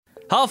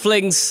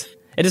Halflings,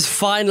 it has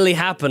finally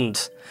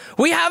happened.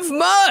 We have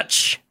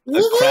merch!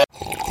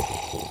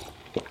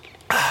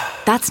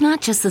 That's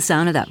not just the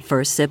sound of that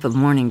first sip of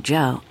Morning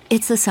Joe.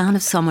 It's the sound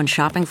of someone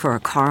shopping for a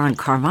car on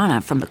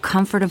Carvana from the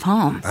comfort of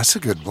home. That's a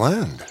good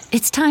blend.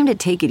 It's time to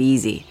take it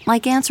easy,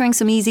 like answering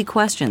some easy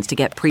questions to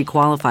get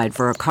pre-qualified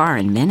for a car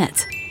in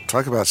minutes.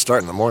 Talk about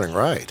starting the morning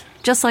right.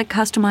 Just like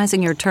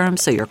customizing your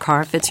terms so your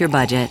car fits your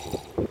budget.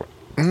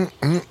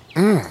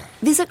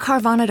 Visit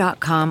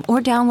Carvana.com or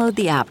download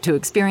the app to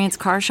experience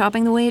car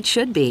shopping the way it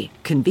should be.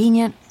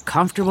 Convenient,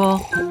 comfortable.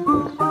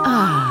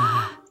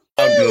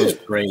 Goes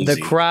crazy. The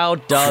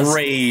crowd does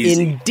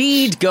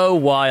indeed go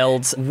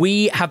wild.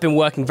 We have been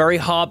working very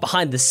hard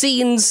behind the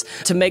scenes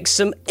to make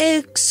some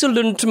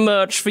excellent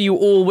merch for you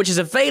all, which is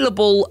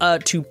available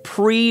to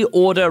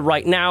pre-order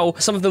right now.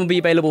 Some of them will be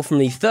available from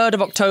the 3rd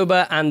of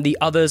October and the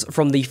others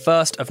from the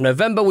 1st of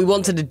November. We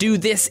wanted to do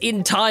this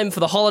in time for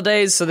the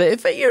holidays so that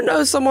if you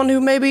know someone who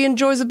maybe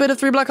enjoys a bit of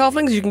Three Black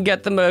Halflings, you can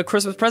get them a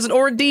Christmas present,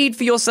 or indeed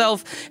for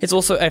yourself. It's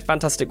also a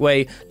fantastic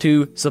way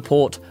to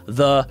support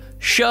the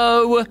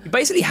show. We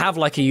basically have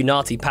like a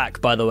Unati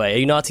pack, by the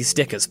way, a Unati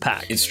stickers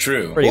pack. It's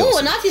true. Ooh,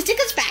 awesome. A Unati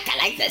stickers pack.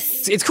 I like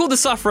this. It's called the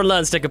Suffer and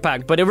Learn sticker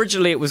pack, but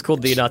originally it was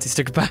called the Unati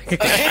sticker pack.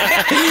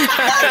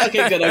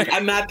 Okay, good.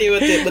 I'm happy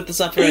with the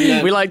Suffer and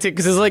Learn. We liked it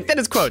because it's like, then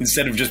it's quotes.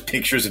 Instead of just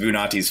pictures of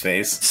Unati's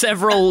face.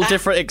 Several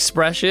different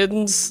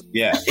expressions.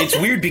 Yeah. It's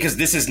weird because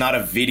this is not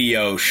a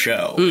video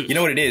show. You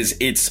know what it is?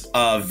 It's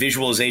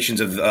visualizations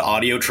of the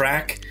audio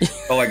track.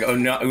 Or like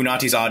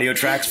Unati's audio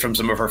tracks from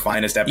some of her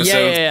finest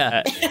episodes.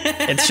 Yeah.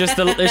 It's just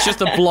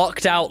the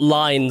blocked out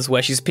lines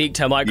where she's peaked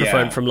her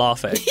microphone from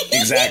laughing.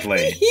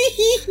 Exactly.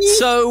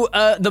 So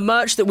the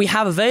merch that we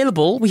have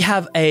available, we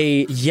have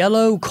a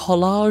yellow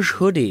collage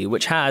hoodie,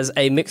 which has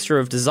a mixture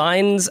of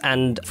designs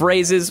and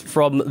phrases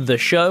from the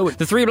show.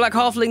 The Three Black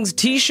Halflings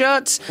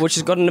t-shirt, which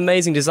has got an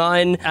amazing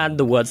design, and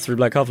the words Three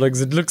Black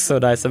Halflings. It looks so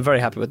nice. I'm very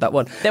happy with that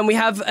one. Then we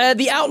have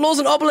the Outlaws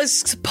and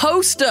Obelisks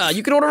poster.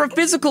 You can order a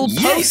physical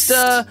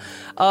poster.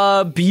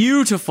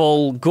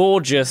 Beautiful,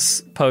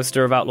 gorgeous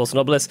poster of Outlaws and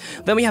Obelisks.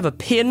 Then we have a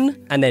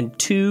pin and then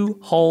 2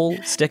 whole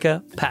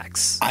sticker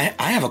packs. I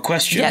have a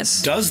question.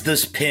 Yes. Does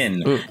this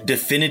pin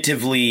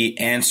definitively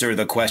answer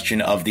the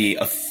question of the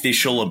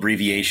official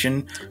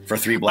abbreviation for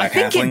Three Black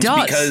Halflings? I think it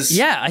does. Because,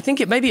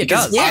 it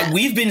does. Yeah.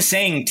 We've been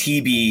saying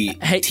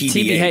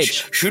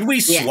TBH. Should we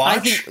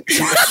swatch? Should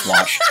we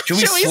swatch? Should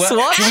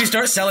we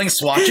start selling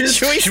swatches?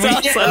 Should we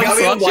start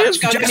selling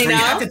swatches? We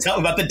have to tell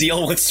about the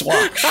deal with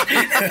Swatch.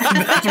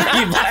 The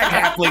Three Black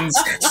Halflings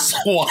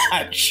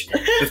swatch.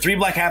 The Three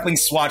Black Halflings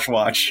swatch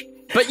watch.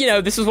 But,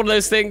 this is one of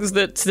those things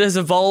that has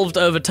evolved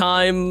over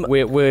time.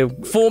 We're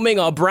forming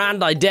our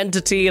brand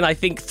identity, and I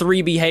think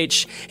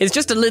 3BH is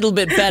just a little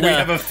bit better. We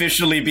have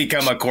officially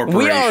become a corporation.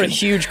 We are a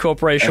huge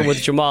corporation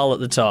with Jamal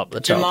at the top.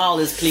 Jamal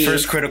is pleased.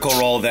 First critical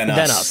role, then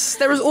us.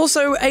 There is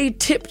also a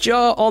tip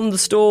jar on the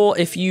store.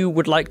 If you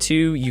would like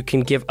to, you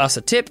can give us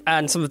a tip,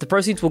 and some of the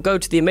proceeds will go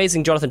to the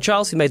amazing Jonathan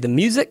Charles, who made the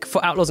music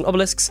for Outlaws and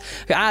Obelisks.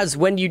 As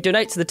when you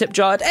donate to the tip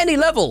jar at any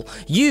level,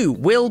 you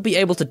will be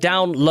able to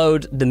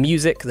download the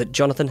music that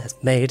Jonathan has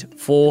made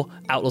for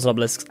Outlaws and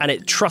Obelisks,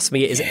 and trust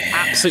me, it is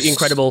absolutely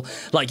incredible.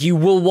 Like, you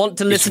will want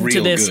to listen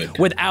to this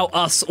without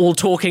us all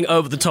talking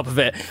over the top of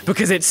it,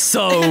 because it's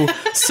so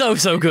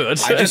good.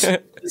 I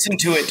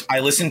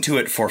listen to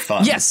it for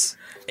fun. Yes.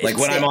 Like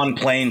when I'm on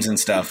planes and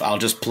stuff, I'll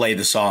just play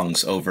the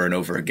songs over and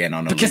over again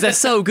on them. Because they're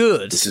so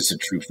good. This is a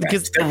true fact.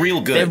 Because they're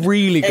real good. They're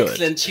really good.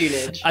 Excellent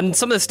tunage. And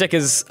some of the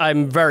stickers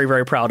I'm very,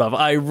 very proud of.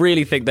 I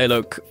really think they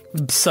look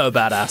so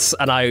badass,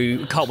 and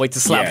I can't wait to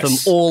slap them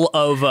all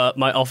over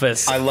my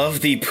office. I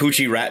love the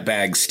Poochie Rat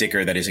Bag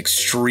sticker that is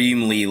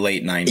extremely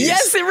late 90s.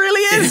 Yes, it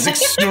really is. It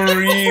is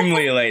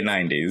extremely late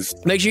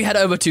 90s. Make sure you head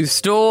over to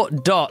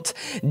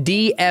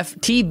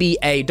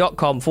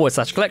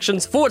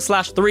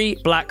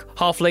store.dftba.com/collections/3 Black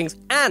Halflings.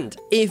 And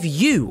if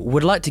you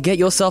would like to get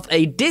yourself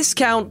a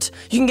discount,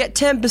 you can get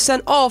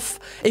 10% off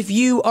if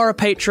you are a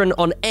patron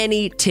on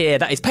any tier.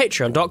 That is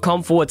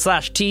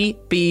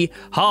patreon.com/TB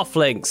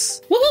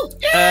Halflings.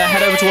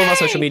 Head over to all of our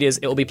social medias.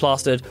 It will be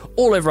plastered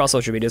all over our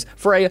social medias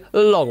for a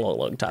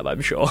long time,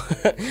 I'm sure.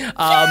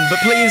 But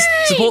please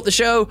support the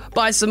show,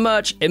 buy some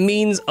merch. It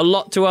means a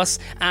lot to us,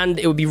 and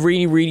it would be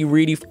really, really,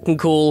 really fucking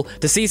cool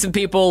to see some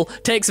people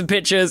take some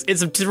pictures in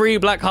some Three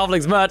Black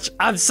Halflings merch.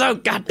 I'm so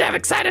goddamn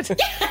excited.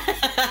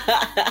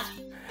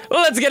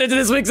 Well, let's get into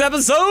this week's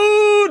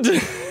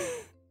episode.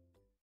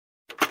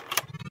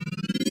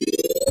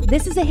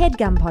 This is a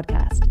HeadGum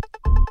podcast.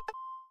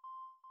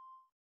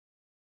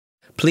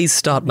 Please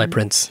start, my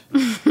prince.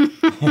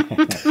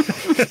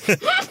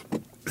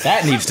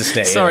 That needs to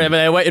stay in. Sorry,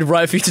 I waited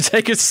right for you to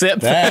take a sip.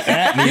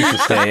 That needs to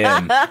stay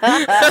in.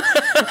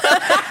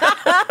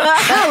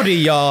 Howdy,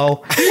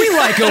 y'all. We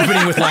like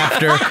opening with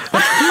laughter.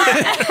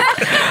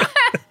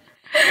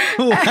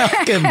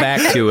 Welcome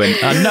back to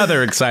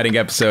another exciting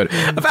episode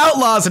of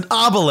Outlaws and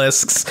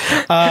Obelisks.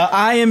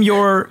 I am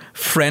your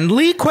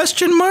friendly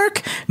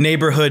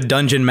neighborhood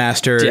dungeon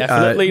master.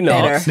 Definitely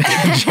not.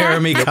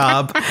 Jeremy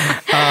Cobb.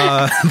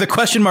 The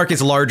question mark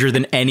is larger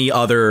than any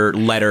other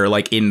letter,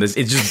 like in this.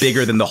 It's just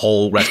bigger than the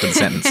whole rest of the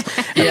sentence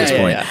at this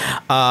point.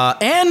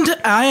 And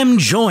I am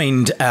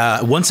joined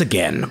once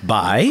again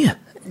by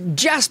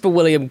Jasper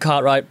William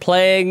Cartwright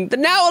playing the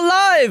now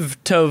alive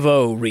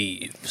Tovo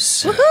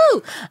Reeves.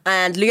 Woohoo!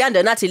 And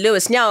Luyanda Nati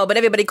Lewis now, but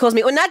everybody calls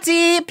me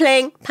Onati,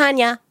 playing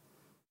Panya.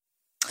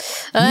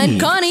 And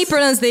Connie,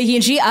 pronounced the he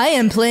and she, I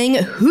am playing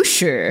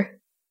Hoosher.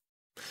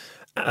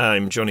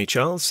 I'm Johnny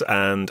Charles,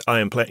 and I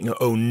am playing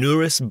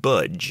Onuris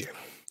Budge.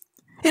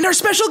 and our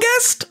special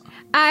guest.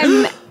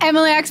 I'm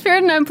Emily Axford,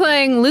 and I'm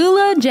playing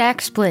Lula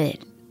Jack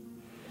Split.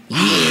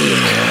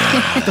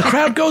 The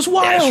crowd goes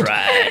wild.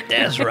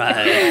 That's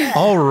right.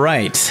 All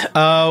right.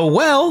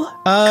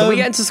 Can we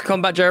get into some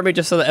combat, Jeremy,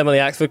 just so that Emily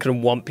Axford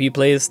can whomp you,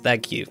 please?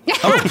 Thank you.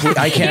 Oh,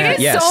 I can.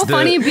 It's so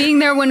funny being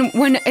there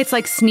when it's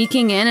like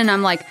sneaking in, and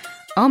I'm like,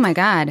 oh my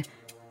god.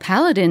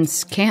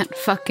 Paladins can't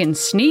fucking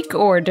sneak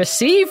or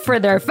deceive for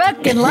their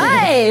fucking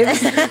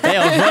lives. They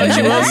are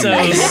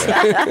virtuosos.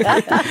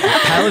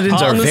 Paladins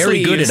are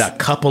very good at a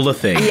couple of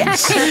things. Yeah.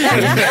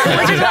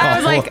 I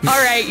was like, all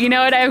right, you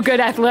know what? I have good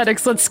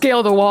athletics. Let's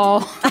scale the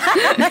wall.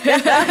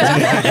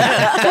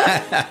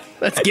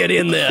 Let's get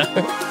in there.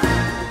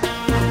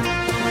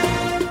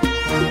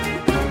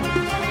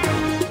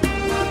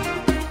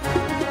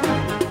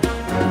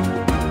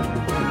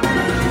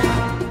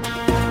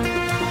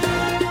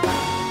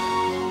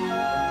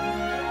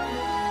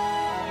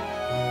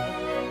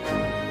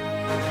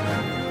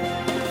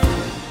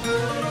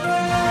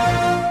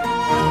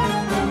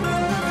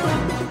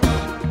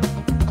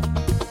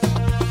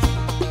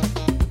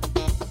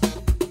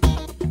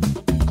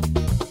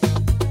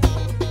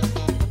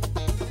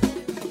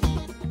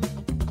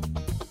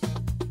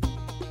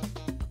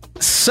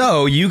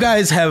 So, you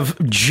guys have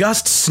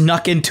just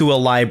snuck into a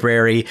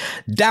library,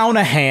 down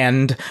a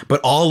hand,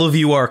 but all of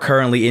you are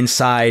currently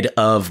inside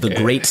of the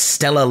Great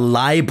Stella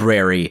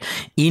Library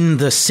in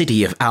the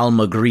city of Al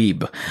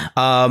Maghrib.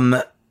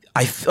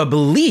 I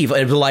believe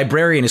the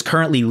librarian is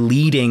currently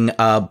leading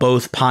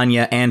both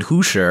Panya and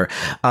Hoosher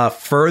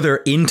further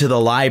into the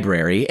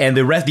library, and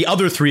the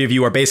other three of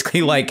you are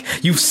basically like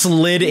you've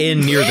slid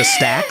in near the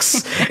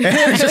stacks and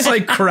they're just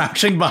like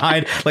crouching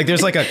behind. Like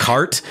there's like a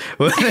cart,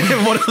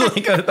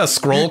 like a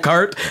scroll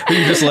cart.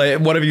 You just like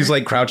one of you's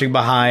like crouching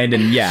behind,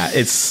 and yeah,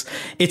 it's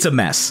a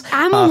mess.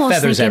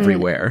 Feathers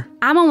everywhere.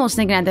 I'm almost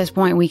thinking at this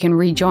point we can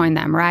rejoin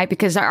them, right?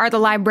 Because are the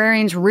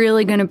librarians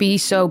really going to be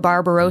so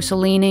Barbarossa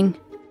leaning?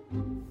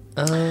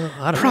 I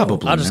don't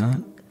Probably know. not.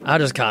 I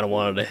just kind of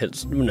wanted to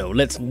hit.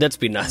 Let's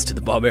be nice to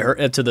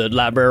the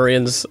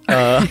librarians.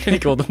 I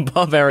call them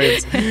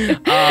barbarians.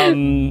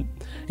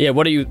 Yeah.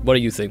 What do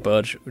you think,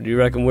 Budge? Do you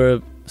reckon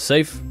we're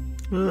safe?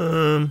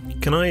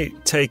 Can I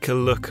take a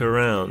look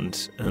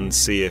around and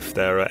see if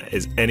there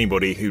is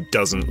anybody who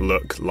doesn't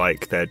look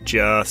like they're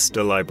just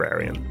a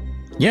librarian?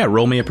 Yeah,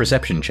 roll me a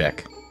perception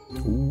check.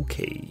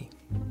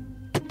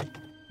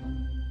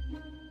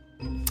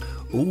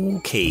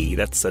 Okay,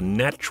 that's a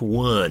nat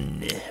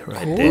 1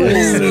 right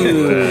there.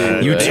 So,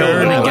 you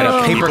turn and get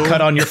a paper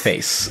cut on your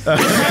face. Like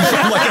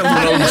a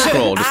lone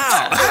scroll.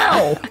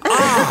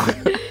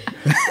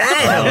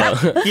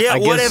 Yeah,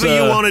 whatever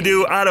you want to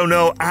do. I don't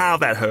know. Ow,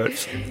 that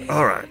hurts.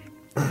 All right.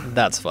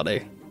 That's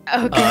funny.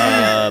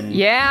 Okay.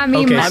 Yeah, I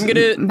mean,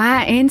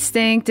 my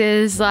instinct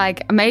is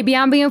like, maybe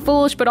I'm being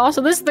foolish, but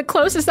also this is the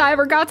closest I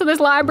ever got to this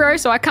library,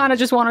 so I kind of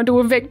just want to do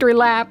a victory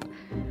lap.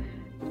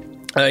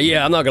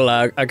 Yeah, I'm not gonna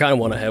lie. I kind of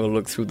want to have a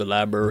look through the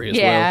library as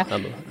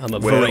well. I'm a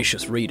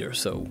voracious reader,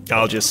 so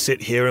I'll just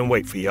sit here and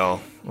wait for y'all.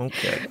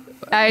 Okay.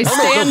 I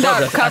stand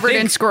up covered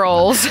in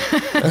scrolls. Yeah,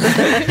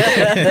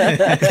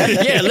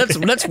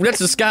 let's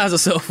disguise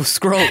ourselves with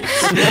scrolls.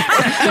 I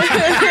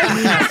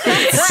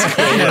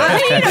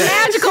need a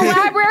magical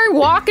library,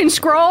 walking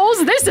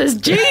scrolls. This is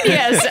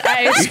genius.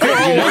 I scroll.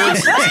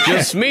 It's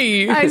just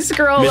me. I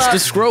scroll Mr. up.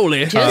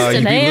 Scrolly. Just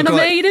an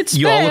animated spell.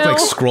 You all look like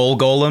scroll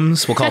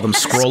golems. We'll call them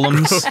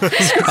scrollums.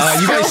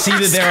 You guys see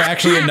that there are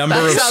actually a number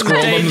of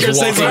scrollums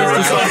walking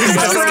around.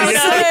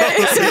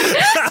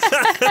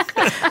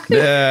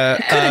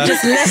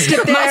 Just left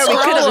it there. We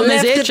could have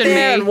left it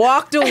there and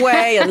walked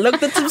away and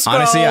looked at some scrolls.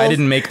 Honestly, I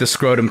didn't make the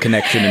scrotum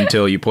connection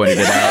until you pointed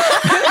it out.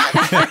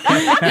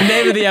 The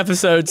name of the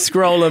episode,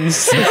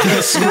 Scrollums.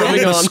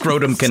 The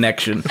scrotum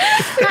connection.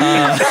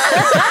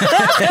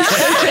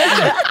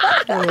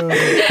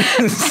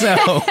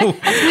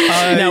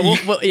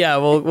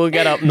 We'll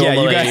get up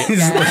normally. Yeah, you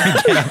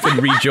guys get up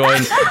and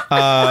rejoin.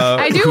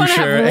 I do want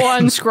to have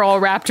one scroll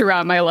wrapped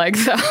around my leg,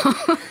 though.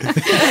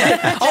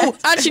 Oh,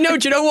 actually, no.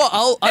 Do you know what?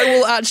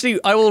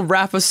 I will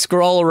wrap a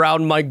scroll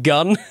around my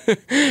gun to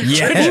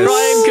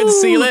try and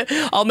conceal it.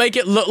 I'll make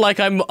it look like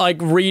I'm like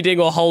reading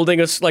or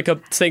holding a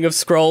thing of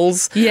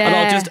scrolls. Yeah, and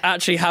I'll just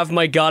actually have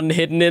my gun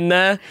hidden in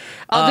there.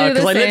 I'll do the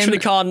because I same. literally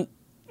can't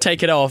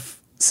take it off.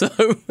 So.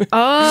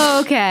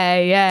 Oh,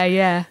 okay.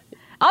 Yeah.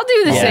 I'll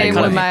do the same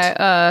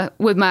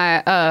with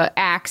my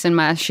axe and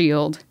my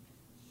shield.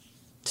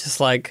 Just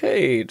like,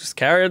 hey, just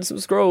carrying some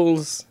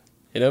scrolls.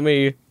 You know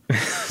me.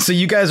 So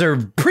you guys are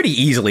pretty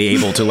easily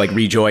able to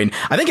rejoin.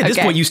 I think at this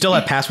point you still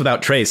have Pass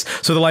Without Trace,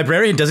 so the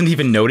librarian doesn't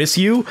even notice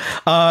you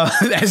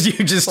as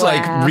you just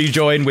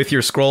rejoin with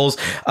your scrolls.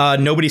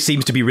 Nobody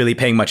seems to be really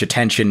paying much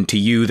attention to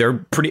you.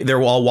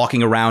 They're all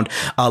walking around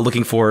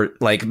looking for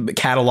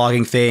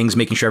cataloging things,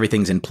 making sure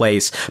everything's in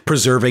place,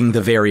 preserving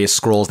the various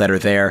scrolls that are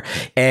there.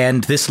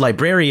 And this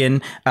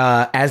librarian,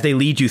 as they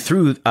lead you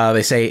through,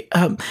 they say,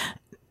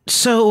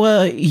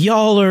 so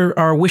y'all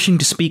are wishing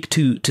to speak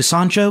to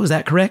Sancho, is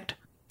that correct?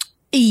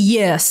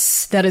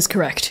 Yes, that is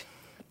correct.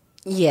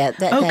 Yeah,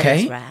 that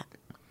is right.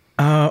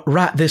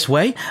 Right this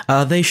way.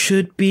 They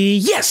should be...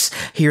 Yes!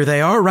 Here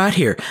they are, right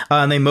here.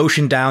 And they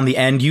motion down the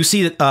end. You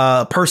see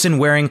a person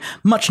wearing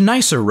much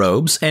nicer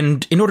robes.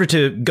 And in order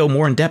to go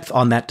more in depth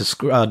on that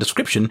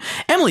description,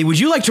 Emily, would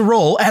you like to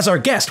roll, as our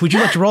guest, would you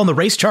like to roll on the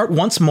race chart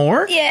once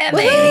more? Yeah,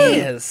 baby.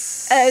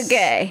 Yes.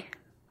 Okay.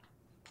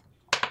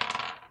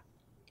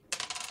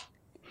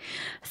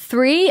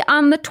 3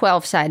 on the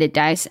 12-sided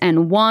dice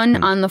and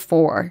 1 on the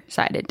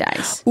 4-sided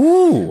dice.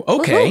 Ooh,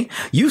 okay.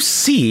 You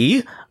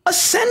see a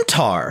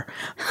centaur.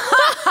 No,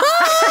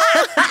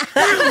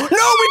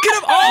 we could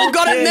have all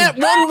gotten that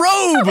one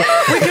robe.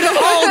 We could have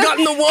all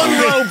gotten the one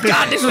robe.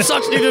 God, this was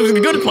a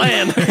good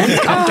plan.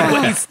 Come to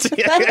waste.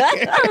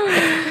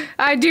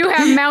 I do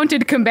have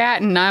mounted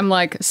combatant. I'm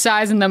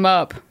sizing them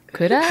up.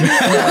 Could I?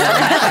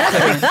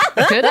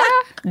 Could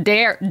I?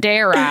 Dare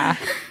I?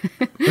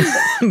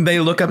 They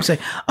look up and say,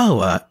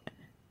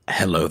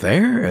 hello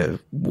there.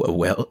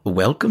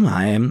 Welcome.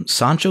 I am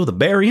Sancho the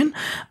Barian.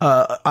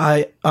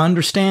 I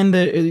understand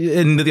that...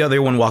 And the other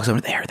one walks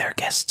over. They're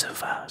guests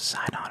of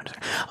Sidon.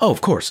 Oh,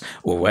 of course.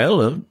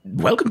 Well,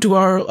 welcome to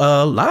our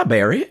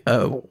library.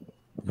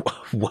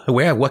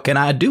 What can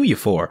I do you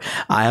for?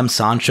 I am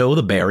Sancho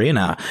the Barian.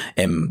 I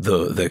am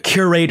the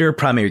curator,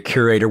 primary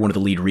curator, one of the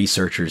lead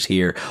researchers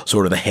here,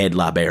 sort of the head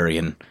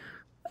librarian.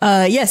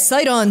 Yes,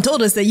 Sidon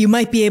told us that you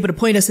might be able to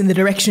point us in the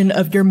direction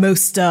of your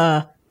most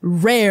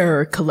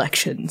rare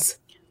collections.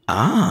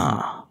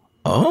 Ah.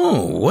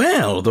 Oh,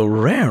 well, the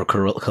rare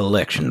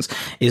collections.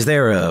 Is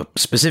there a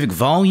specific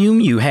volume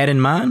you had in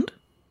mind?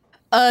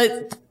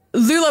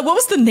 Lula, what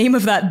was the name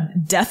of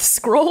that death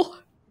scroll?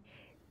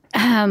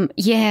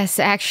 Yes,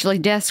 actually,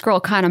 Death Scroll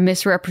kind of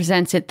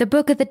misrepresents it. The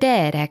Book of the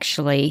Dead,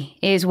 actually,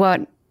 is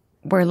what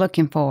we're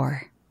looking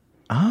for.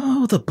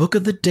 Oh, the Book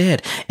of the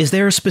Dead. Is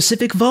there a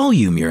specific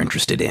volume you're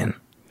interested in?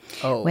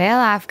 Oh. Well,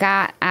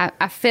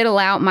 I fiddle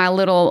out my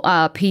little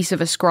piece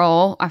of a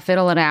scroll. I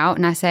fiddle it out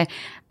and I say,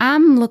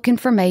 I'm looking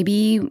for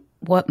maybe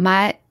what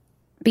might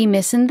be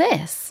missing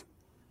this.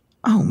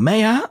 Oh,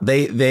 may I?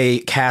 They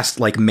cast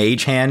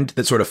Mage Hand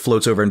that sort of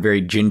floats over and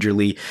very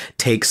gingerly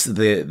takes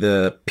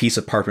the piece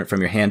of parchment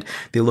from your hand.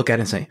 They look at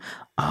it and say,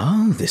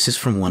 oh, this is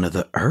from one of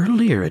the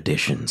earlier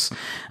editions.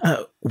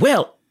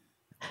 Well,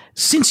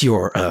 since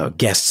you're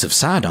guests of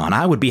Sidon,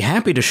 I would be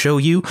happy to show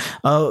you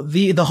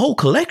the whole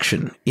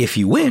collection, if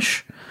you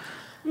wish.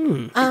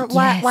 Yes.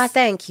 Why,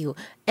 thank you.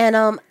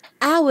 And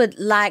I would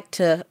like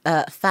to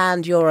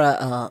find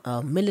your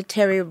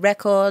military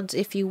records,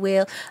 if you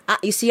will.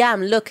 You see,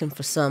 I'm looking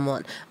for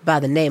someone by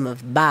the name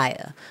of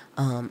Bayer,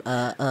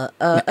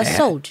 a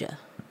soldier.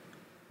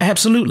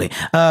 Absolutely.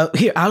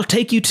 Here, I'll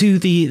take you to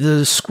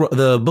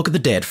the Book of the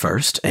Dead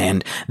first,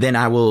 and then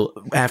I will,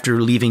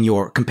 after leaving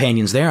your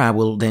companions there, I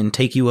will then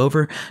take you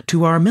over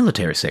to our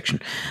military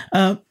section.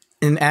 And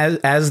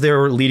as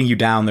they're leading you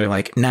down, they're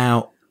like,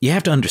 now, you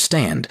have to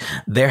understand,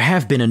 there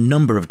have been a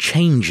number of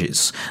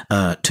changes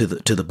to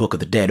the Book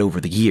of the Dead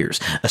over the years,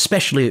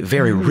 especially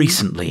very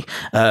recently.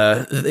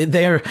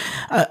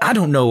 I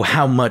don't know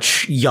how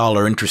much y'all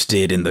are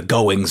interested in the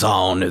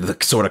goings-on, the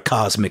sort of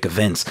cosmic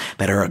events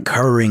that are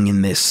occurring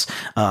in this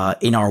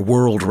in our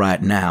world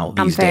right now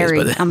these days.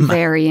 But I'm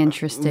very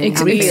interested.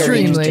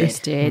 Extremely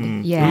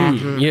interested. Yeah.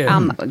 Mm-hmm.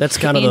 Yeah. That's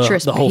kind of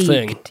the whole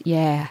thing.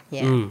 Yeah.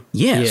 Yes.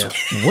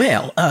 Yeah.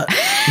 Well,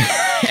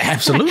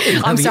 absolutely.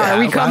 I'm sorry, are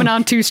we coming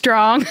on too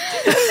strong?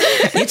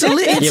 It's a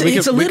little. We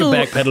can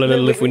backpedal a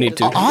little if we need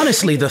to.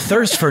 Honestly, the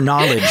thirst for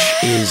knowledge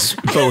is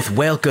both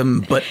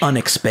welcome but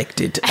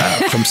unexpected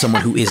from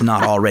someone who is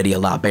not already a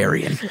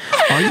librarian.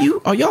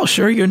 Are y'all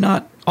sure you're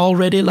not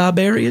already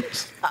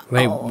librarians?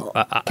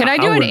 Can I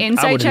do an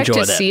insight check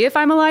to see if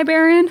I'm a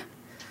librarian?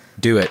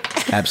 Do it.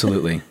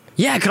 Absolutely.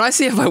 Yeah, can I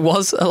see if I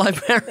was a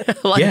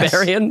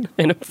librarian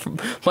in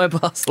my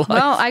past life?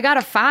 Well, I got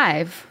a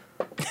 5.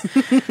 Do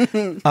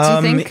you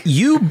think?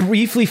 You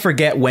briefly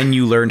forget when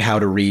you learned how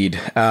to read,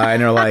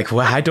 and are like,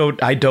 "Well, I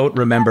don't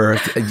remember."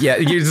 Yeah,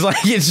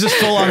 it's just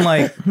full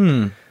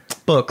on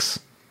books.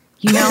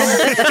 You know,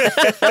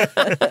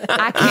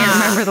 I can't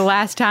remember the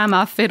last time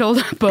I fiddled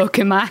a book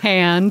in my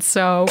hand.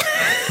 So,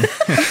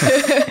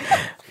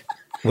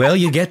 well,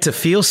 you get to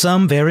feel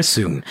some very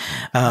soon.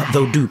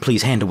 Though, do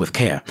please handle with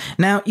care.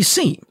 Now, you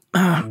see,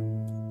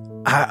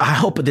 I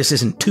hope this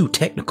isn't too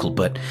technical,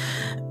 but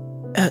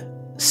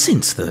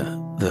since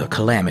the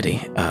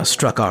calamity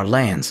struck our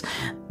lands,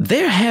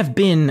 there have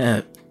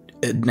been...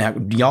 now,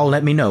 y'all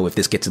let me know if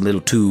this gets a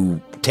little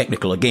too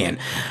technical again.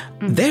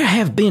 There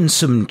have been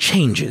some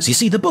changes. You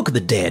see, the Book of the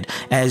Dead,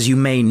 as you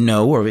may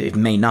know or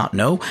may not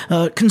know,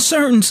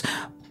 concerns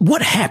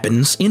what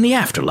happens in the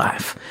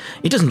afterlife.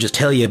 It doesn't just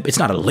tell you, it's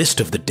not a list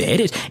of the dead.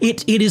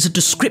 It is a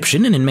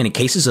description, and in many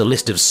cases a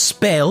list of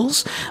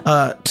spells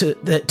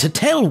to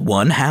tell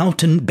one how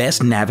to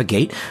best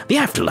navigate the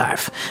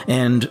afterlife.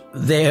 And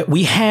there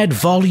we had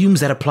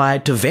volumes that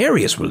applied to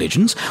various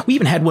religions. We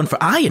even had one for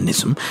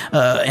Ionism.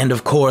 And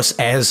of course,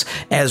 as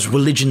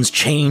religions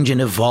change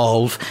and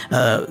evolve,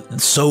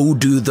 so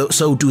do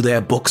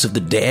their books of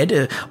the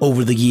dead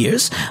over the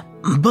years.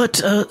 But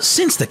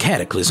since the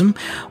Cataclysm,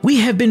 we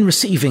have been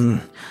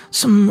receiving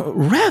some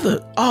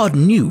rather odd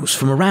news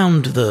from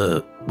around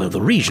the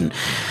region.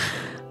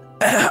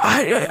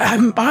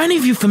 Are any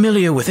of you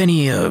familiar with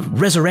any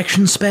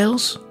resurrection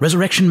spells?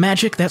 Resurrection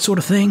magic, that sort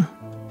of thing?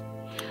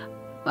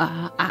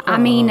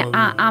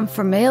 I'm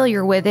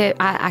familiar with it.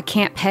 I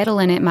can't peddle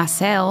in it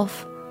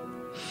myself.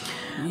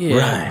 Yeah,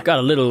 right. Got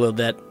a little of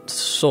that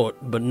sort,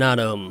 but not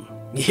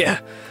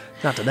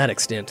not to that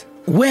extent.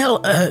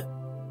 Well,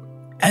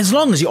 as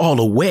long as you're all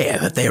aware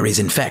that there is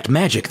in fact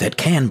magic that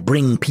can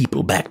bring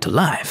people back to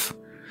life.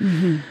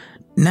 Mm-hmm.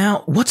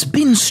 Now, what's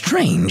been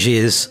strange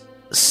is,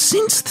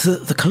 since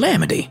the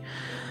calamity,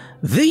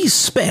 these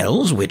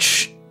spells,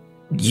 which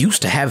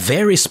used to have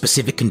very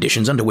specific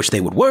conditions under which they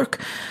would work,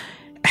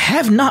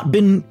 have not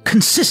been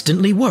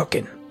consistently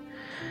working.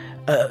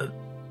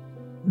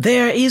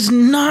 There is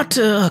not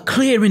a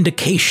clear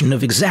indication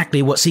of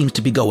exactly what seems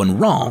to be going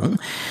wrong,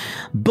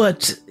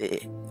 but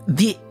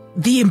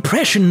the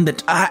impression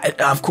that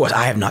of course,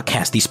 I have not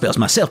cast these spells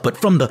myself, but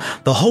from the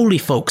holy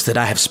folks that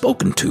I have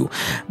spoken to,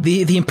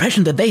 the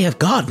impression that they have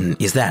gotten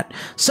is that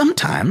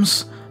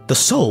sometimes the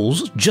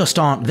souls just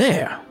aren't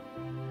there.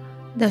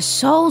 The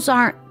souls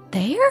aren't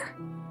there?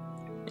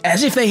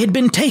 As if they had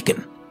been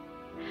taken.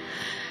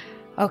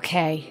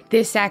 Okay,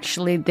 this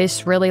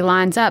really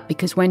lines up,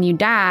 because when you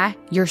die,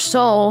 your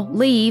soul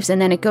leaves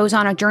and then it goes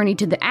on a journey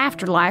to the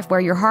afterlife where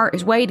your heart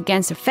is weighed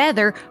against a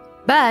feather.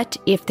 But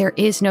if there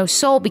is no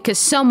soul because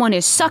someone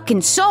is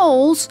sucking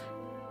souls,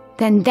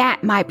 then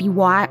that might be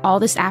why all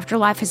this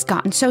afterlife has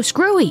gotten so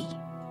screwy.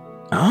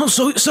 Oh,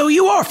 so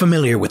you are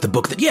familiar with the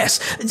book that, yes.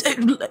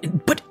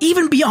 But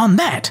even beyond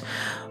that,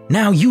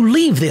 now you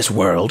leave this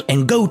world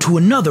and go to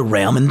another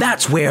realm, and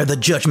that's where the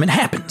judgment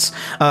happens.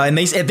 And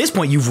at this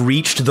point, you've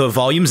reached the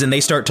volumes, and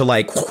they start to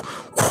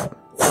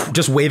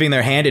just waving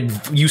their hand, and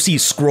you see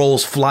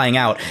scrolls flying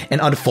out and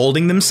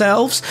unfolding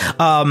themselves.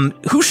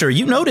 Hoosher,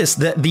 you notice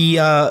that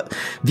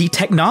the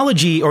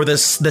technology, or the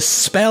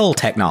spell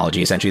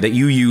technology, essentially, that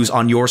you use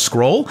on your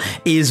scroll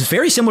is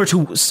very similar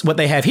to what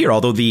they have here,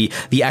 although the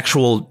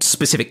actual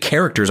specific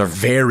characters are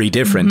very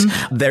different.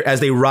 Mm-hmm.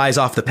 As they rise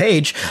off the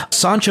page,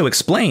 Sancho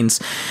explains,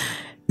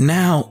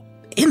 now,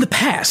 in the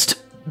past,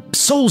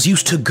 souls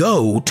used to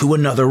go to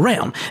another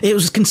realm. It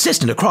was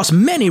consistent across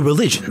many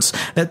religions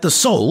that the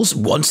souls,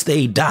 once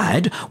they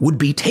died, would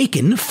be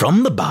taken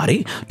from the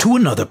body to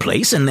another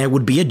place, and there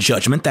would be a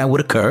judgment that would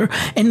occur,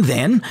 and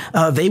then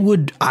they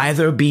would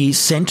either be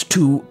sent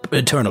to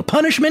eternal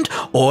punishment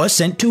or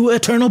sent to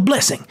eternal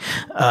blessing.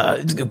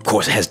 Of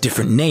course, it has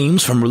different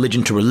names from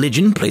religion to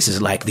religion, places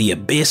like the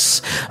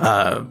Abyss,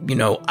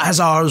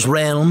 Azar's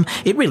realm.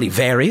 It really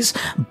varies,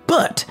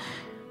 but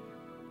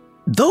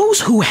those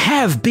who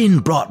have been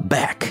brought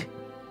back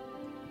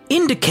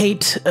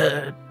indicate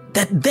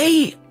that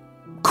they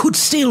could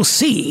still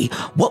see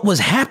what was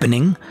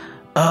happening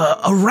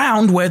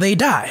around where they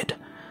died.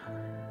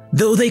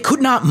 Though they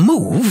could not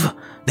move,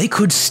 they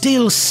could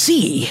still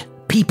see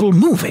people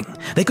moving.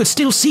 They could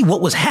still see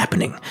what was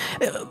happening,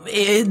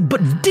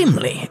 but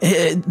dimly,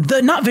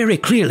 not very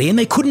clearly, and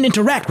they couldn't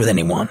interact with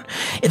anyone.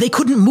 They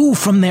couldn't move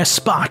from their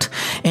spot,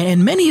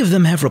 and many of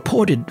them have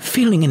reported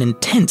feeling an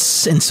intense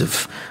sense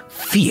of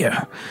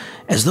fear,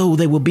 as though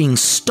they were being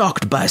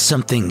stalked by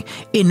something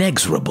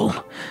inexorable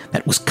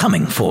that was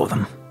coming for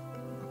them.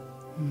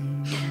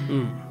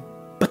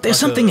 But there's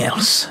something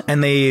else,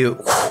 and they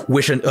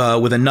wish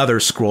with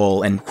another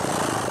scroll, and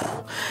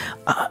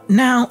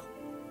now,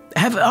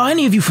 are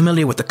any of you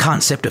familiar with the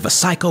concept of a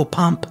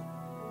psychopomp?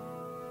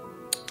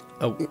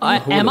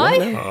 Am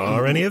I?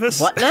 Are any of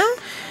us? What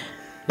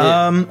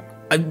now?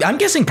 I'm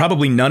guessing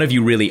probably none of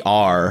you really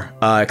are,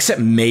 except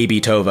maybe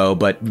Tovo,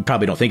 but you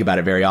probably don't think about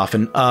it very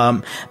often.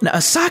 Now, a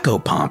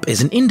psychopomp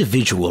is an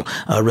individual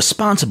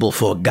responsible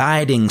for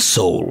guiding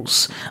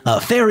souls,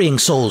 ferrying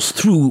souls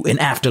through an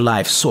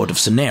afterlife sort of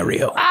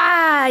scenario.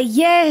 Ah,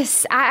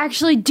 yes, I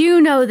actually do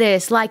know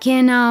this, like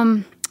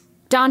in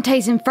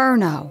Dante's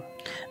Inferno.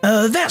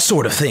 That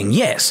sort of thing,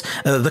 yes.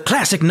 The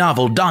classic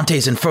novel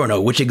Dante's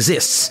Inferno, which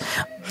exists.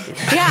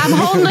 Yeah, I'm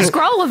holding the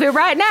scroll of it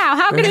right now.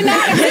 How could it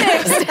not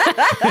exist?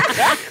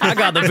 I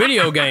got the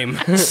video game.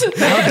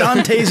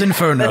 Dante's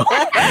Inferno.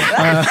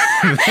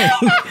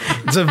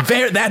 It's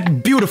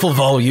that beautiful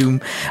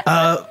volume.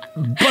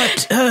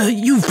 But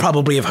you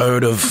probably have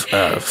heard of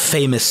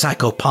famous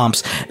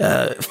psychopomps,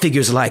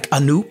 figures like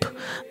Anoop,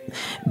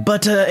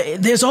 But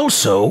there's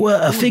also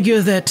a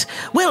figure that,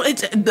 well,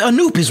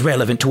 Anoop is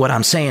relevant to what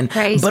I'm saying.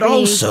 Praise but be.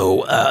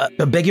 also,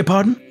 beg your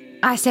pardon?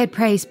 I said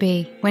praise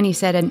be when you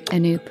said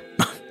Anoop.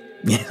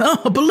 Yeah,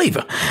 a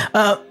believer.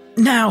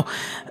 Now,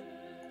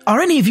 are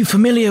any of you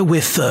familiar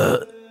with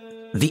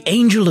the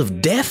Angel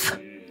of Death?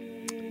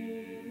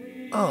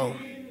 Oh.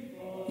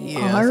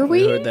 Yeah, Are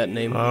we? heard that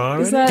name.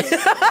 Is that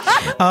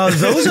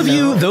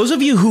Those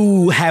of you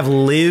who have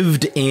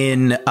lived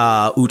in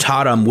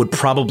Utaram would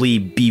probably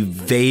be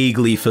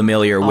vaguely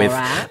familiar with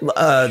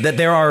that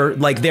there are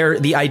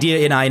the idea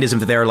in Ionism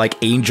that there are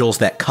like angels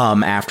that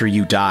come after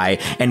you die,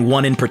 and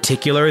one in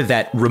particular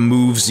that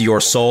removes your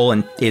soul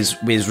and is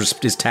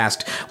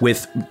tasked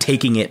with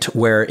taking it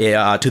where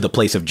to the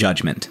place of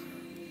judgment.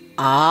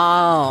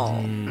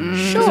 Oh,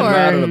 Sure.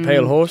 Man on a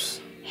pale horse.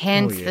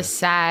 Hence the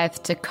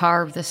scythe to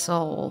carve the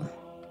soul.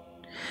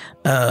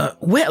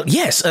 Well,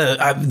 yes.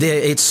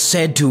 It's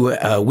said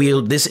to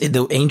wield this.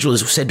 The angel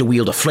is said to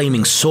wield a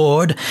flaming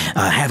sword,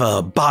 have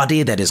a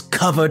body that is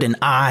covered in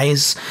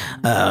eyes.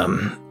 A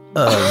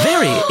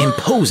very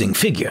imposing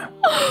figure.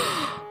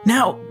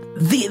 Now,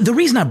 the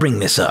reason I bring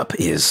this up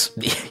is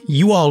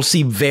you all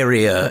seem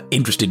very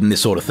interested in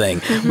this sort of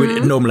thing.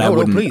 Normally,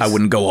 I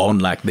wouldn't go on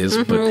like this,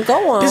 but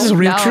go on. This is a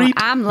real treat.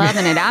 I'm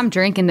loving it. I'm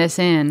drinking this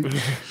in.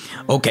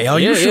 Okay, are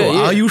you sure?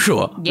 Yeah. Are you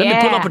sure? Yeah, Let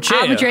me pull up a chair.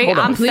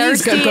 I'm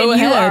Please, thirsty go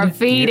and you ahead. are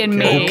feeding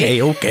me. Okay.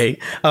 You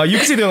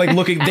can see they're like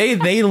looking.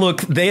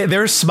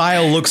 Their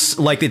smile looks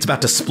like it's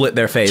about to split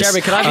their face.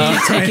 Jeremy, can I be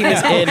taking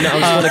this in? I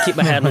just want to keep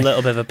my head on a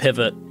little bit of a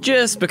pivot,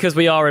 just because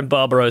we are in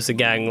Barbarossa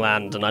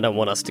gangland, and I don't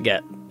want us to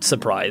get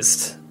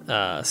surprised.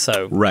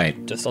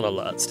 Right. Just on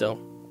alert still.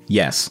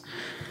 Yes.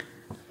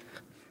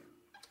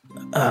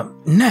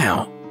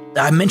 Now,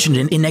 I mentioned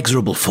an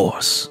inexorable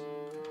force.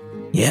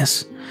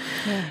 Yes?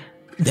 Yeah.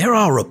 There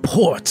are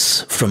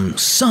reports from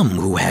some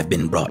who have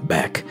been brought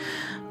back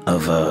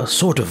of a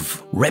sort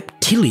of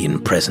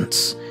reptilian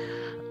presence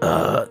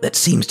that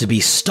seems to be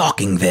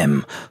stalking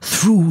them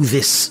through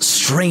this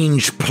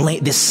strange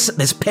plane,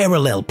 this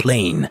parallel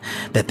plane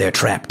that they're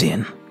trapped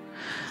in.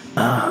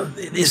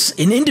 Is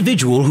an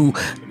individual who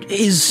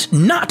is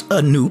not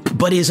Anoop,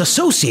 but is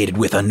associated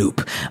with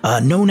Anoop,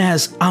 known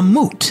as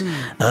Amut,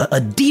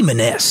 a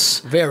demoness.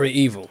 Very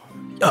evil.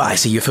 Oh, I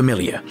see you're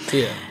familiar.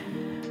 Yeah.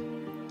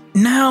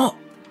 Now,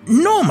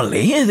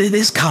 normally,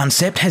 this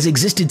concept has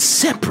existed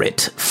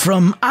separate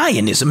from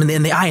Ionism and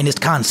then the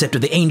Ionist concept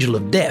of the Angel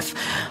of Death.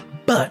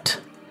 But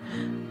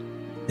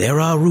there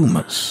are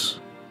rumors,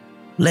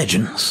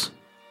 legends,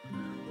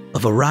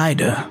 of a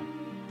rider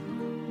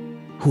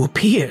who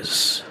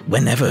appears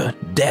whenever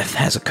death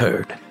has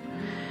occurred.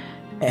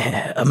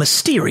 A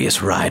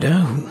mysterious rider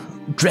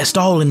who, dressed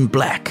all in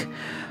black,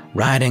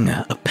 riding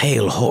a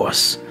pale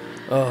horse.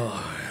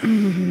 Oh.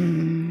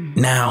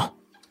 Now,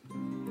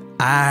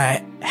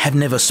 I have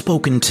never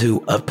spoken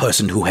to a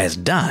person who has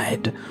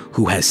died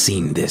who has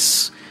seen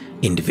this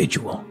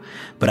individual,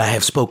 but I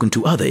have spoken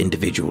to other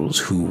individuals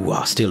who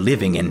are still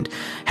living and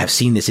have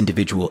seen this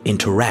individual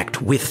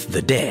interact with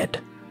the dead.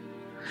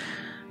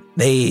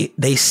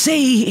 They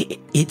say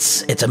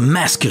it's a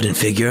masculine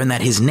figure and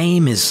that his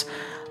name is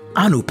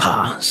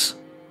Anupas.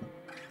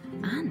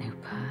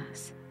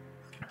 Anupas?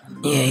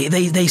 Yeah,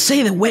 they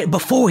say that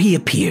before he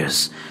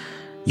appears,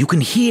 you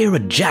can hear a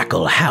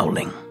jackal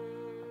howling.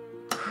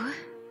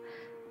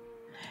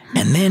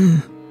 And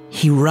then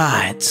he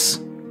rides.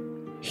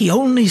 He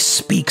only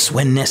speaks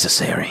when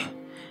necessary,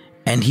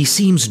 and he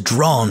seems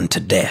drawn to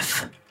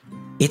death.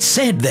 It's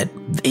said that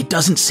it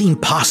doesn't seem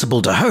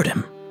possible to hurt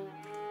him,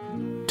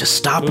 to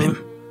stop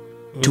him,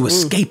 to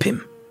escape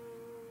him.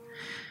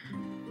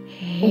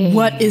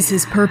 What is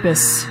his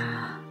purpose?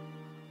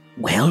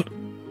 Well,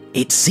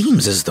 it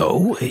seems as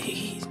though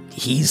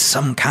he's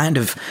some kind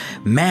of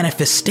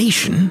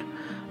manifestation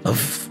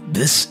of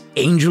this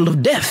Angel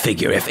of Death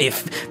figure,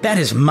 if that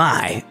is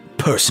my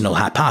personal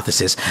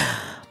hypothesis.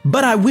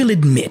 But I will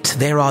admit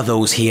there are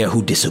those here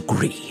who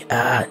disagree.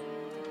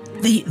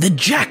 The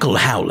jackal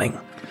howling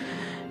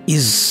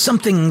is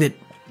something that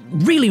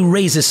really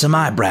raises some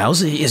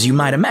eyebrows, as you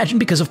might imagine,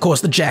 because of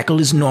course the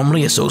jackal is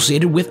normally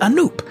associated with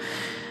Anoop.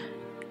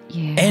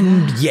 Yeah.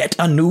 And yet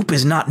Anoop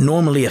is not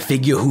normally a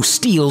figure who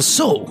steals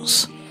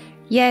souls.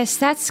 Yes,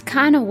 that's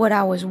kind of what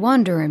I was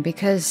wondering,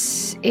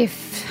 because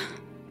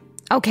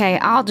okay,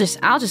 I'll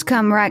just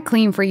come right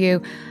clean for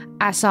you.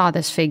 I saw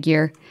this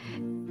figure.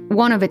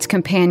 One of its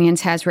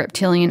companions has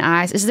reptilian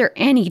eyes. Is there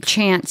any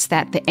chance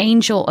that the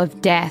Angel of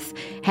Death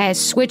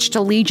has switched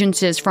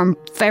allegiances from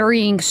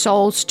ferrying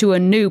souls to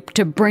Anoop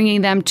to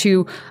bringing them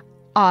to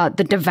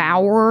the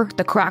Devourer,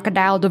 the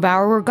Crocodile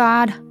Devourer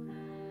god?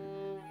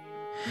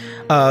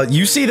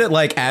 You see that,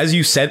 like, as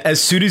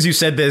soon as you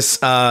said this,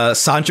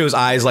 Sancho's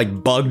eyes,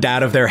 like, bugged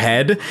out of their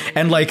head,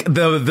 and, like,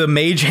 the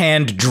mage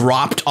hand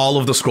dropped all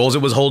of the scrolls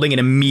it was holding and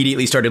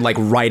immediately started, like,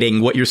 writing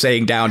what you're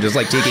saying down, just,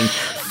 like, taking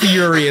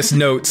furious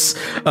notes,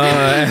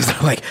 as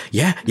they're like,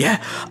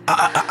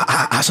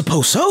 I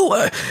suppose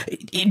so.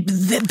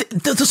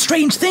 The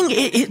strange thing,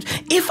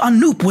 if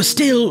Anoop was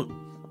still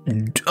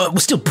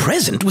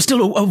present, was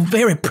still a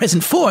very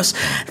present force,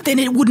 then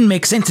it wouldn't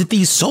make sense that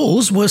these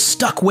souls were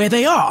stuck where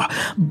they are.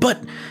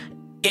 But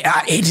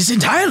it is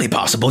entirely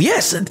possible,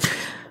 yes.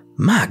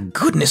 My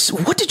goodness,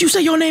 what did you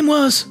say your name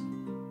was?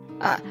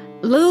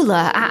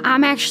 Lula.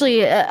 I'm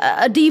actually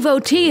a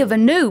devotee of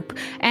Anoop,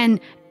 and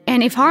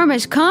if harm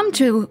has come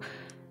to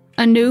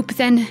Anoop,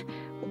 then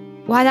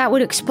why that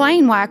would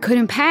explain why I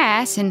couldn't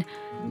pass, and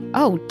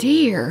oh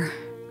dear.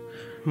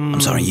 I'm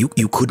sorry, you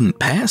couldn't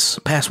pass?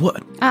 Pass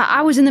what?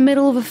 I was in the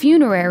middle of a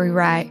funerary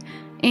rite,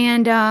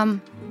 and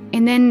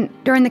then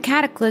during the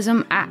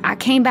cataclysm, I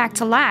came back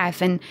to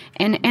life, and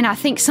I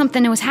think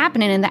something was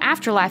happening in the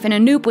afterlife, and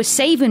Anoop was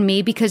saving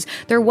me because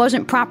there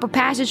wasn't proper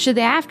passage to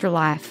the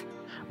afterlife.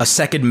 A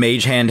second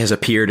mage hand has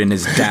appeared and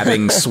is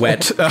dabbing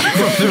sweat from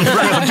the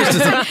ground.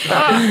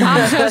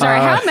 I'm so sorry.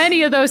 How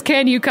many of those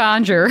can you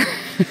conjure?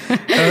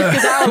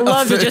 Because I would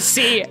love to just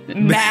see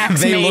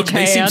max mage hands.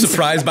 They seem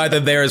surprised by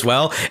them there as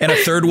well. And a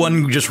third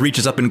one just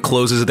reaches up and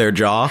closes their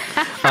jaw,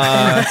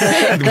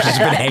 which has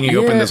been hanging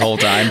open this whole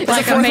time. It's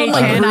like a mage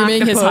hand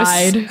grooming his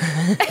hide.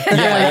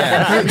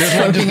 Yeah. There's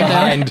one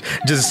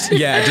just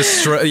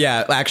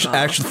behind,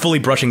 actually fully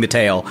brushing the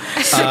tail.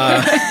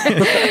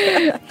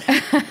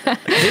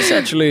 This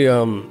actually,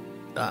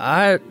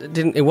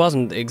 it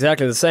wasn't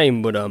exactly the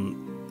same, but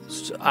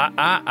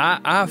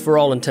I, for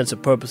all intents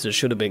and purposes,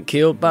 should have been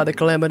killed by the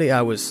calamity.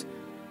 I was,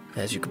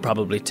 as you could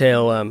probably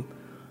tell,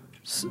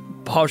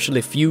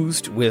 partially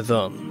fused with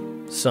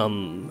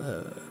some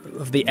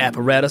of the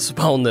apparatus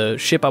upon the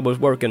ship I was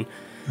working,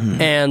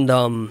 and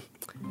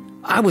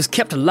I was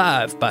kept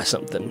alive by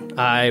something.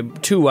 I,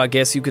 too, I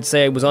guess you could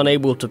say, was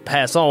unable to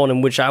pass on,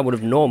 in which I would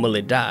have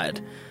normally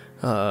died.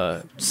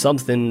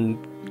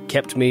 Something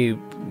kept me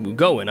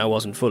going. I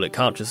wasn't fully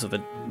conscious of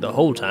it the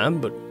whole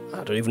time, but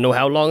I don't even know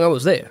how long I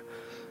was there.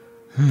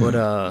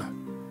 But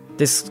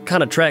this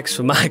kind of tracks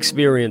from my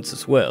experience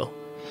as well.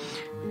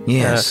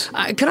 Yes.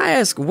 Can I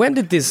ask, when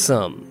did this,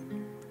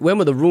 when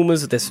were the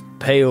rumors of this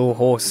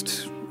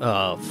pale-horsed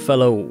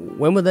fellow,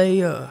 when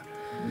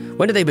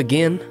did they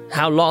begin?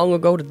 How long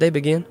ago did they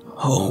begin?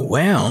 Oh,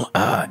 well,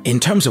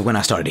 in terms of when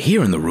I started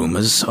hearing the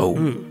rumors,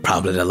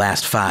 probably the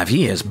last 5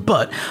 years.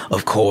 But,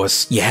 of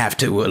course, you have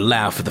to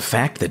allow for the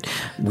fact that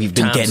we've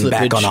been getting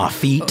back on our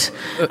feet.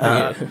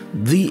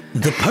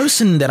 The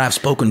person that I've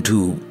spoken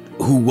to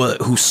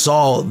who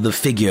saw the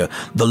figure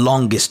the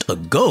longest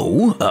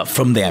ago,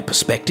 from their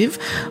perspective,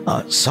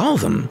 saw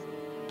them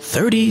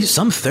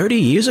 30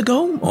 years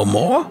ago or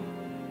more.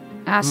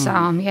 I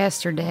saw him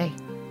yesterday.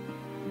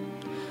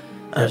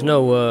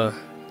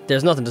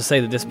 There's nothing to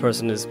say that this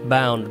person is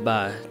bound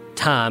by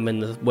time in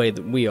the way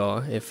that we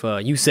are. If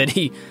you said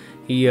he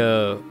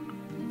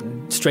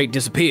straight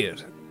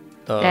disappeared.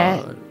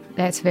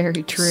 That's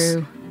very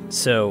true.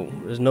 So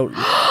there's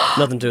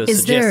nothing to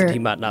suggest that he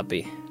might not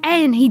be.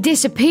 And he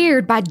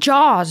disappeared by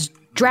Jaws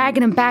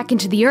dragging him back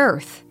into the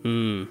earth.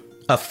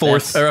 A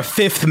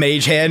fifth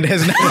mage hand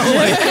has now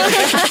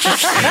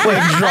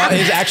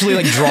is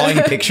actually drawing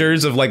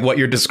pictures of what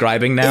you're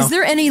describing now. Is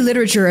there any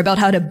literature about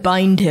how to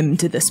bind him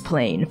to this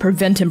plane,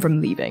 prevent him from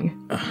leaving?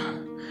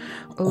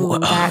 Oh,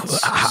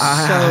 that's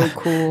so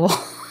cool.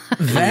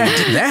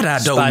 That I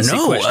don't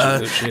know.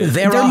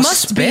 There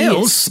must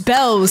be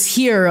spells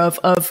here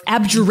of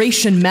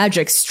abjuration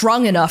magic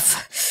strong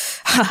enough.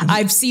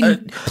 I've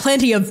seen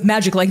plenty of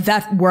magic like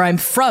that where I'm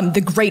from,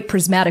 the Great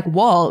Prismatic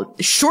Wall.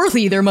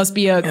 Surely there must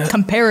be a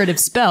comparative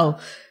spell.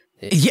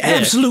 Yeah,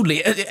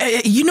 absolutely.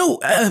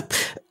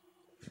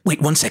 Wait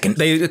 1 second.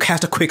 They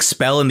cast a quick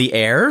spell in the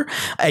air,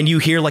 and you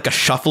hear a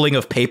shuffling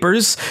of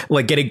papers,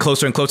 getting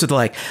closer and closer. They're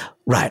like,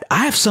 right,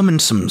 I have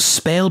summoned some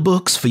spell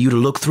books for you to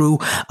look through.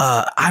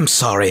 I'm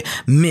sorry,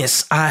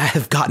 miss, I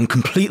have gotten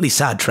completely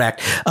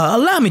sidetracked.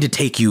 Allow me to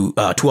take you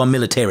to our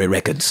military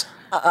records.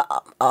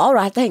 All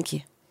right, thank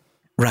you.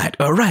 Right,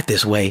 right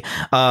this way.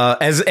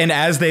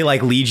 As they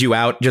lead you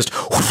out, just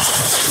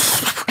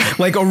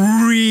a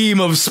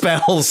ream of spell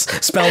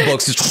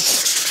books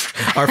just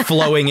are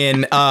flowing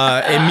in,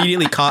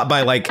 immediately caught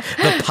by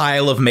the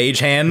pile of mage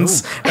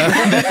hands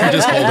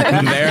just holding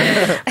them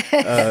there.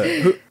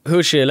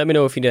 Hushia, let me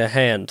know if you need a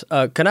hand.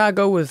 Can I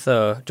go with?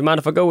 Do you mind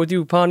if I go with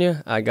you,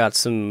 Panya? I got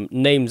some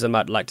names I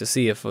might like to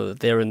see if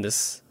they're in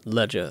this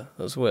ledger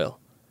as well.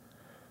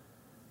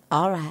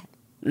 All right.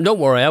 Don't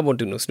worry, I won't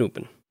do no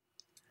snooping.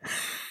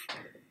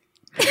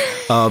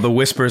 The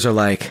whispers are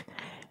like,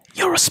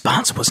 your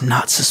response was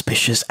not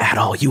suspicious at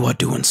all. You are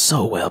doing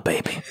so well,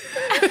 baby.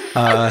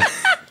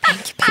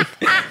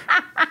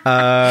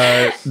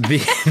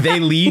 They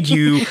lead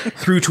you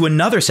through to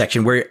another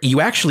section where you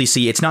actually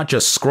see it's not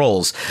just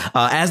scrolls.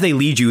 As they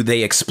lead you,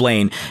 they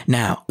explain,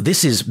 now,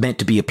 this is meant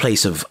to be a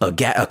place of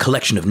a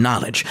collection of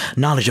knowledge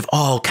of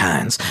all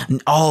kinds,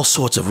 all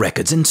sorts of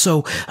records. And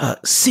so,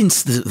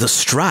 since the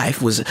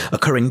strife was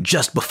occurring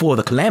just before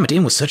the calamity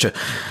and was such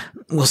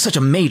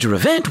a major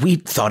event, we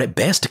thought it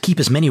best to keep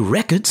as many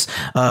records,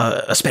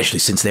 especially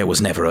since there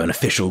was never an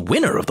official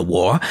winner of the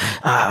war.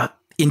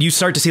 and you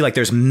start to see like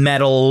there's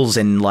medals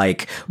and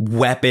like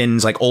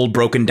weapons, like old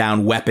broken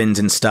down weapons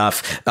and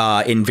stuff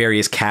in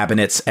various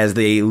cabinets as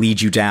they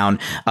lead you down.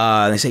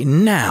 They say,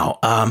 now,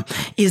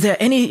 is there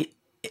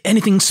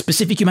anything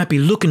specific you might be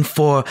looking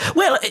for?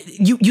 Well,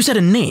 you said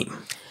a name.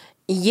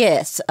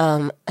 Yes,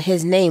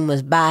 his name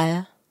was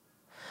Bayer.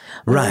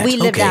 Right. We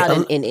lived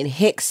out in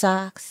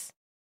Hixox.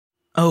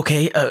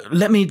 Okay,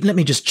 let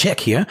me just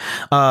check here.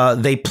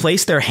 They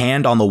place their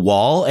hand on the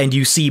wall, and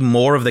you see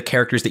more of the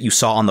characters that you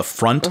saw on the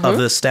front of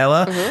the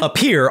stela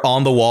appear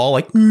on the wall,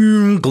 like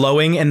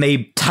glowing, and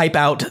they type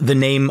out the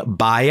name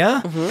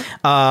Baya.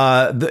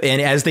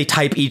 And as they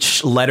type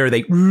each letter,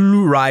 they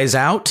rise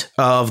out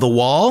of the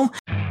wall.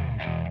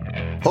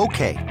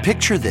 Okay,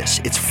 picture this.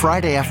 It's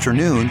Friday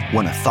afternoon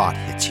when a thought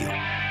hits you.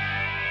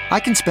 I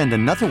can spend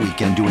another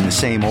weekend doing the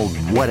same old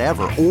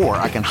whatever, or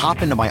I can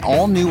hop into my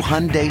all-new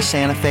Hyundai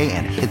Santa Fe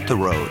and hit the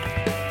road.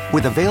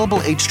 With available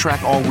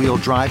H-Track all-wheel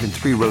drive and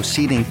 3-row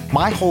seating,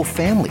 my whole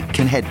family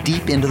can head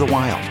deep into the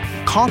wild.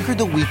 Conquer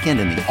the weekend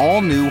in the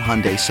all-new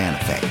Hyundai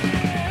Santa Fe.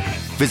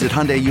 Visit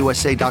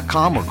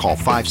HyundaiUSA.com or call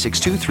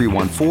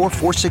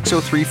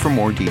 562-314-4603 for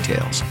more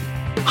details.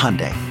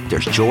 Hyundai,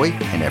 there's joy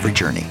in every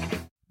journey.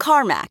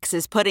 CarMax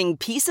is putting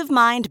peace of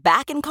mind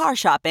back in car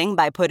shopping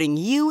by putting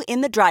you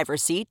in the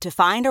driver's seat to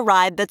find a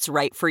ride that's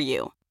right for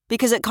you.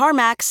 Because at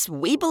CarMax,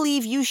 we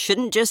believe you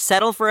shouldn't just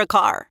settle for a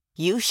car.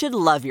 You should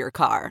love your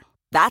car.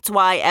 That's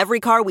why every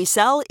car we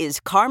sell is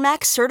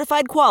CarMax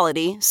certified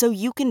quality, so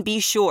you can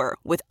be sure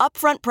with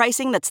upfront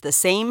pricing that's the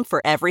same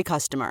for every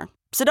customer.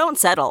 So don't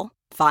settle.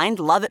 Find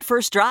love at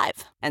first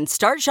drive and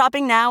start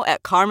shopping now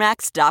at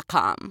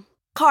CarMax.com.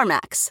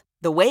 CarMax,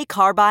 the way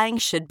car buying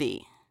should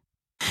be.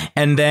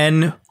 And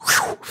then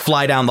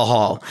fly down the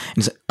hall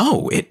and say,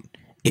 oh, it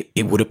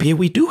would appear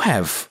we do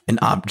have an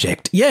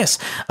object. Yes,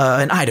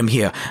 an item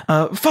here.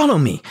 Follow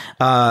me.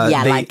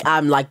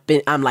 I'm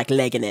like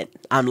legging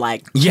it. I'm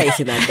like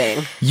chasing that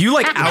thing. You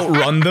like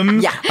outrun them.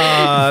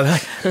 Yeah.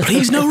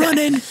 Please no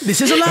running. This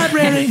is a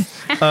library.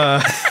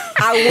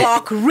 I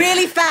walk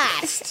really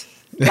fast.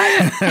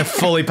 Like,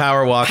 fully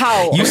power walk.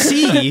 You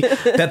see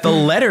that the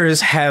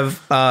letters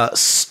have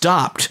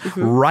stopped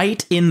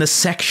right in the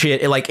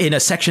section, like in a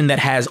section that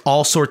has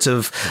all sorts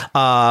of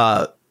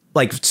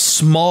like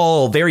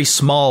small, very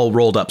small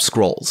rolled up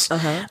scrolls.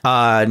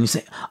 And you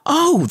say,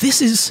 "Oh,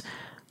 this is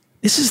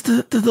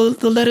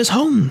the letters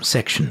home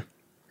section.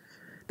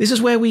 This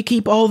is where we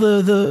keep all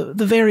the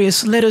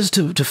various letters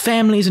to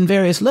families and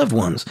various loved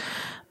ones."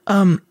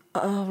 All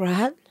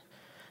right.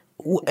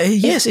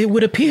 Yes, it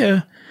would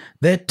appear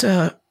that,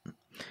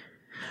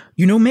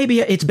 maybe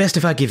it's best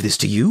if I give this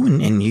to you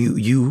and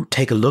you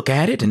take a look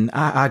at it and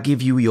I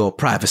give you your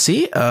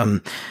privacy.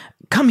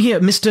 Come here,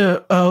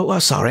 Mr.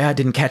 Sorry, I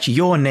didn't catch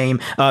your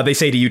name. They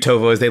say to you,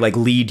 Tovo, as they like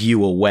lead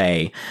you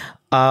away.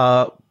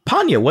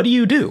 Panya, what do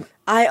you do?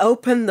 I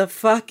open the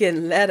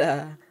fucking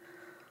letter.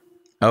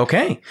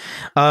 Okay.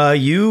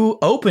 You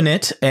open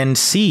it and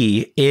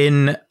see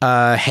in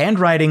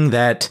handwriting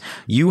that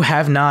you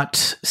have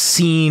not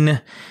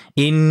seen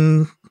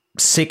in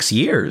 6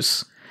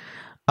 years,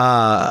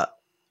 a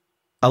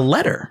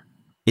letter.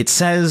 It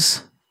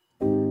says,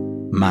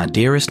 "My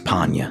dearest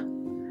Panya,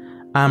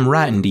 I'm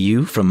writing to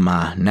you from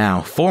my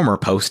now former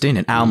posting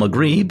at Al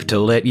Maghrib to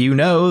let you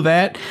know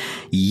that,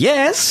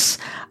 yes,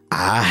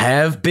 I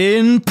have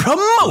been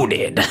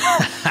promoted."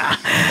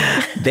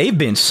 They've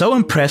been so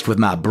impressed with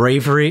my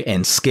bravery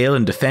and skill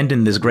in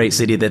defending this great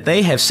city that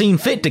they have seen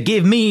fit to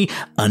give me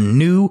a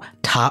new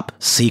top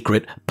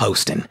secret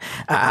posting.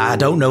 I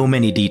don't know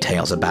many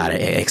details about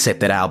it, except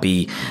that I'll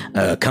be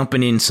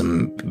accompanying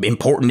some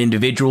important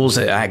individuals,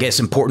 I guess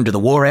important to the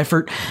war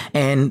effort.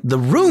 And the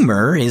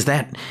rumor is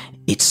that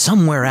it's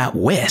somewhere out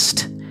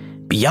west,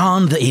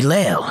 beyond the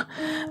Ilel.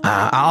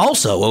 I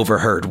also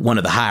overheard one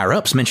of the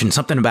higher-ups mention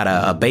something about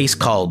a base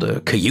called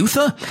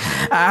Cayutha.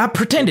 I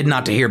pretended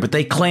not to hear, but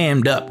they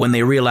clammed up when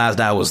they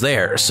realized I was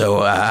there,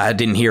 so I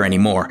didn't hear any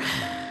more.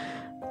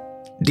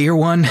 Dear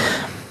one,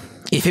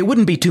 if it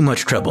wouldn't be too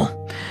much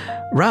trouble,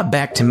 write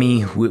back to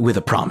me with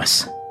a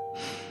promise.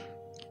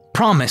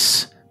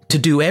 Promise to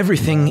do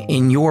everything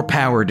in your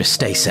power to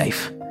stay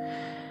safe.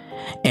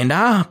 And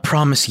I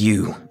promise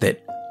you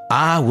that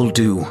I will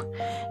do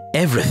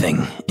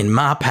everything in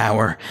my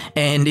power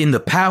and in the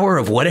power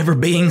of whatever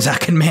beings I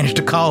can manage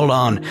to call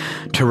on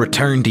to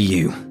return to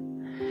you.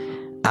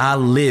 I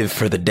live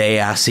for the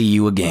day I see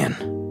you again.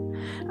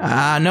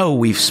 I know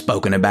we've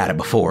spoken about it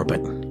before,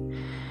 but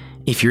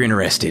if you're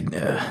interested,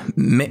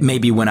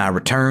 maybe when I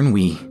return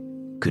we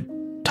could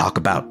talk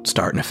about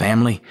starting a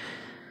family.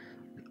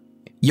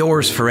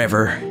 Yours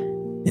forever,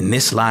 in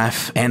this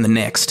life and the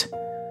next,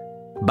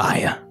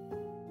 Baya.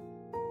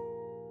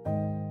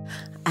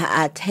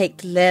 I take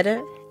the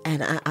letter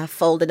and I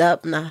fold it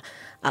up and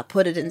I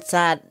put it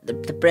inside the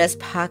breast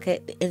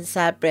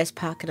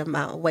pocket of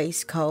my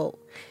waistcoat,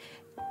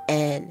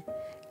 and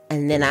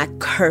then I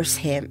curse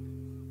him.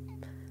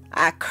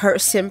 I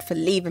curse him for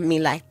leaving me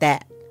like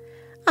that.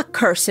 I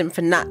curse him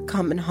for not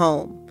coming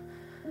home.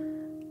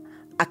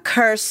 I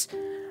curse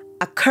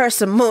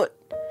Amut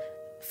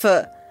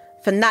for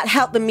for not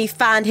helping me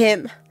find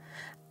him.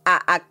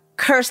 I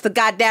curse the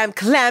goddamn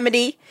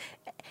calamity,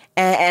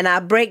 and I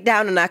break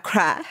down and I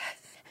cry,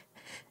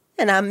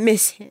 and I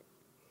miss him.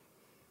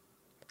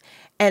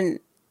 And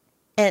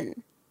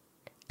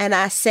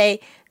I say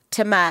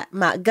to my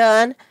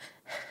gun,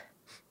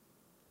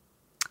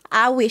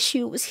 I wish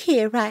you was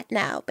here right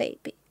now,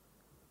 baby.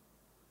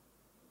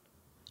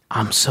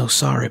 I'm so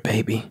sorry,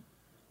 baby.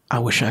 I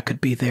wish I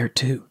could be there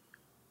too.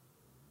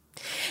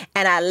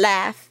 And I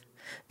laugh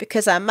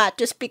because I might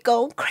just be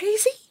going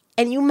crazy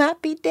and you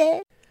might be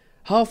dead.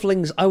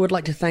 Halflings, I would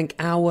like to thank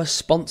our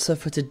sponsor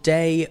for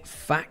today,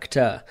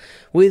 Factor.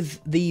 With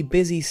the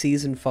busy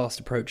season fast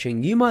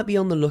approaching, you might be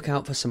on the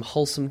lookout for some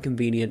wholesome,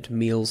 convenient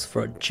meals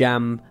for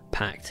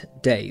jam-packed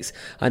days.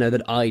 I know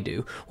that I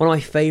do. One of my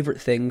favourite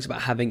things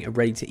about having a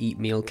ready-to-eat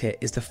meal kit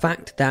is the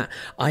fact that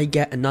I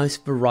get a nice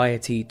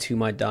variety to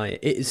my diet.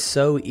 It is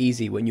so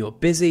easy when you're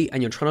busy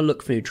and you're trying to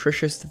look for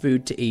nutritious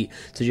food to eat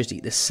to just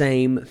eat the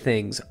same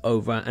things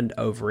over and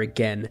over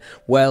again.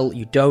 Well,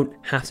 you don't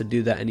have to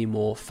do that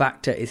anymore.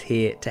 Factor is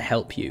here to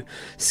help you.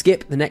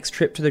 Skip the next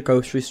trip to the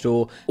grocery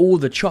store, all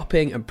the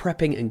chopping and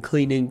prepping and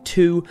cleaning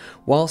too,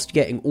 whilst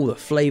getting all the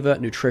flavour,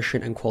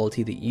 nutrition and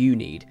quality that you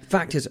need.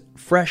 Factor's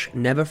fresh,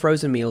 never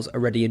frozen meals are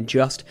ready in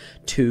just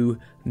 2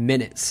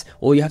 minutes.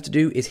 All you have to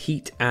do is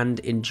heat and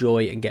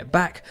enjoy and get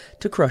back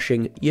to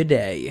crushing your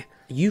day.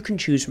 You can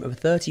choose from over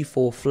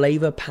 34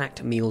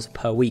 flavour-packed meals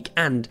per week,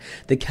 and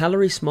the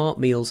calorie-smart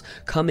meals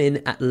come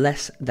in at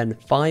less than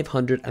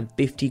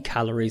 550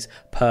 calories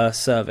per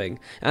serving.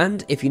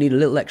 And if you need a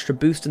little extra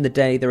boost in the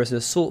day, there is an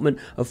assortment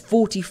of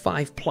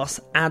 45 plus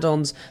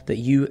add-ons that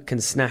you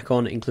can snack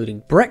on,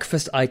 including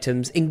breakfast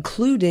items,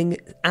 including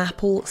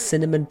apple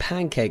cinnamon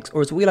pancakes, or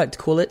as we like to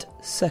call it,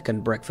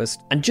 second breakfast.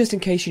 And just in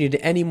case you need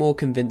any more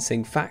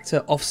convincing,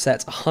 Factor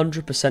offsets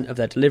 100% of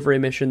their delivery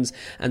emissions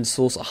and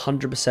source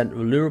 100%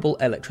 renewable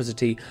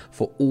electricity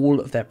for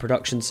all of their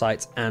production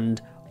sites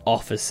and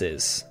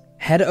offices.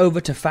 Head over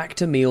to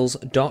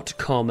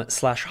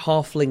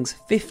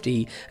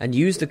factormeals.com/halflings50 and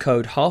use the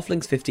code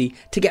halflings50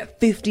 to get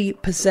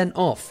 50%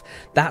 off.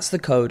 That's the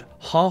code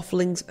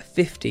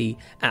halflings50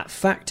 at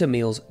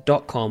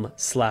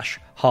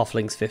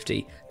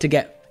factormeals.com/halflings50 to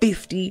get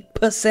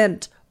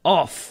 50%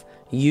 off.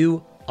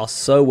 You are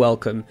so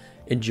welcome.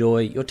 Enjoy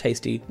your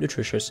tasty,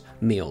 nutritious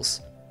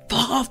meals for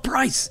half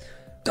price.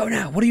 Go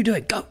now. What are you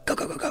doing? Go, go,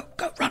 go, go, go,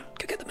 go. Run.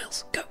 Go get the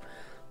meals. Go,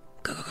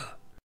 go, go, go.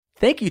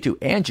 Thank you to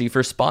Angie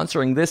for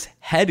sponsoring this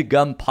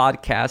HeadGum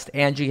podcast.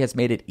 Angie has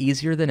made it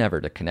easier than ever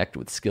to connect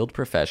with skilled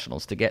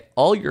professionals to get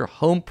all your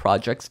home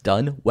projects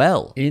done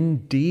well.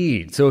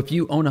 Indeed. So if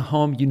you own a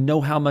home, you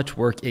know how much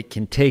work it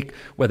can take,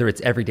 whether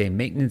it's everyday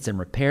maintenance and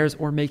repairs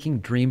or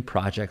making dream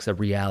projects a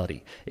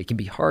reality. It can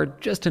be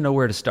hard just to know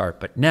where to start,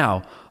 but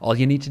now all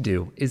you need to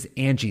do is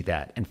Angie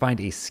that and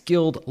find a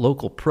skilled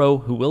local pro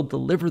who will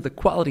deliver the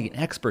quality and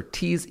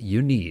expertise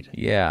you need.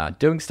 Yeah,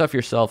 doing stuff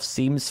yourself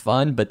seems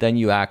fun, but then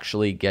you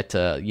actually get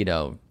to,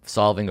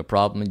 solving a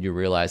problem and you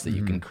realize that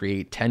you can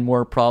create 10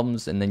 more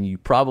problems, and then you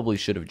probably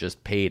should have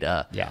just paid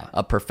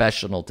a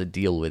professional to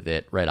deal with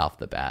it right off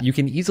the bat. You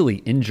can easily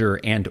injure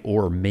and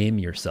or maim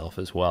yourself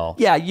as well.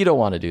 Yeah, you don't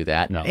want to do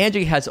that. No.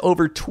 Angie has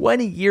over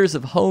 20 years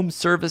of home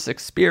service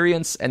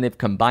experience, and they've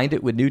combined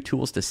it with new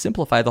tools to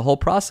simplify the whole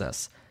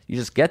process. You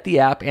just get the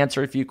app,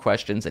 answer a few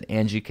questions, and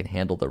Angie can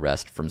handle the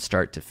rest from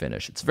start to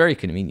finish. It's very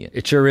convenient.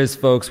 It sure is,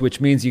 folks, which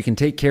means you can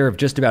take care of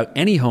just about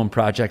any home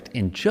project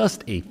in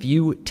just a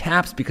few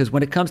taps, because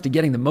when it comes to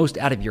getting the most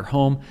out of your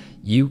home,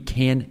 you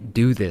can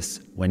do this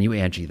when you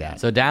Angie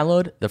that. So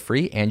download the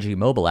free Angie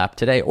mobile app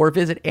today or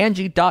visit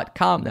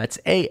Angie.com. That's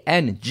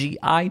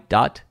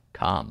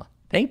ANGI.com.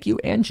 Thank you,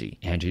 Angie.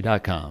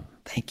 Angie.com.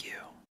 Thank you.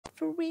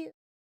 For real.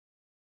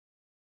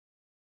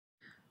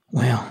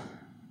 Well,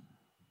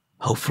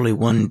 hopefully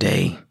one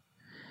day,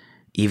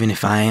 even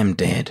if I am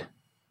dead,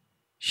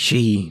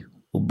 she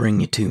will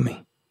bring you to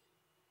me.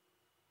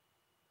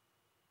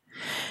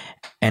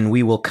 And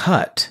we will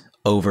cut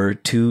over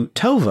to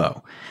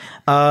Tovo.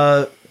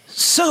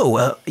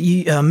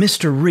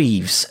 Mr.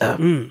 Reeves,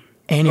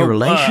 any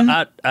relation?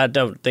 I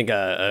don't think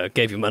I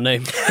gave you my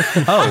name.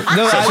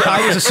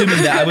 I was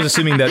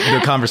assuming that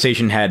the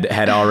conversation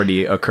had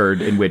already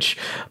occurred in which.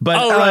 But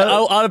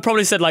I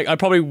probably said I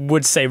probably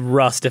would say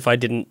Rust if I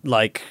didn't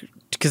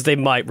because they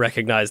might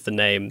recognize the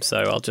name, so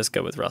I'll just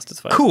go with Rust as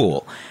fine.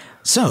 Cool.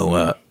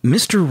 So,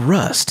 Mr.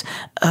 Rust,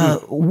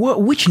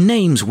 which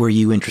names were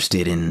you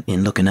interested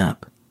in looking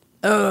up?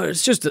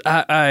 It's just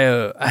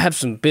I have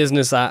some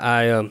business.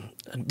 I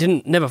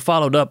never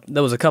followed up.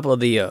 There was a couple of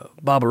the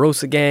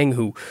Barbarossa gang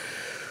who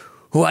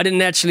I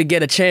didn't actually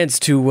get a chance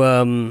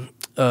to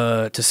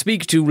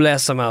speak to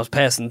last time I was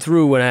passing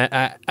through, and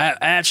I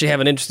actually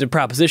have an interesting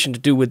proposition to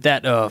do with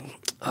that.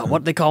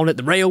 What they call it,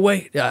 the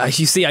railway.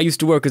 You see, I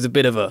used to work as a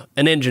bit of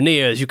an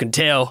engineer, as you can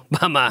tell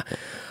by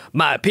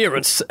my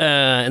appearance,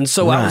 and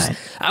so right.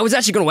 I was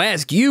actually going to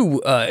ask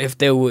you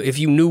if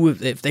you knew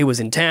if they was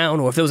in town,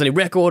 or if there was any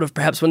record of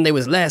perhaps when they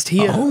was last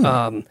here.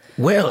 You're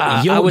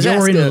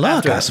in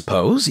luck, I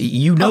suppose.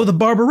 You know the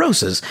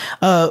Barbarossas.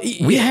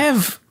 We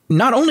have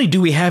not only do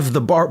we have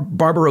the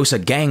Barbarossa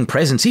gang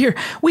presence here,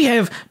 we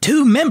have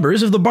 2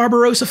 members of the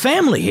Barbarossa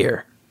family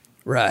here.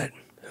 Right.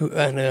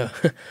 And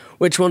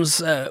which one's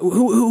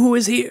who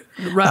is here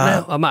right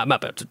now? I might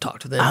be able to talk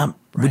to them.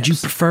 Would you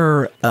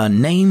prefer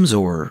names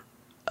or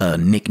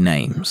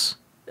nicknames?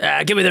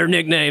 Give me their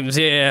nicknames.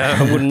 Yeah,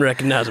 I wouldn't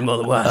recognize them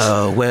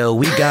otherwise. Well,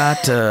 we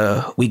got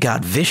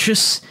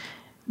Vicious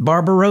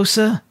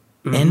Barbarossa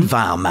and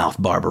Vilemouth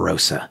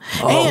Barbarossa,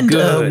 and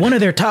one of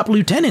their top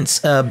lieutenants,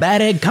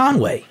 Bad Egg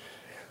Conway.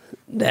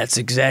 That's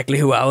exactly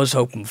who I was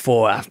hoping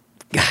for. I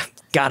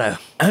got a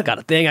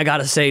thing I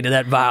gotta say to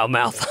that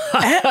Vilemouth.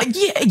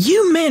 Yeah,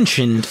 you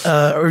mentioned,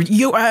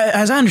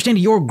 as I understand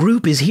it, your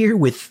group is here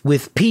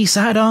with P.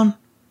 Sidon.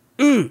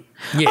 Yeah,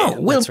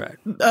 that's right.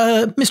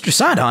 Mr.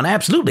 Sidon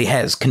absolutely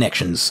has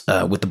connections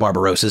with the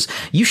Barbarossas.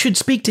 You should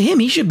speak to him.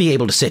 He should be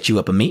able to set you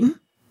up a meeting.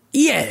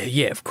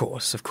 Yeah, of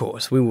course.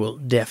 We will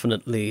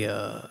definitely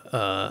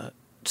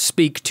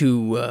speak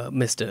to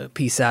Mr.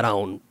 P.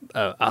 Sidon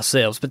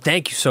ourselves. But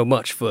thank you so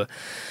much for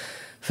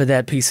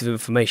that piece of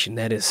information.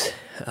 That is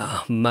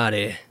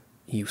mighty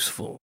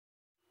useful.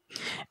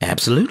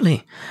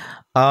 Absolutely.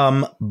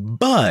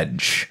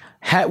 Budge,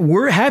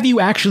 have you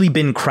actually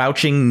been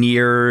crouching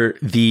near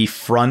the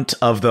front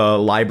of the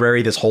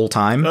library this whole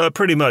time?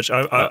 Pretty much.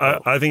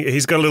 I think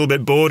he's got a little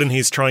bit bored and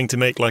he's trying to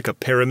make like a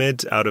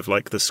pyramid out of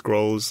like the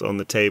scrolls on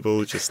the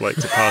table, just like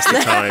to pass the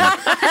time.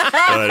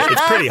 But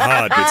it's pretty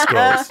hard with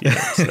scrolls.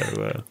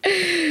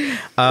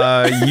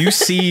 You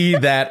see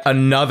that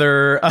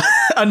another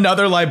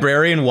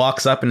librarian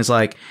walks up and is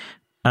like,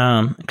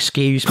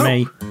 excuse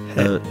me.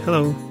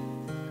 Hello.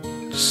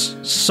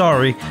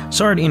 Sorry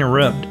to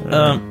interrupt.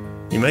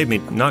 You made me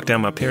knock down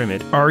my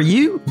pyramid. Do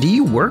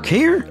you work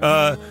here?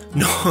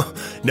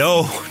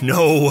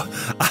 No.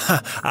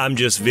 I'm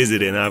just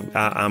visiting.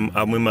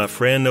 I'm with my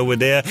friend over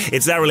there.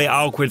 It's that really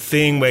awkward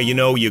thing where,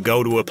 you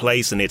go to a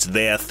place and it's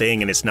their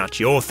thing and it's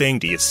not your thing.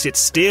 Do you sit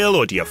still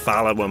or do you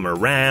follow them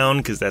around?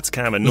 Because that's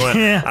kind of annoying.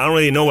 Yeah. I don't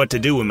really know what to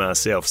do with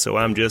myself, so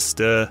I'm just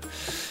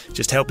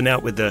helping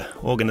out with the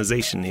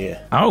organization here.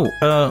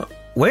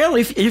 Well,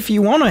 if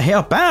you want to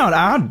help out,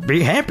 I'd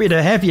be happy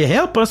to have you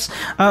help us.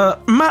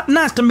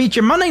 Nice to meet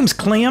you. My name's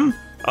Clem.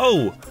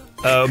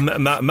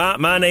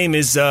 My name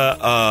is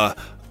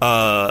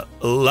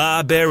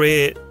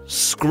Library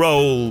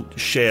Scroll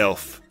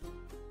Shelf.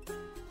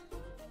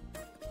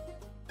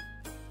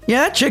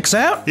 Yeah, that checks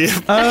out. Yeah.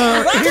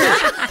 Here,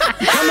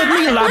 come with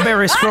me,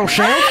 Library Scroll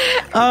Shelf.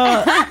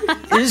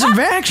 It's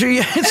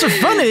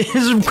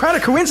quite a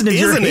coincidence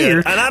Isn't you're it? here.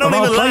 And I don't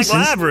even like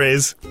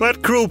libraries.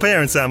 What cruel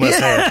parents I must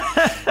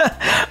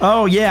have.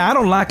 Oh, yeah, I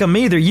don't like them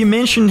either. You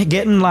mentioned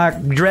getting,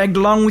 dragged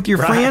along with your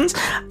friends.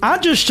 I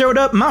just showed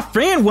up. My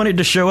friend wanted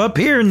to show up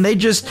here, and I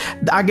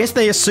guess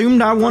they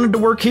assumed I wanted to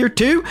work here,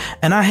 too,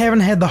 and I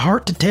haven't had the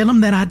heart to tell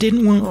them that I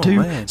didn't want to.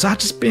 Man. So I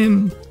just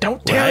don't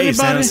tell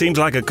anybody. Seems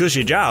like a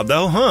cushy job,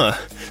 though, huh?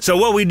 So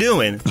what we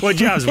doing? What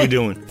jobs we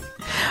doing?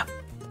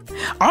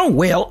 Oh,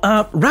 well,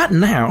 right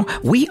now,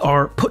 we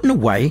are putting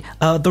away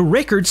the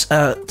records,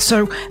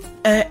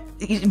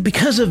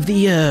 because of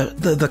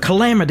the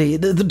calamity,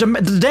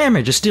 the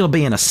damage is still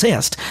being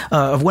assessed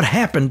of what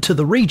happened to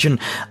the region.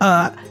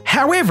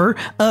 However,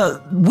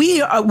 we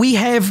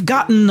have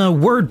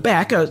gotten word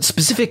back,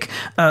 specific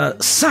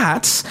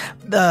sites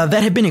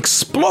that have been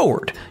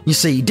explored. You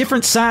see,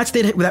 different sites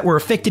that were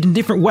affected in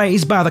different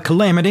ways by the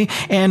calamity,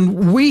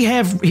 and we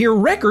have here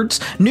records,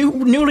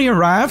 newly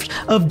arrived,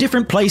 of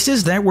different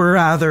places that were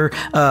either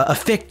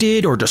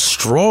affected or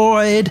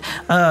destroyed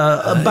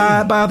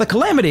by the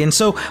calamity, and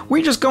so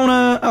we're just gonna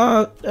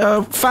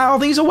file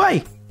these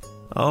away.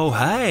 Oh,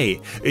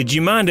 hey. Do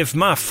you mind if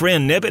my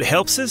friend Nebbit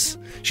helps us?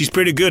 She's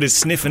pretty good at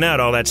sniffing out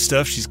all that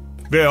stuff. She's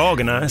very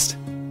organized.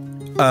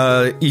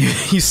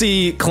 You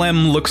see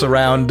Clem looks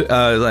around,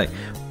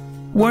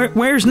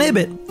 where's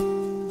Nebbit?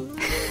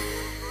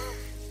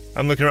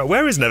 I'm looking around.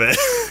 Where is Nebbit?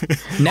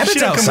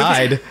 Nebbit's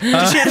outside.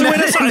 Did she have to wait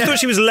outside? I thought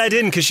she was let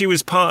in because she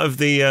was part of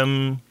the,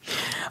 no,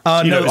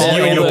 all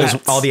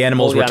the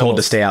animals were told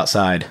to stay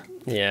outside.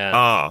 Yeah.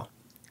 Oh.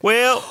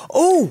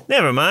 Well,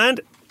 never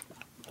mind.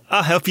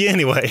 I'll help you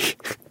anyway.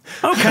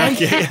 Okay.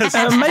 Yes.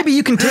 Maybe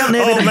you can tell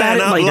Nebbit about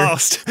it later. I'm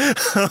lost.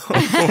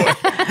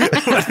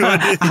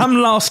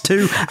 I'm lost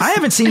too. I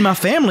haven't seen my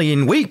family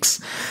in weeks.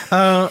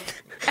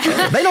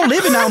 They don't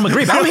live in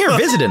Almagrib. I'm here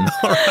visiting.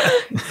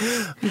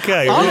 Right.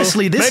 Okay.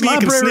 Honestly, this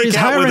library's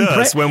hiring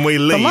when we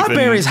leave. The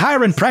library's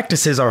hiring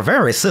practices are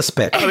very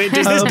suspect. I mean,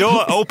 does this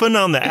door open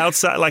on the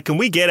outside? Like, can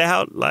we get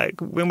out?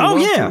 Like, when we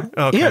want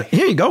to? Okay.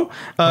 Here you go.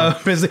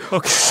 Okay.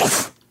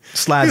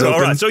 Slides open.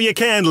 All right, so you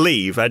can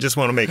leave. I just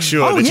want to make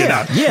sure that you're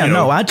not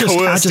I just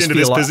coerced into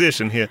feel this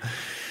position here.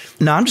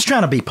 No, I'm just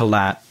trying to be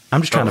polite.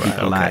 And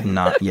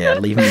not,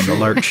 leave him in the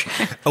lurch.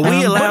 Are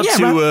we allowed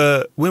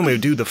to, when we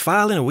do the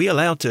filing, are we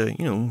allowed to,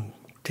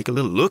 take a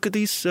little look at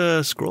these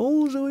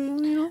scrolls?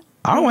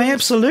 Oh,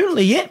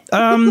 absolutely, yeah.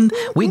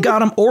 We got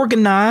them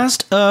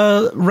organized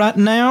right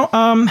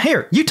now.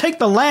 Here, you take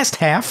the last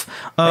half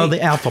of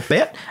the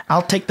alphabet.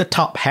 I'll take the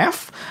top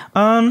half.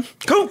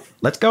 Cool.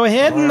 Let's go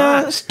ahead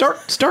and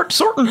start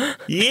sorting.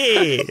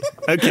 Yeah.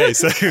 Okay,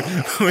 so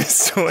we're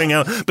sorting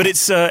out, but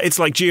it's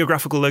like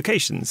geographical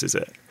locations, is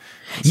it?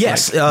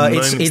 Yes, like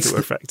it's that were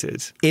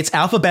affected. It's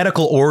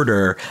alphabetical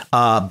order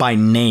by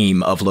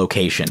name of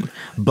location,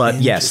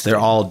 but yes, they're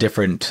all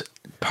different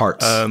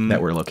parts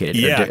that were located.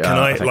 Yeah, can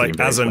I, like,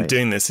 as I'm ways.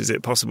 doing this, is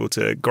it possible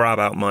to grab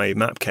out my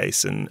map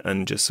case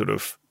and just sort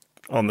of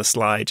on the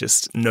sly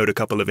just note a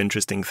couple of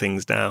interesting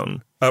things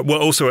down?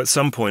 Well, also at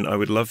some point, I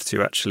would love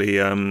to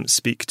actually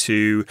speak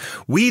to.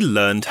 We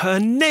learned her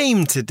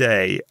name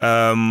today.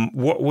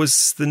 What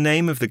was the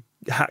name of the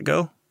hat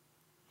girl?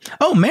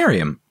 Oh,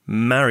 Miriam.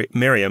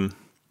 Miriam.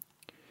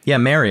 Yeah,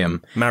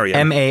 Miriam.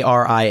 Mariam.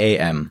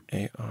 Mariam.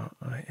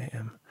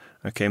 Mariam.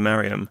 Okay,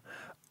 Mariam.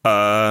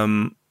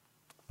 I'm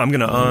going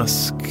to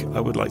ask, I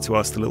would like to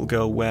ask the little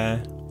girl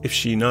if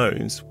she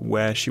knows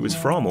where she was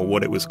from or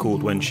what it was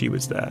called when she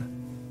was there,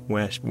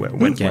 where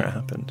it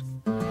happened,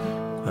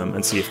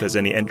 and see if there's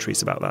any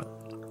entries about that.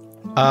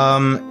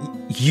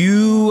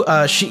 You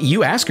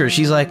ask her,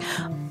 she's like,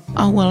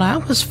 oh, well, I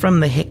was from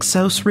the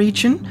Hyksos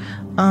region.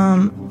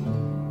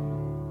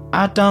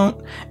 I don't,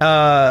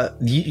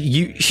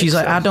 she's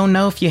like, I don't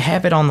know if you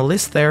have it on the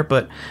list there,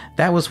 but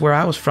that was where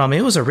I was from.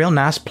 It was a real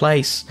nice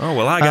place. Oh,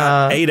 well, I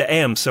got A to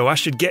M, so I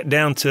should get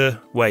down to,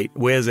 wait,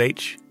 where's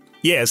H?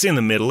 Yeah, it's in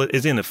the middle.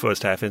 It's in the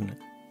first half, isn't it?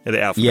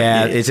 The alphabet.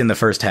 Yeah, it's in the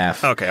first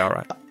half. Okay, all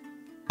right.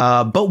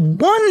 But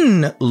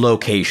one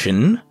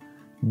location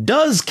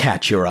does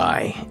catch your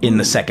eye in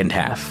the second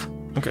half.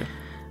 Okay.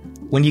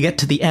 When you get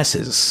to the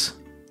S's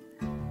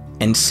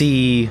and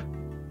see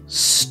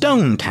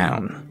Stone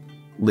Town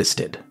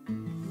listed.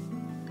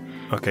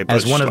 Okay, but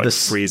as one of the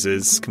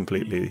freezes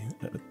completely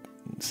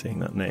seeing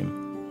that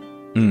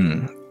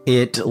name.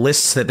 It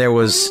lists that there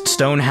was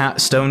Stone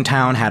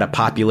Town had a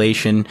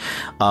population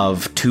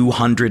of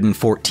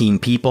 214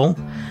 people.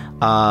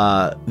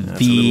 There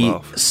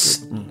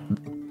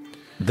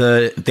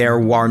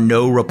were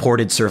no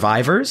reported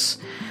survivors.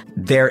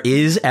 There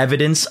is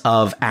evidence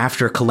of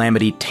after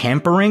calamity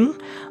tampering,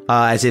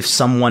 as if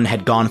someone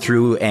had gone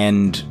through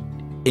and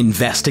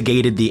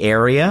investigated the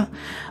area.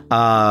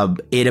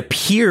 It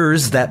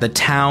appears that the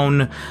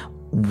town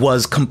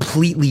was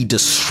completely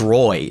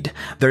destroyed.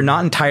 They're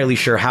not entirely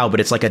sure how,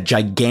 but it's like a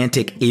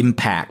gigantic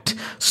impact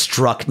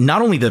struck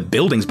not only the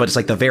buildings, but it's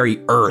like the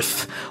very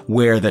earth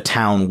where the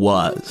town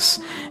was.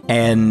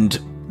 And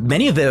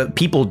many of the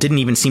people didn't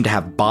even seem to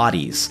have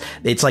bodies.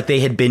 It's like they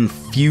had been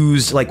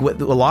fused, like a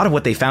lot of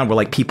what they found were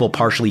like people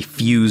partially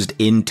fused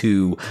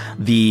into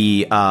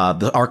the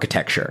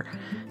architecture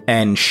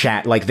and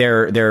like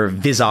their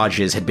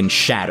visages had been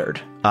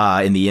shattered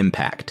in the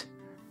impact.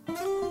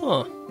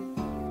 Huh.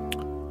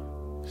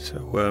 So,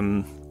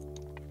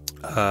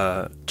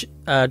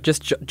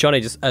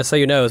 Johnny, just so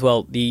you know as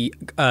well, the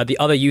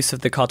other use of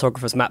the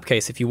cartographer's map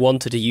case, if you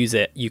wanted to use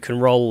it, you can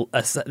roll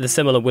the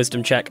similar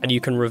wisdom check, and you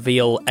can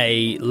reveal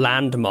a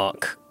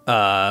landmark,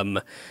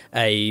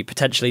 a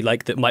potentially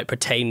like that might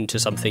pertain to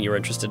something you're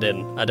interested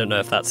in. I don't know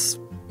if that's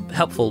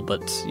helpful,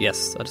 but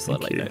yes, I just thought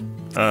I'd let you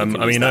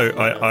know.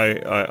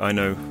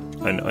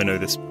 I know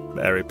this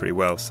area pretty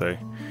well, so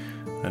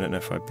I don't know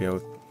if I'd be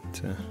able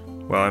to.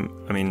 Well,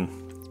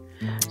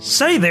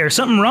 Say there,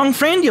 something wrong,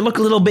 friend? You look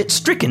a little bit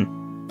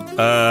stricken.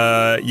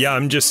 Yeah,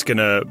 I'm just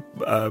gonna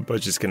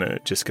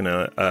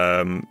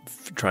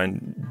try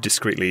and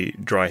discreetly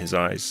dry his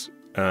eyes,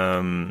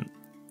 and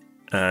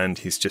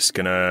he's just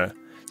gonna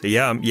say,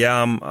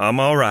 I'm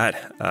all right.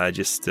 I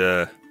just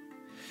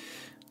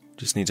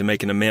need to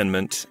make an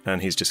amendment,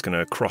 and he's just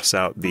gonna cross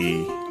out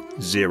the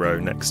 0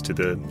 next to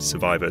the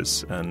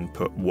survivors and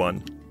put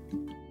 1.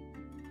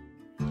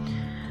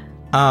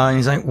 And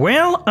he's like,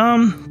 well,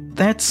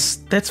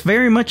 that's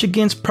very much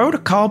against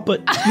protocol, but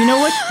you know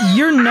what?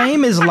 Your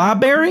name is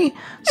Library,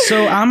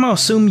 so I'm gonna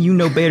assume you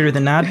know better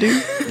than I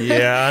do.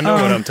 Yeah, I know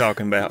what I'm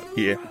talking about.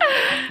 Yeah.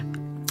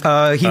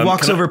 He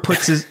walks over,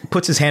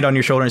 puts his hand on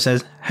your shoulder and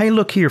says, hey,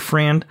 look here,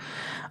 friend.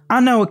 I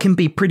know it can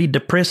be pretty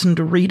depressing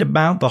to read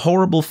about the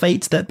horrible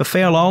fates that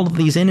befell all of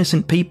these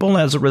innocent people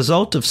as a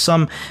result of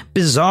some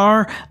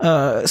bizarre,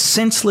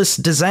 senseless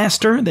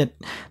disaster that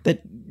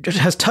just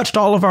has touched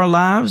all of our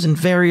lives in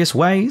various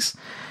ways.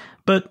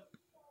 But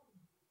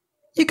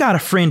you got a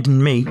friend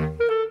in me.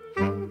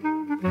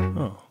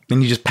 Oh.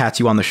 And he just pats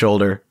you on the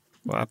shoulder.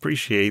 Well, I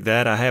appreciate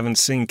that. I haven't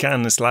seen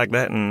kindness like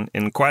that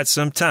in quite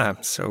some time,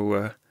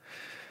 so...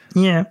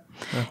 Yeah.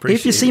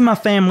 If you see my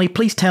family,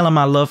 please tell them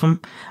I love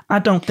them. I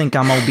don't think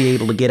I'm going to be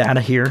able to get out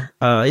of here.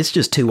 It's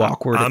just too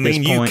awkward at this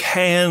point. You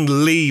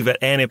can leave at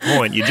any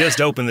point. You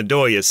just open the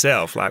door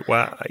yourself. Like,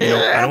 why?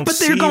 I don't but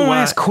see they're going to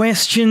ask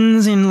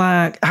questions, and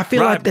like, I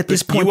feel like at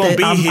this point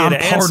that I'm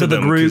part of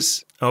the group.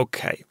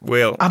 Okay,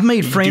 well, I've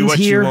made friends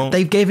here.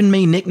 They've given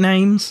me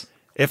nicknames.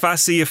 If I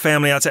see your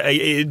family, I'll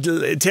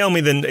tell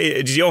me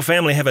does your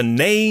family have a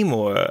name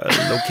or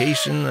a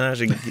location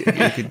you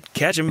could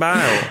catch them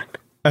by? Or?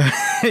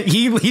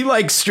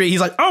 He's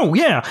like, oh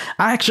yeah,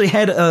 I actually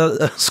had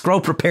a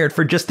scroll prepared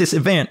for just this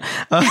event,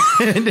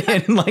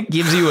 and like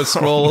gives you a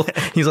scroll.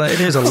 He's like,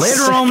 there's a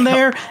letter on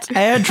there,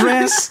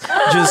 address.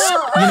 Just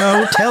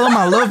tell them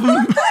I love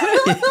them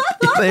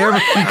if they ever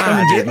can come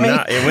and get me.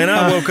 When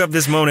I woke up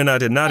this morning, I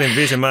did not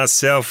envision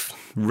myself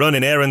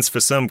running errands for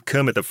some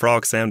Kermit the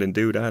Frog sounding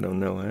dude. I don't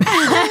know.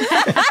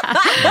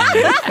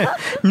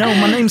 No,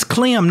 my name's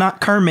Clem, not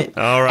Kermit.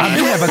 All right. I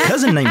do have a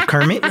cousin named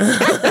Kermit.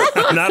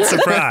 Not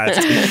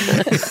surprised.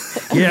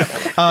 Yeah,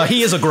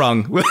 he is a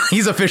grung.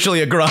 He's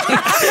officially a grung.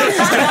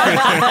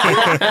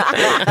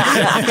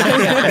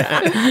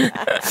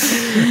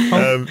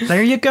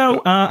 There you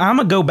go. I'm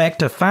going to go back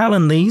to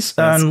filing these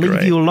and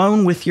leave you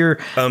alone with your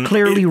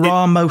clearly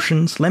raw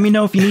emotions. Let me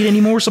know if you need any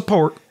more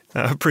support.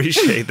 I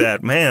appreciate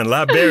that. Man,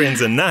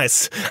 librarians are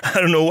nice. I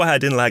don't know why I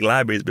didn't like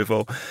libraries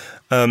before.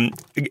 Looking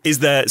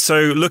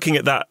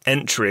at that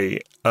entry,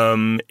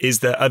 are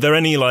there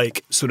any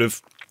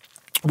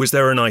was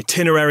there an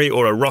itinerary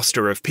or a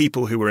roster of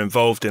people who were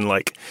involved in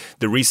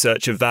the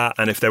research of that?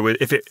 And if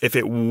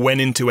it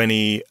went into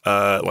any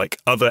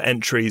other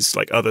entries,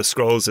 like other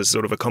scrolls, as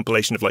sort of a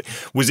compilation of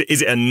is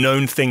it a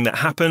known thing that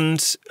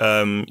happened?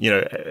 Any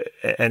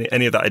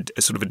of that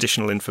sort of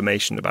additional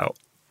information about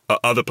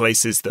other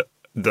places that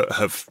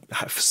have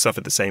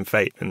suffered the same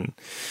fate and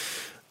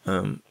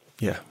or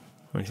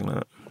anything like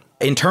that.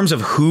 In terms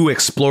of who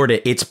explored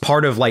it, it's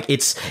part of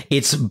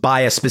it's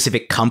by a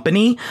specific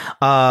company.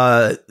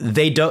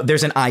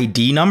 There's an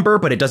ID number,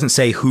 but it doesn't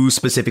say who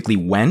specifically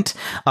went.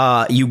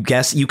 You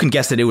can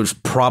guess that it would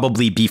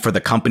probably be for the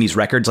company's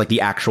records, like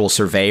the actual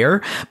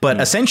surveyor. But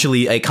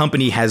essentially, a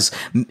company has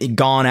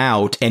gone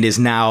out and is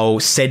now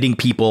sending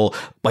people,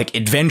 like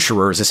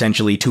adventurers,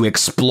 essentially, to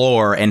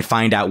explore and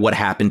find out what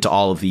happened to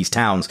all of these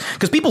towns.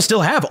 Because people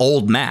still have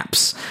old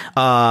maps.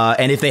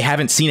 And if they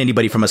haven't seen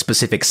anybody from a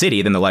specific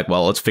city, then they're like,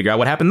 well, let's figure out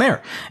what happened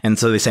there. And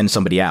so they send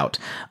somebody out.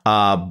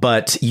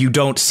 But you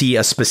don't see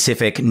a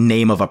specific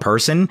name of a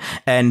person.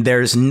 And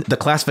the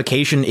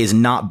classification is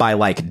not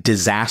by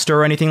disaster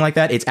or anything like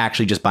that. It's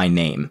actually just by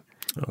name.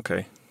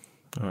 Okay.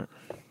 All right.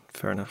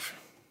 Fair enough.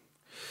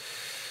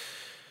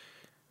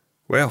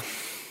 Well,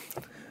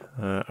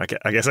 I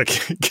guess I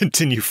can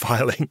continue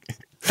filing.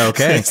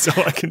 Okay. That's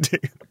all I can do.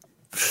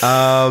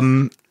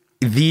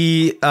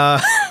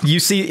 You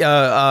see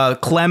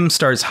Clem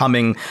starts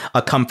humming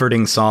a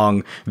comforting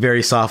song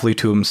very softly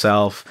to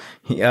himself.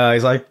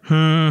 He's like,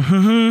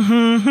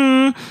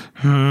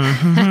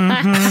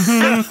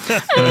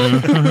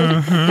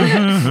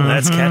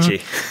 that's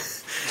catchy.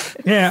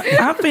 Yeah,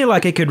 I feel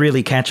like it could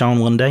really catch on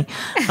one day.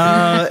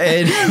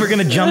 And we're going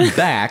to jump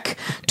back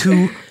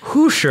to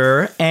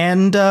Hoosier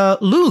and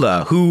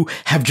Lula, who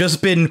have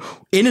just been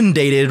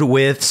inundated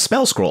with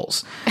spell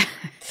scrolls.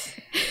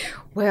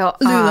 Well,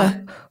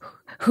 Lula.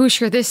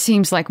 Hoosier, this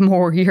seems like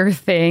more your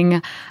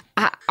thing.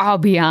 I'll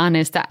be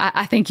honest.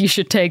 I think you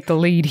should take the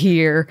lead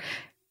here.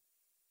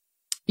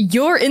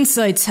 Your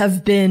insights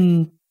have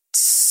been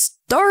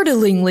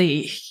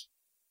startlingly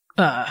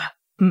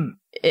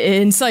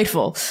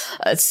insightful.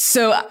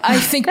 So I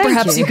think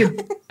perhaps you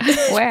could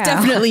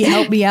definitely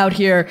help me out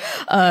here.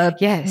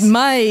 Yes.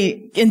 My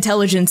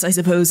intelligence, I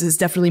suppose, is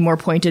definitely more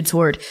pointed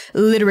toward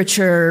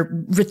literature,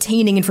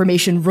 retaining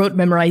information, rote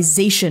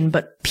memorization,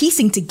 but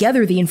piecing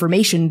together the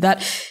information,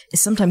 that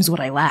is sometimes what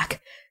I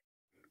lack.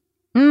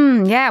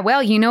 Yeah,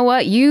 well, you know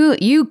what?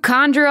 You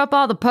conjure up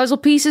all the puzzle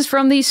pieces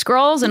from these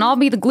scrolls and I'll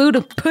be the glue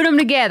to put them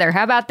together.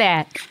 How about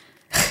that?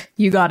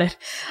 You got it.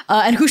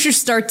 And Hoosier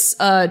starts,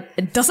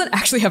 doesn't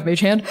actually have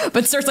Mage Hand,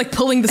 but starts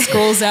pulling the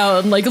scrolls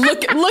out and looking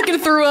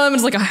through them.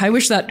 And it's I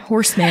wish that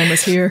horseman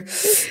was here.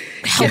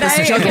 Can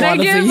I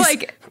give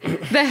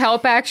the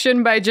help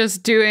action by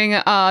just doing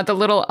a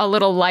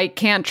little light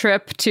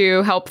cantrip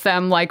to help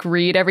them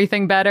read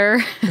everything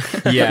better?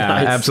 Yeah,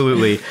 nice.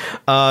 Absolutely.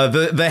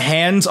 The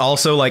hands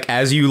also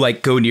as you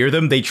go near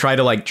them, they try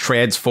to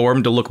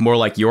transform to look more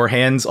like your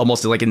hands,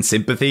 almost in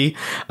sympathy,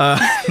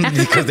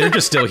 because they're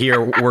just still here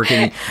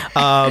working.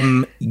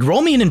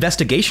 Roll me an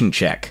investigation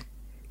check.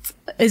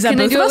 Is that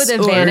can I do it with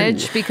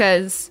advantage? Or?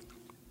 Because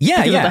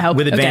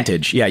with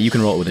advantage. Okay. Yeah, you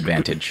can roll it with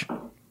advantage.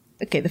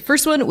 Okay, the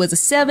first one was a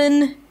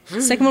 7.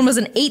 Second one was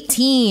an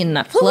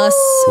 18 plus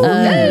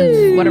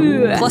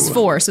plus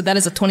 4, so that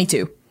is a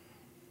 22.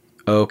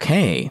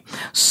 Okay,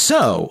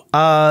 so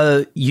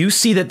you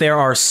see that there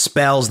are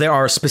spells. There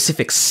are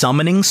specific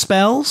summoning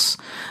spells,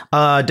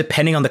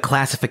 depending on the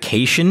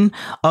classification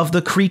of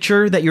the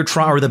creature that you're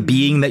trying, or the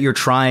being that you're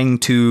trying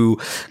to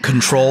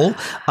control.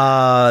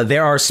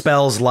 There are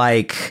spells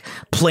like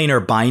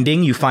planar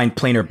binding. You find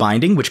planar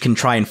binding, which can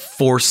try and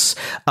force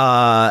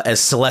a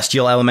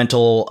celestial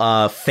elemental,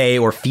 fae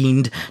or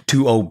fiend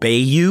to obey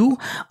you.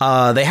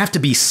 They have to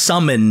be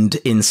summoned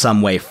in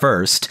some way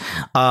first.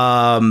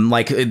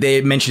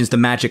 It mentions the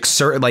magic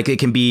like it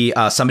can be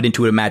summoned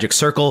into a magic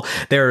circle.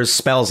 There's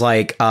spells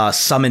like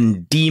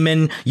summon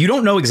demon. You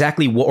don't know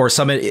exactly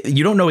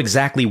you don't know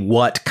exactly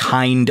what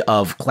kind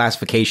of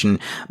classification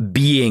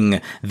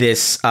being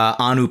this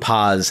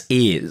Anupaz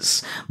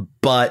is,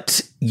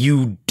 but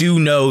you do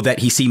know that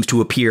he seems to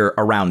appear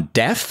around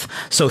death.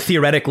 So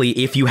theoretically,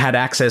 if you had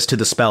access to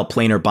the spell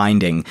Planar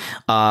Binding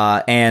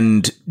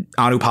and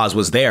Anupaz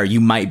was there, you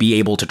might be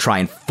able to try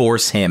and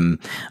force him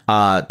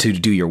to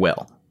do your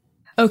will.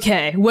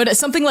 Okay, would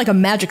something like a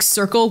magic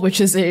circle,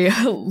 which is a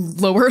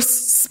lower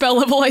spell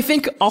level, I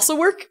think, also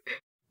work?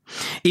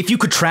 If you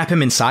could trap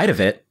him inside of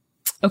it.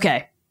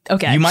 Okay.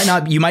 You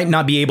might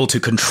not be able to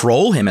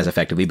control him as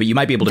effectively, but you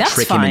might be able to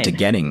trick him into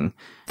getting.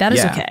 That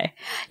is okay.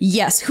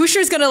 Yes,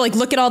 Hoosier's gonna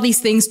look at all these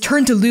things,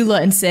 turn to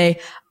Lula and say,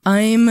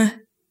 I'm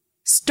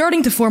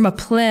starting to form a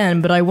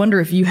plan, but I wonder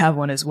if you have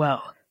one as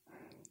well.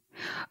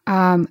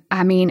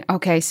 I mean,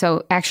 okay,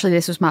 so actually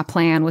this was my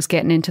plan, was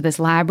getting into this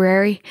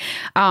library.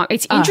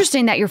 It's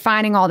interesting that you're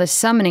finding all this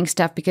summoning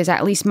stuff, because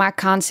at least my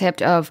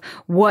concept of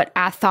what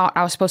I thought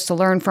I was supposed to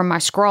learn from my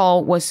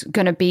scroll was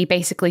going to be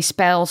basically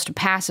spells to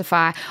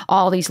pacify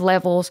all these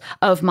levels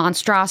of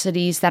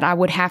monstrosities that I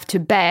would have to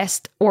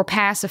best or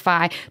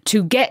pacify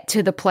to get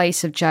to the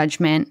place of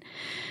judgment.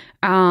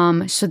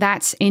 So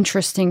that's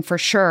interesting for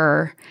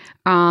sure.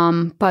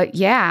 But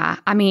yeah,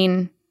 I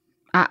mean,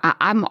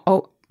 I'm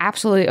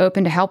absolutely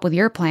open to help with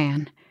your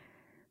plan.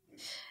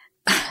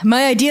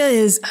 My idea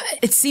is,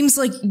 it seems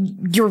like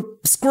your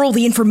scroll,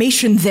 the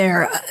information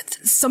there,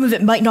 some of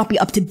it might not be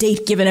up to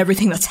date given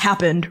everything that's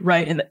happened,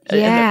 right? In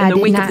the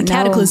wake of the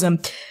cataclysm.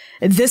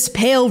 This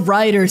Pale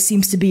Rider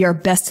seems to be our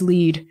best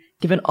lead,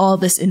 given all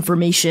this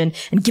information.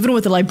 And given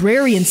what the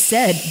librarian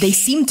said, they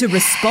seem to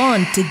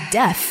respond to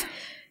death.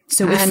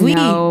 So if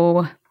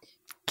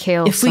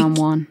kill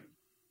someone.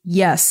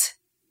 Yes.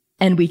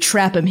 And we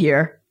trap him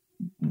here.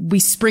 We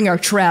spring our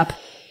trap,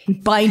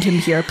 bind him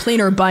here,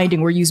 planar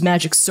binding, or use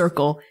magic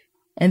circle,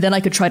 and then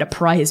I could try to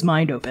pry his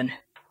mind open.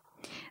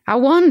 I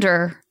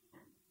wonder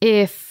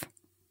if,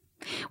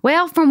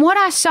 well, from what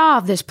I saw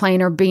of this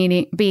planar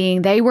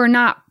being, they were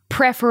not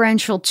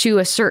preferential to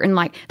a certain,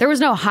 there was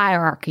no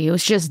hierarchy. It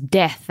was just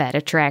death that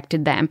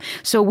attracted them.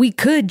 So we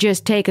could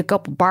just take a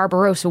couple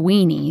Barbarossa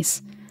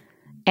weenies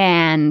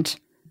and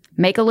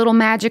make a little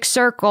magic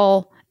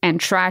circle and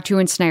try to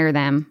ensnare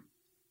them.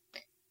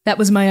 That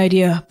was my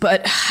idea,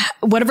 but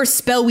whatever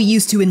spell we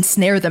use to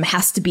ensnare them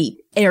has to be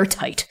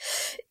airtight.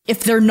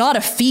 If they're not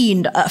a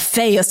fiend, a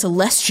fae, a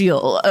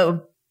celestial,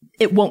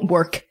 it won't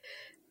work.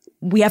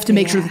 We have to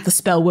make sure that the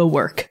spell will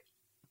work.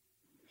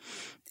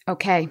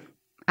 Okay.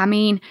 I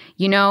mean,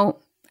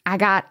 I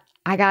got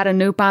a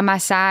noob on my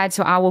side,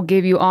 so I will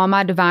give you all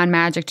my divine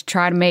magic to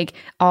try to make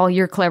all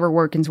your clever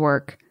workings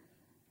work.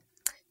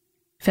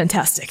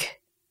 Fantastic.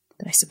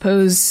 I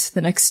suppose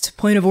the next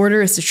point of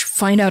order is to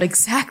find out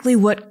exactly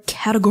what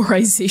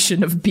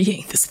categorization of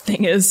being this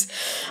thing is.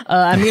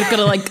 I'm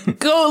gonna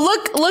go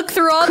look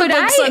through all the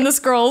books on the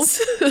scrolls.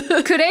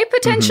 Could I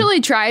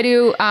potentially try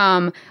to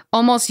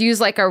almost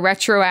use a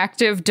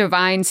retroactive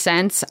divine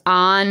sense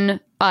on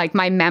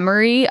my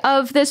memory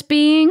of this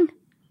being?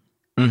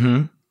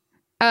 Mm-hmm.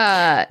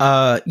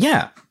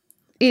 Yeah.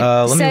 It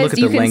let me says look at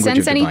you the can sense language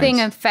of anything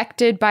divines.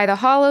 affected by the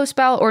hollow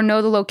spell or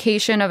know the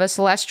location of a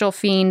celestial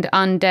fiend,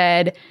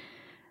 undead.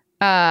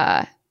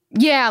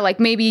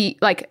 Maybe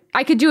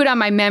I could do it on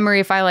my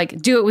memory if I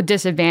do it with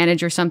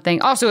disadvantage or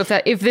something. Also,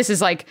 if this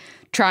is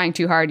trying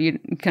too hard, you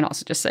can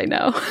also just say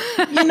no.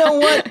 You know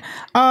what?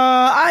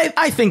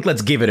 I think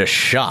let's give it a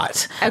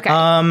shot.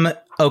 Okay.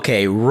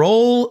 Okay,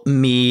 roll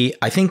me.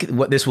 I think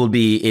what this will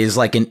be is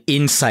an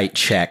insight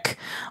check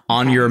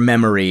on your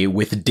memory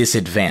with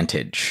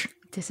disadvantage.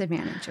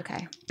 Disadvantage,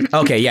 okay.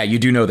 Okay, yeah, you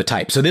do know the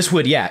type. So this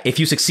would, if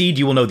you succeed,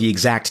 you will know the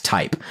exact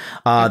type.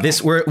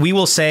 We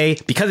will say,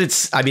 because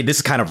this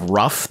is kind of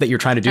rough that you're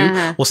trying to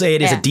do, we'll say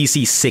it is a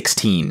DC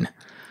 16.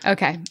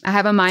 Okay, I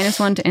have a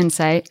 -1 to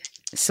insight,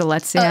 so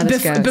let's see how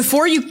this goes.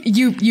 Before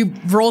you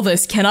roll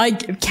this, can I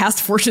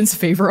cast Fortune's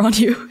Favor on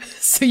you?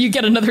 So you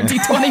get another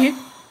D20?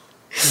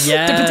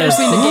 Yes. To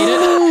potentially negate it?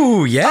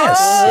 Ooh, yes.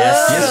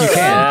 Yes, you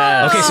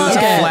can. Okay, so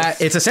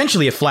it's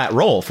essentially a flat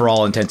roll for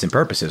all intents and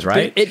purposes,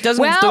 right? It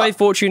doesn't, the way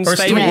Fortune's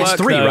Favor works,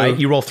 it's 3, though. right?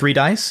 You roll 3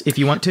 dice if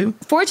you want to.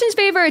 Fortune's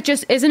Favor,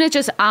 isn't it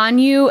just on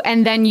you,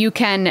 and then you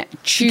can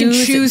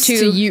choose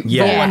to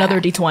roll another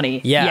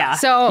D20. Yeah.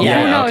 So who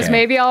knows? Okay.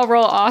 Maybe I'll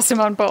roll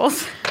awesome on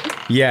both.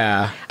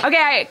 Yeah.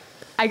 Okay,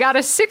 I got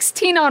a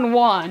 16 on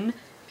one.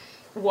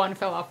 One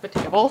fell off the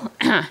table.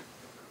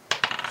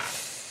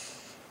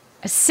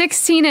 A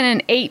 16 and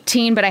an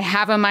 18, but I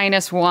have a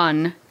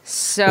 -1.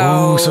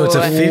 So it's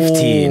a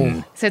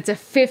 15. So it's a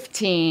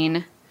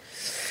 15.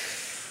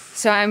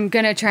 So I'm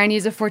going to try and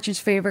use a Fortune's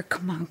Favor.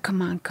 Come on.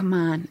 Come on.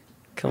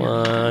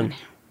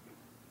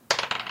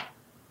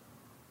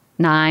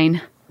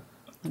 9.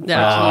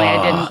 Unfortunately,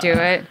 I didn't do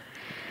it.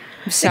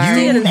 I'm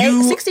sorry.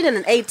 16 and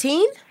an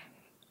 18?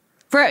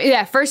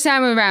 First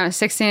time around,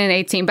 16 and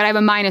 18, but I have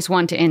a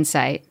 -1 to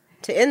insight.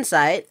 To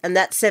insight, and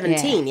that's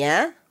 17,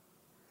 yeah?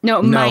 No,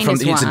 it's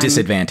 -1. a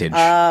disadvantage.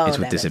 Oh, it's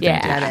with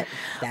disadvantage.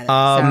 Yeah.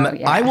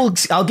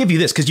 I'll give you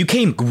this because you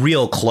came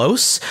real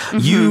close.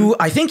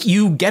 I think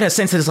you get a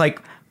sense that it's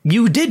like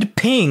you did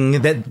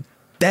ping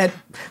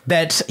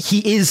that he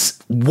is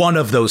one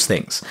of those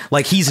things.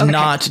 Like he's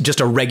not just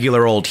a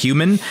regular old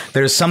human.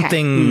 There's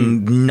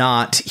something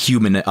not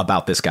human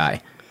about this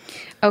guy.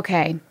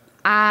 Okay.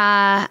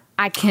 I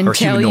can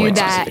tell you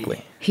that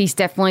he's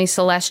definitely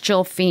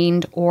celestial,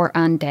 fiend, or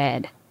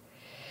undead.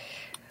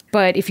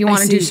 But if you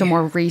want to do some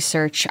more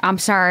research, I'm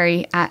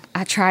sorry. I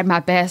tried my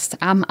best.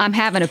 I'm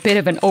having a bit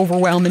of an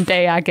overwhelming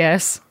day, I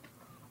guess.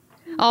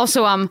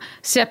 Also, I'm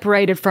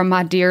separated from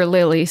my dear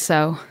Lily,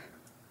 so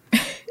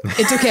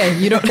it's okay.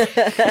 You don't. You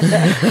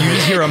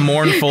just hear a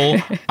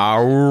mournful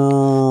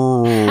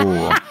 "ow"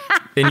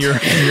 in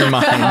your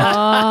mind.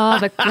 Oh,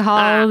 the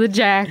call of the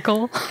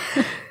jackal.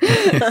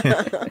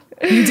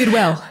 You did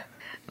well.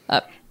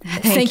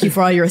 Thank you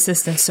for all your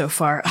assistance so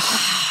far.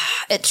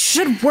 It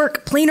should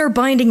work. Planar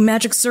binding,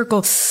 magic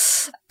circle.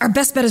 Our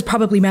best bet is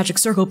probably magic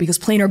circle because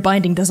planar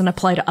binding doesn't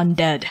apply to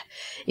undead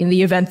in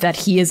the event that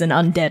he is an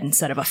undead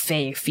instead of a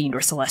fae, fiend,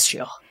 or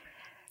celestial.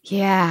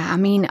 Yeah, I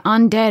mean,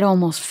 undead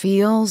almost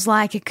feels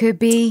like it could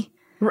be.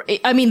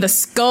 I mean, the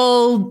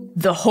skull,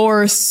 the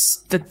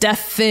horse, the death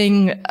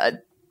thing.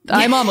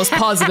 I'm almost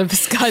positive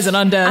this guy's an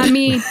undead. I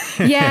mean,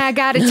 yeah, I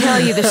gotta tell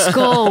you, the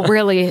skull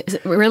really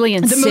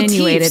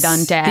insinuated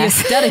undead. The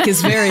aesthetic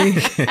is very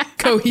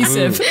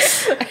cohesive.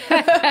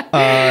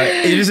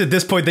 It is at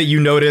this point that you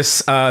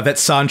notice that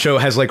Sancho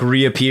has like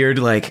reappeared.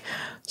 Like,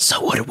 so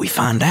what did we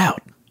find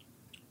out?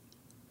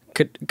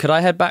 Could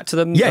I head back to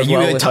them? Yeah,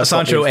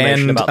 Sancho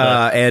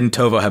and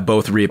Tovo have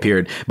both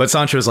reappeared, but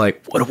Sancho's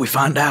like, what did we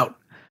find out?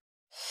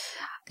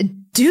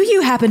 Do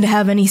you happen to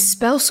have any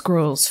spell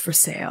scrolls for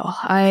sale?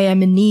 I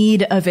am in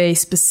need of a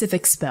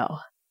specific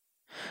spell.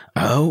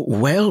 Oh,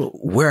 well,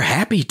 we're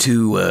happy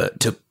to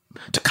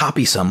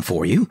copy some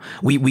for you.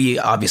 We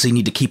obviously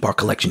need to keep our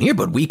collection here,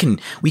 but we can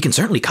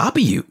certainly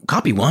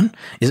copy one.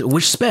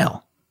 Which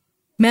spell?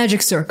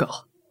 Magic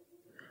Circle.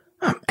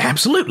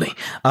 Absolutely.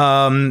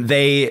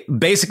 They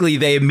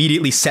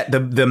immediately set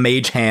the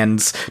mage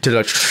hands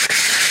to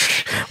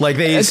like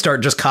they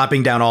start just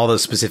copying down all the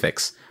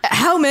specifics.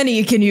 How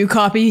many can you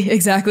copy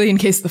exactly in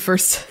case the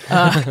first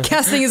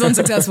casting is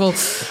unsuccessful?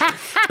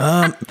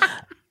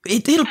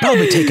 It'll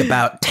probably take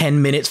about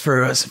 10 minutes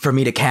for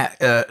me to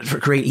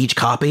create each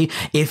copy.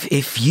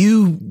 If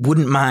you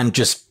wouldn't mind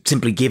just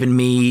simply giving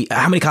me,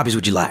 how many copies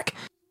would you like?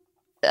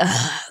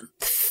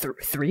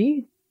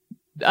 3?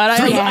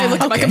 I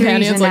looked at my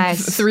companions like,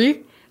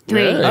 3?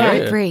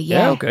 3. 3,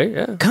 yeah. Okay,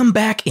 yeah. Come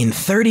back in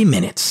 30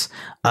 minutes,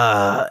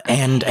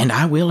 and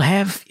I will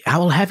have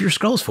your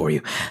scrolls for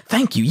you.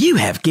 Thank you. You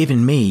have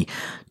given me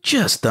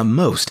just the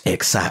most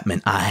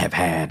excitement I have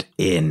had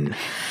in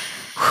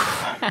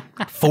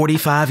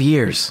 45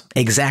 years.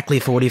 Exactly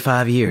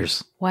 45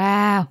 years.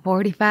 Wow,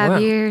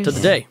 45 years. To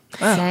the day.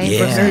 Wow.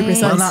 Yeah.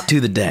 Well, not to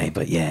the day,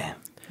 but yeah.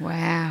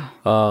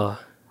 Wow.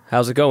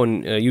 How's it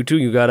going? You two,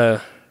 you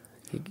got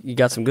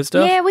some good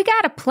stuff? Yeah, we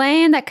got a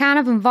plan that kind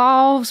of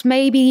involves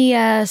maybe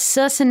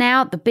sussing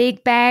out the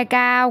big bad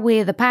guy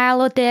with a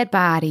pile of dead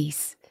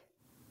bodies.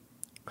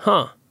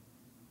 Huh.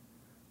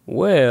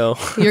 Well.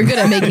 You're good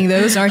at making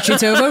those, aren't you,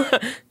 Tovo?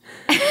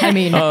 I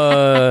mean.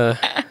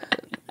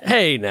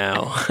 Hey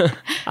now.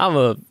 I'm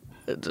a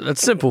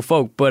simple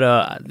folk,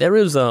 but there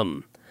is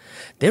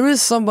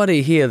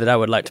somebody here that I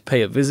would like to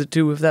pay a visit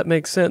to, if that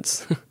makes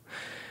sense.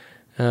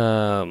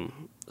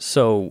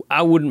 So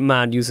I wouldn't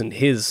mind using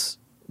his.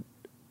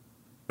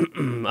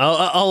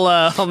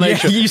 I'll make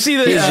sure. You see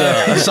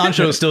that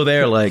Sancho is still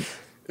there, like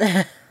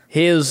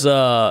his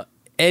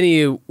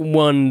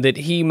anyone that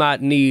he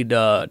might need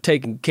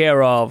taken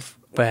care of,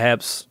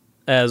 perhaps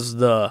as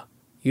the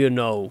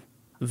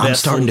I'm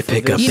starting to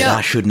pick up that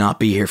I should not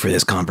be here for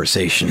this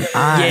conversation.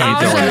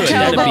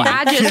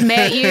 I just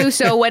met you,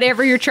 so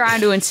whatever you're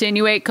trying to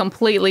insinuate,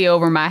 completely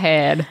over my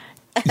head.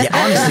 Yeah,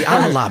 honestly,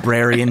 I'm a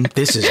librarian.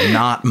 This is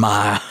not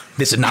my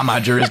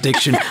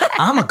jurisdiction.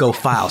 I'm gonna go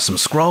file some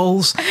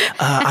scrolls.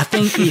 I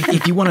think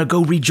if you want to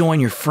go rejoin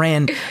your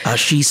friend,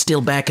 she's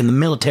still back in the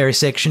military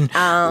section.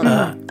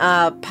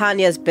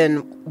 Panya's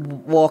been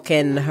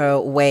walking her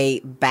way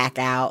back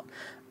out.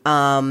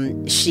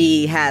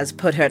 She has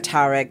put her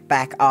Tarek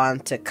back on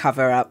to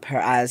cover up her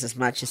eyes as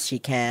much as she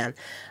can.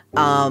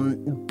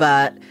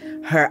 But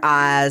her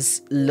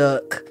eyes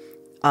look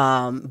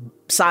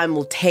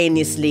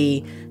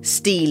simultaneously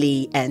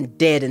steely and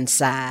dead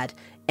inside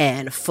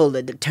and full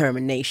of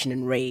determination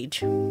and rage.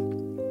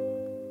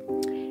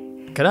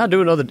 Can I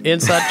do another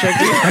inside check?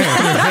 You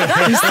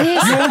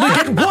only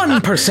get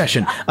 1 per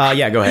session.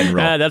 Yeah, go ahead and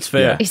roll. That's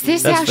fair. Yeah. Is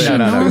this how she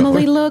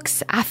normally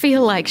looks? I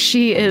feel like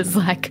she is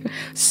like,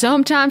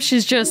 sometimes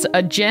she's just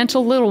a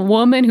gentle little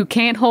woman who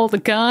can't hold a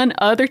gun.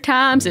 Other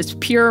times it's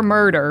pure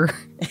murder.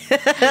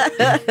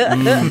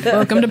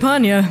 Welcome to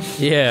Panya.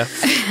 Yeah.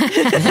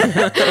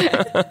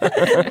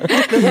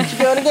 What you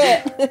gonna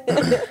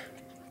get?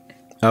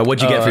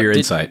 What'd you get for your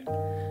insight?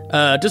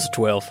 Just a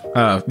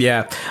 12.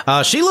 Yeah.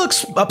 She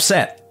looks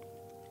upset.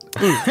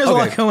 There's a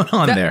lot going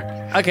on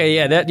there.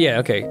 Okay,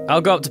 okay.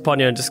 I'll go up to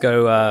Ponya and just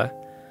go,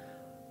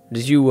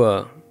 did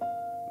you,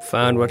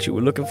 find what you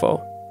were looking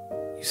for?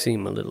 You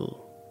seem a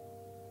little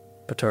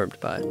perturbed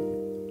by it.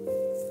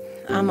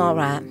 I'm all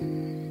right.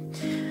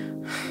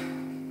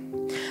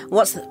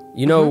 What's the...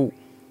 You know,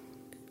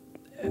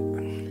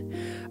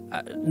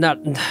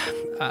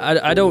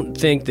 I don't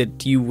think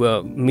that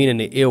you mean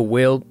any ill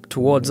will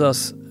towards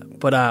us,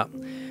 but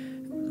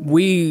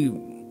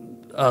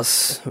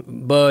us,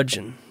 Budge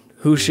and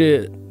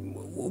Husha,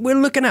 we're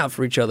looking out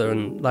for each other,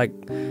 and, like,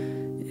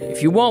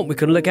 if you want, we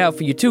can look out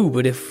for you too,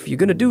 but if you're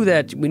gonna do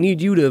that, we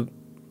need you to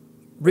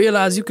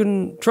realize you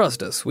can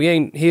trust us. We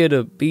ain't here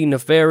to be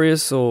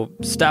nefarious or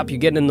stop you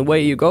getting in the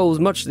way of your goals,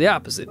 much the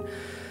opposite.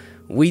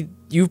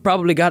 You've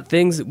probably got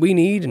things that we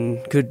need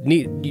and could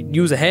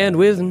use a hand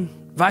with, and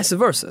vice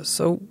versa.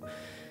 So,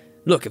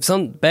 look, if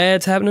something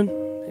bad's happening,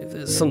 if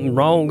there's something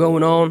wrong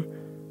going on,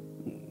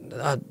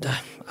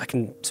 I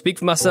can speak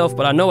for myself,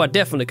 but I know I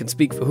definitely can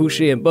speak for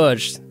Husha and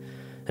Budge,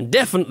 and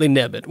definitely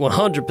Nebbit,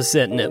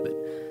 100% Nebbit.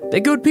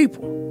 They're good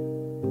people.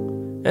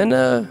 And,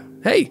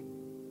 hey,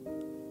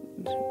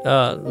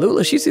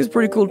 Lula, she seems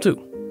pretty cool too.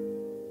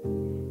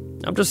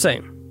 I'm just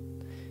saying,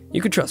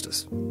 you can trust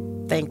us.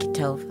 Thank you,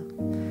 Tova.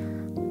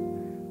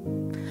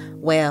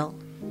 Well,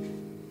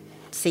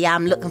 see,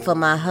 I'm looking for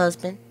my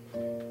husband.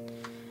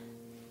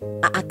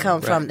 I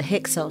come from the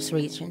Hyksos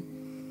region,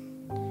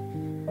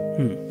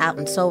 out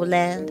in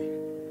Soulland.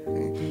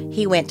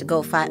 He went to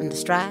go fight in the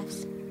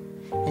strifes,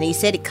 and he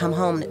said he'd come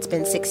home, and it's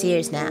been 6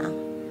 years now.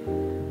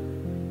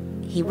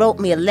 He wrote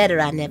me a letter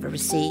I never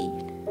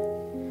received.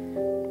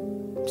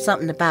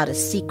 Something about a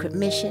secret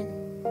mission,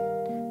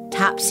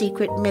 top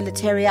secret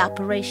military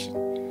operation,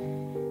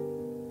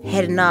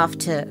 heading off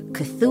to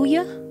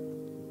Cthulhu?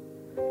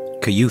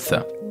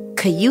 Kayutha.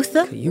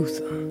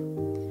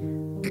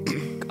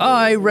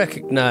 I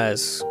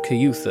recognize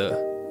Kayutha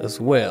as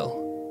well.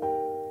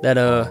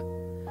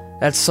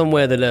 That's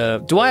somewhere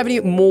that, do I have any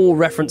more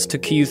reference to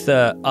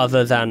Kayutha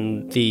other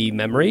than the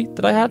memory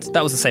that I had?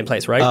 That was the same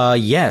place, right?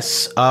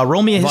 Yes.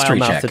 Roll me a history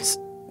check.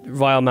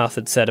 Vilemouth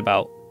had said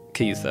about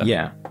Kayutha.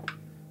 Yeah.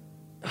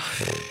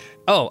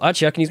 Oh,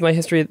 actually, I can use my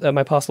history,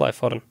 my past life.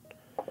 Hold on.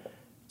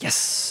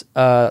 Yes.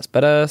 That's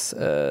better.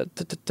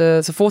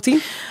 It's a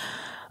 14?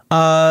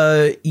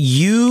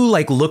 You,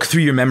 look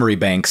through your memory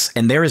banks,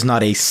 and there is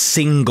not a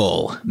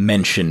single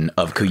mention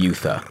of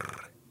Kayutha.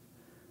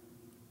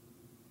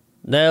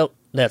 No,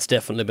 that's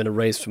definitely been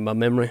erased from my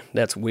memory.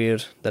 That's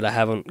weird that I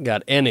haven't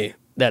got any.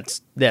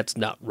 That's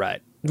not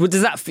right.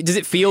 Does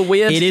it feel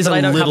weird? It is a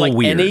little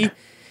weird. Any?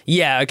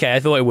 Yeah, okay, I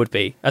thought it would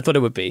be.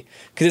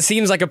 Because it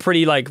seems like a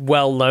pretty,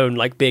 well-known,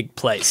 big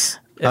place.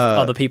 If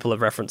other people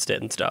have referenced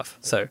it and stuff.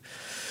 So,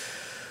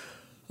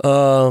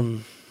 that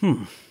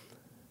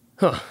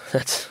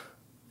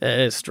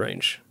is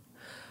strange.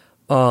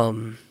 Kayutha,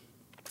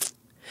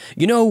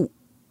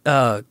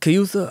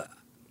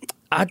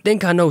 I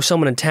think I know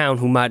someone in town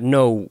who might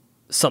know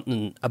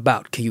something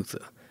about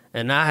Kayutha.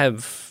 And I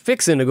have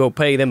fixing to go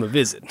pay them a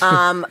visit.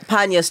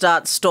 Panya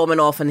starts storming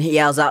off and he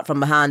yells out from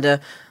behind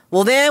her,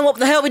 well then, what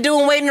the hell we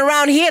doing waiting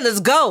around here? Let's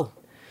go.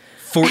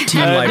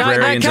 14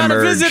 librarians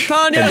emerge. Visit,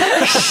 Panya.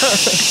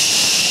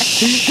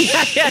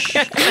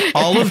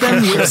 All of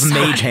them with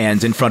mage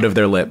hands in front of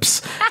their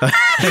lips.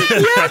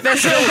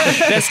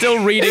 They're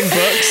still reading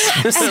books,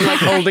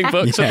 holding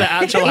books with the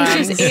actual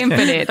hands. It's just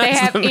infinite. They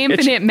have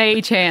infinite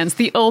mage hands,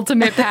 the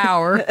ultimate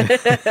power.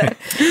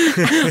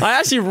 I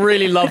actually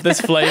really love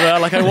this flavor. I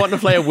want to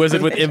play a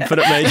wizard with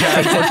infinite mage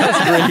hands.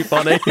 That's really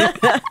funny.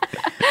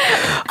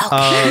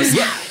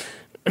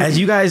 As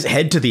you guys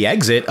head to the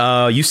exit,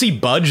 you see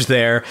Budge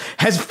there,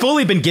 has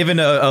fully been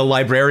given a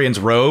librarian's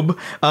robe,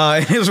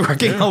 and is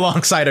working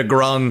alongside a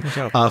grung,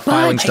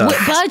 filing stuff.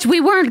 Budge, we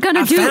weren't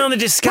gonna do. I found a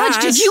disguise.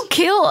 Budge, did you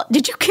kill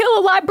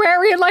a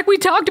librarian like we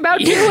talked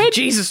about doing?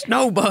 Jesus,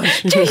 no,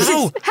 Budge. Jesus,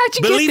 oh, how'd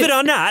you believe get it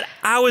or not,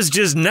 I was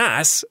just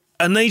nice,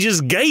 and they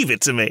just gave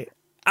it to me.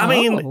 I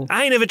mean,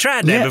 I ain't never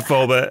tried that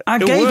before, but I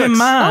it gave works. him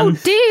mine. Oh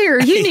dear,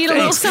 you need a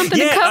little something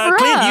to cover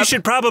Clint, up. you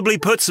should probably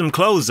put some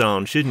clothes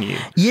on, shouldn't you?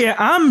 Yeah,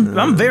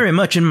 I'm very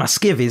much in my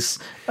skivvies.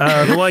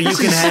 Well, you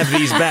can have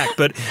these back,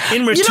 but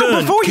in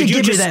return, before you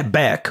give me that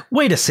back,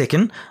 wait a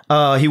second.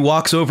 He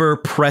walks over,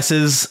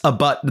 presses the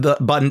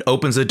button,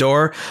 opens the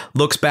door,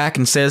 looks back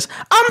and says,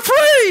 "I'm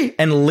free!"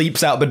 and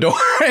leaps out the door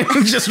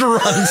and just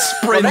runs,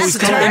 sprints.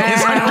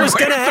 I'm just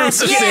gonna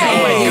ask you.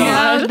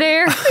 No,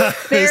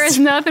 there is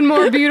nothing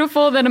more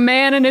beautiful than a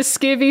man in his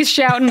skivvies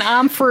shouting,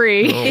 "I'm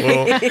free."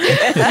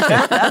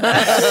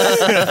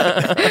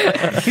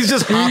 He's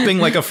just hopping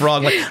like a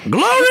frog, like,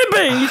 "Glory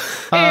be!"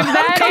 If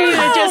that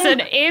ain't just an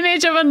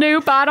image of a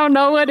noob, I don't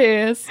know what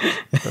is.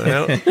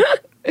 Well,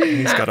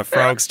 he's got a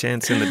frog's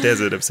chance in the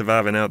desert of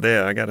surviving out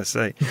there, I gotta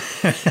say.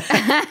 Yep.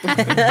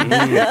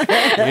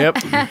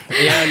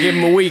 Yeah, give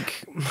him a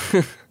week.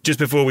 Just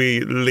before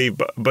we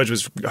leave, Budge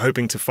was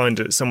hoping to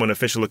find someone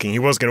official looking. He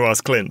was going to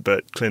ask Clint,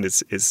 but Clint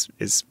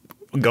is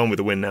gone with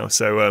the wind now.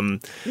 So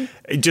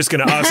just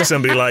going to ask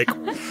somebody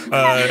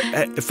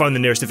find the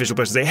nearest official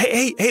person. Say,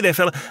 hey there,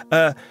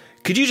 fella.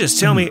 Could you just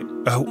tell me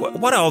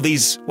what all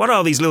these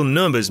little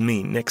numbers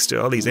mean next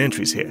to all these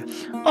entries here?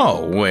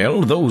 Oh,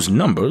 well, those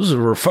numbers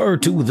refer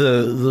to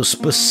the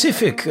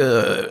specific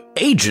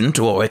agent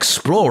or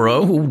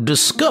explorer who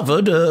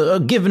discovered a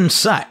given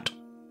site.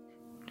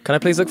 Can I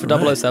please look for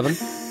 007?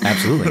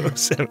 Absolutely.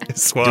 007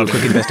 is Do a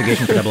quick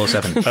investigation for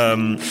 007.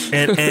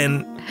 And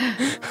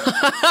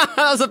that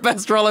was the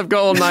best roll I've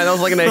got all night. That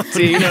was like an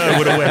 18. No, it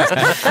would have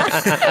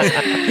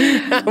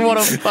What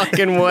a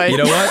fucking way. You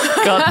know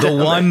what? God The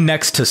one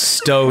next to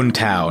Stone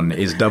Town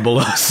is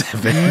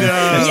 007.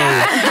 No.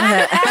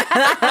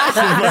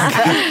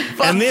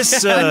 And this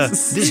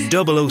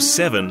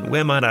 007,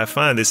 where might I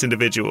find this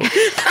individual?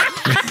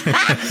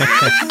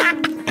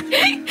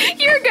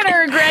 You're gonna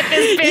regret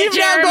this bit,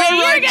 Jeremy.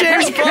 You're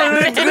gonna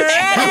regret it.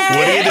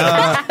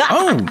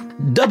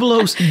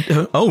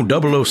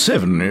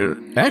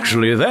 007.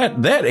 Actually,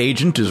 that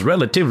agent is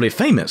relatively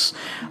famous.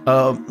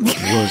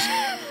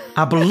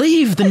 I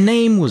believe the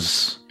name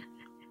was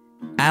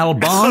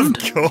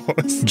Albond? Of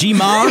course.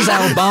 G-Mars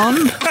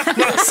Albond?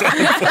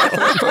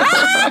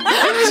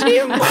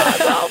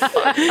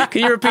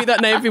 Can you repeat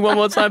that name for me one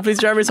more time, please,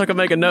 Jeremy, so I can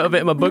make a note of it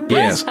in my book, please?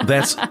 Yes,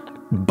 that's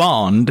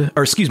Bond,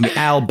 or excuse me,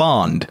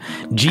 Albond.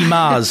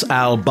 G-Mars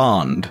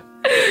Albond.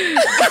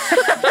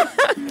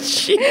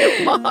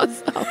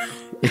 G-Mars Albond.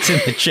 It's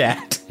in the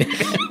chat.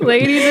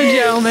 Ladies and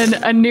gentlemen,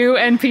 a new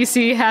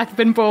NPC hath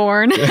been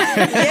born. What? I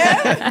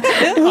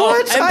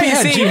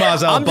had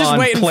G-Mars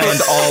Albond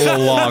planned all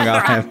along.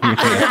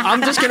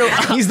 I'm just gonna.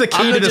 He's the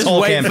key to this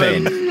whole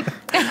campaign.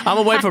 I'm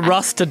gonna wait for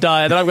Russ to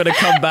die, and then I'm gonna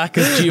come back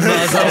as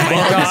G-Mars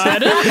Albond.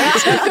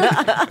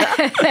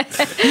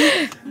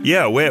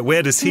 Yeah,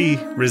 where does he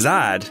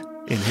reside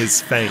in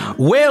his fame?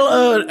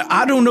 Well,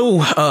 I don't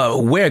know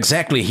where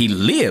exactly he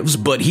lives,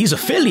 but he's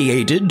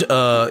affiliated.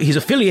 He's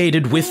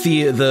affiliated with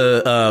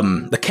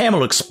the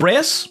Camel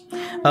Express.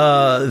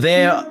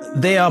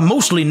 They are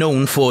mostly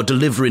known for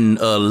delivering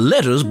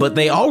letters, but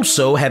they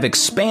also have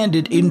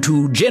expanded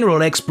into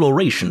general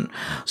exploration.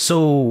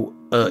 So,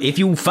 if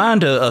you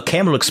find a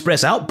Camel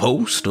Express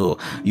outpost,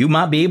 you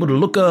might be able to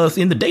look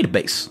in the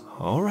database.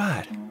 All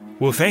right.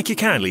 Well, thank you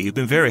kindly. You've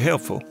been very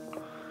helpful.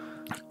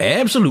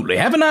 Absolutely.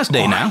 Have a nice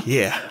day now.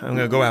 Yeah, I'm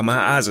gonna go out. My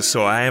eyes are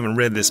sore. I haven't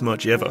read this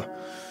much ever.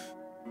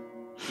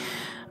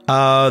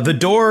 The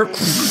door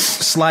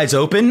slides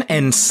open,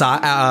 and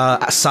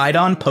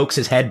Sidon pokes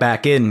his head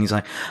back in, and he's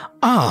like,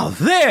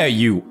 there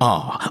you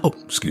are. Oh,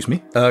 excuse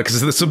me.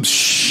 Because some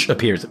shh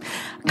appears.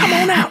 Come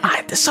on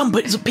out. There's some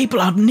people.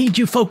 I need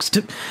you folks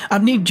to. I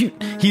need you.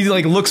 He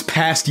looks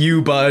past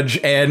you, Budge,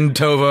 and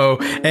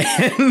Tovo,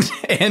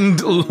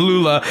 and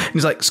Lula. And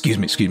he's like, excuse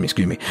me.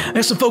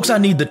 There's some folks I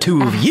need the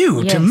two of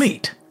you to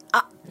meet.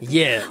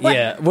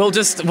 Yeah.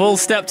 We'll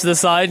step to the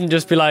side and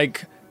just be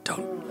like,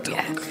 don't.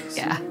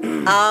 Yeah.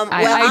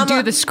 I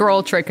do the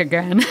scroll trick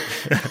again.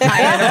 I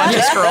had a bunch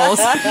of scrolls.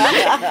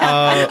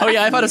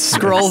 I've had a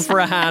scroll for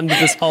a hand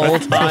this whole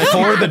time.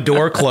 Before the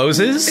door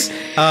closes,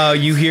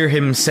 you hear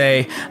him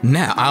say,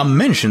 now, I'll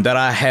mention that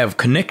I have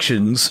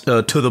connections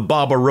to the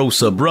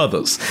Barbarossa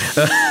brothers.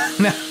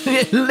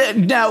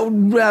 Now,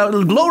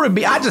 glory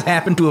be, I just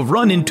happen to have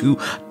run into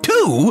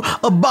two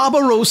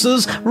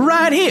Barbarossas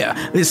right here.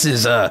 This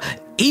is,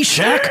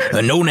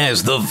 Ishak, known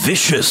as the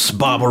Vicious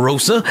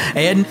Barbarossa,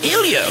 and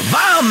Ilya,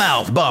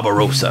 Vilemouth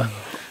Barbarossa.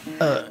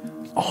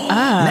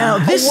 Now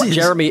this is...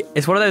 Jeremy,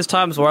 it's one of those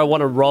times where I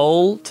want to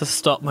roll to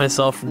stop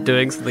myself from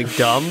doing something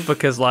dumb,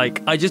 because, I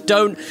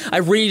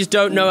really just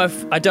don't know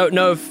if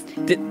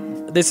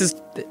this is...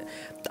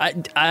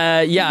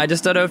 I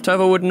just don't know if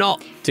Tovo would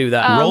not do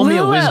that. Roll me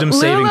a wisdom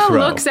saving Lula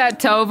throw. Looks at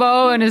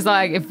Tovo and is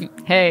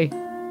like, hey,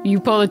 you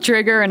pull the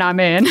trigger and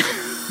I'm in.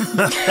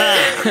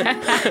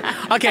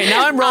 Okay,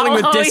 now I'm rolling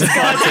with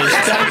disadvantage.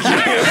 Thank you.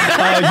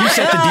 You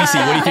set the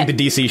DC. What do you think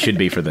the DC should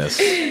be for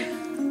this?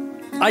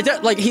 I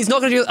don't he's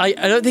not gonna do. I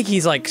don't think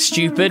he's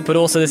stupid, but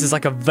also this is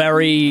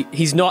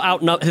he's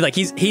not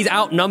he's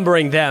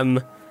outnumbering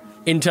them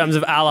in terms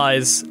of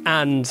allies,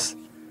 and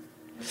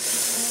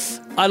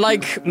I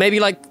maybe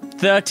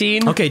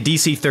 13. Okay,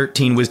 DC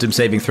 13 wisdom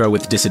saving throw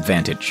with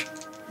disadvantage.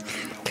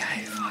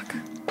 Okay, fuck.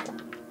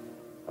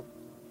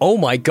 Oh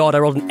my god, I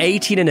rolled an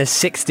 18 and a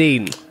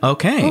 16.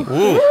 Okay.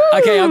 Ooh.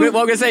 Okay, what I'm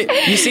gonna say,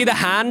 you see the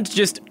hand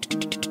just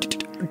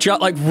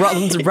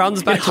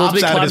runs back towards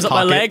me, climbs up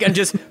my leg, and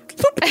just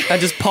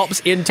pops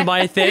into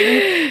my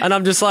thing, and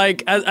I'm just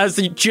as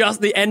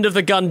the end of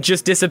the gun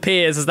just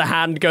disappears as the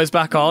hand goes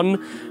back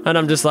on, and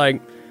I'm just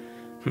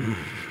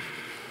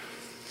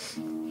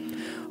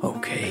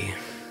okay.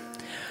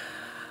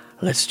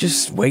 Let's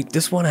just wait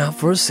this one out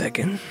for a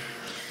second.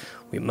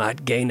 We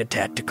might gain a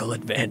tactical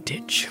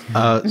advantage.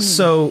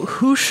 So,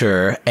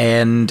 Hoosher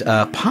and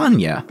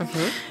Panya,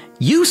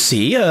 you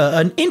see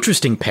an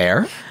interesting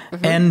pair,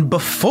 and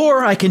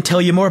before I can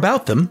tell you more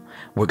about them,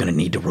 we're going to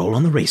need to roll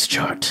on the race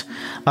chart.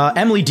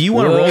 Emily, do you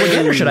want to roll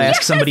again, or should I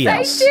ask somebody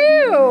else? I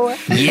do.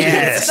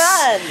 Yes. It's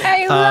fun.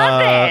 I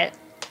love it.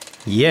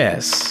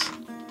 Yes.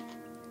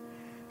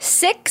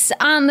 6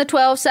 on the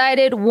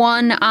 12-sided,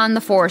 1 on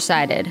the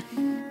 4-sided.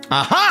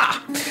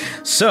 Aha!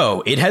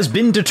 So, it has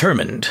been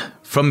determined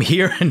from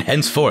here and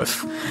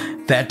henceforth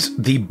that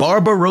the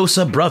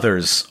Barbarossa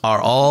brothers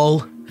are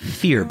all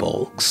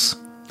Firbolgs.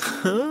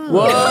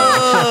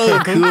 Whoa,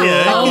 cool.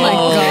 Oh my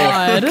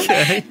god.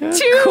 Okay. Too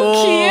cute.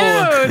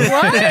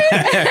 What?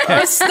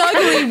 Or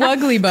snuggly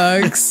wuggly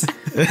bugs.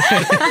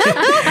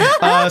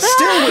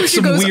 Still with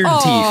some weird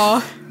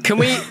teeth. Can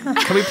we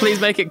please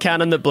make it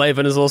canon that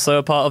Blaven is also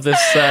a part of this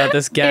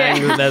this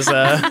gang? Yeah. There's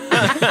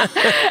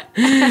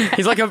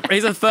he's a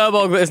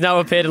Firbolg that has now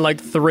appeared in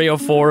like 3 or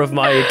 4 of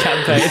my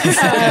campaigns.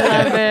 I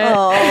love it.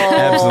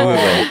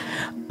 Absolutely.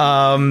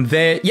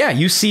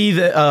 You see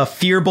the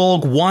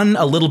Firbolg, one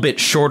a little bit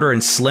shorter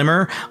and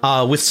slimmer,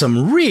 with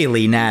some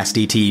really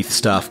nasty teeth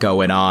stuff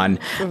going on,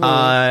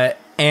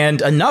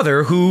 and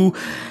another who,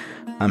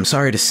 I'm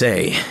sorry to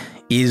say,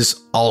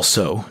 is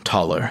also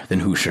taller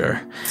than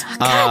Hoosier.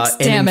 God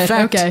damn it.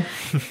 Okay.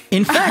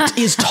 In fact,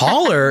 is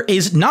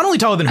not only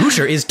taller than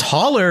Hoosier, is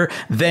taller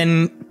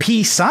than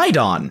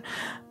Poseidon.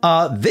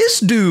 This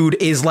dude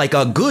is like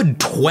a good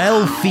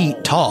 12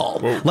 feet tall.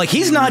 Like,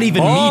 he's not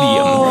even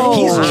medium.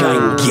 He's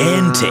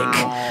gigantic.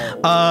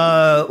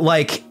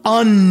 Like,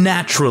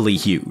 unnaturally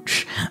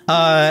huge.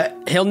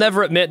 He'll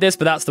never admit this,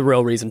 but that's the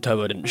real reason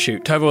Tovo didn't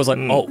shoot. Tovo was like,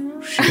 oh,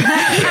 shoot.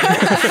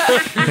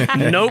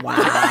 Nope.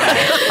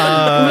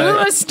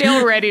 Lula's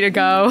still ready to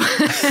go.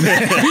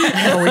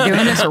 Are we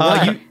doing this or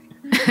what?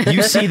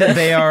 You see that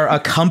they are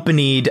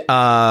accompanied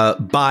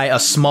by a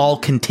small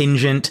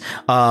contingent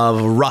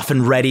of rough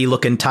and ready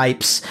looking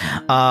types.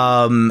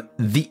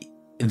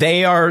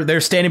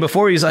 They're standing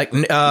before you. He's like,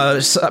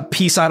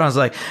 Poseidon's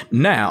like,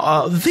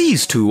 now,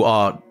 these two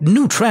are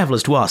new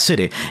travelers to our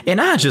city,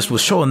 and I just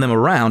was showing them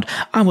around.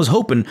 I was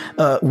hoping,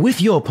 with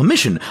your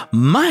permission,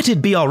 might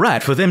it be all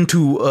right for them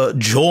to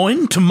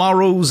join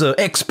tomorrow's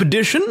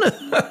expedition?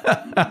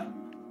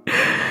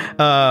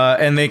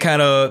 And they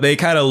kind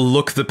of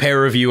look the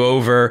pair of you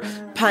over.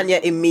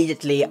 Panya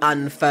immediately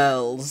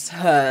unfurls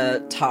her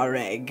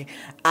tareg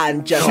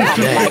and just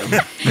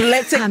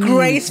lets it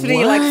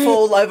gracefully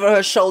fall over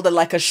her shoulder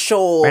like a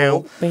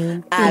shawl,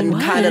 and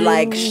kind of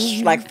like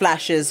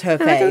flashes her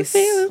face.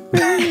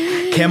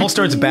 Camel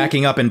starts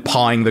backing up and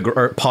pawing the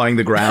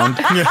ground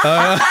for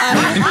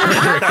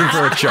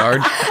a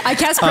charge. I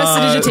cast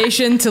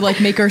prestidigitation to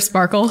make her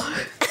sparkle.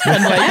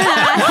 And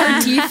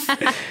her teeth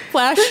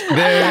flash.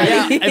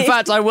 In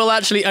fact, I will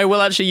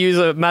actually use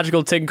a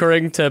magical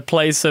tinkering to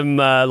play some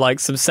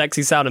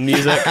sexy sounding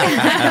music.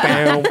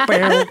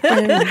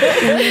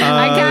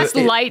 I cast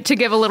light to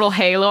give a little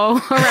halo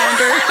around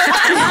her.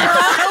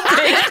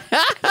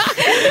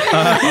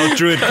 I'll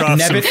druid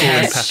craft some thorn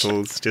has...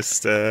 petals.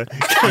 Just yes.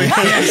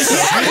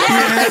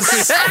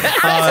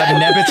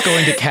 Nebbit's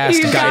going to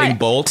cast Guiding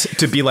Bolt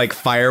to be like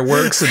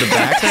fireworks in the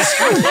back.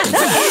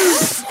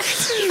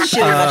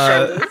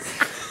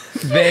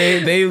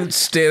 They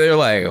stay there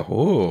like,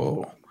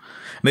 oh.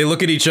 They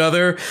look at each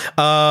other.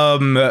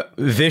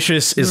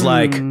 Vicious is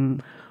like,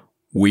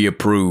 we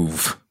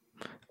approve.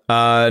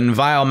 And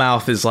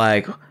Vilemouth is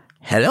like,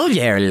 hello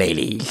there,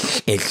 lady.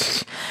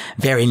 It's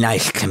very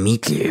nice to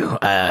meet you.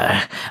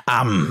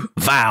 I'm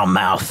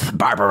Vilemouth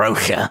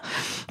Barbarossa,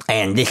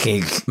 and this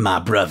is my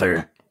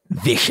brother,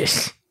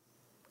 Vicious.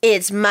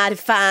 It's mighty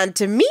fine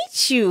to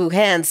meet you,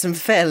 handsome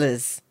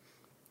fellas.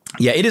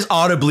 Yeah, it is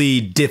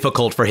audibly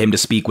difficult for him to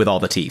speak with all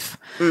the teeth.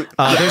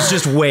 There's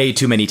just way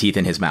too many teeth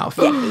in his mouth.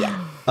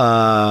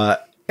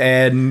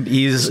 And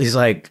he's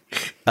like,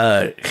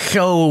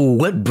 so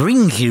what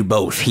brings you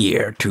both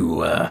here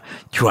to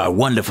our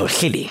wonderful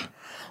city?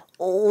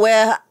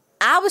 Well,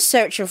 I was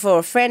searching for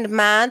a friend of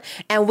mine,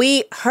 and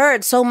we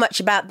heard so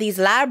much about these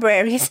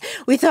libraries,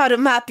 we thought it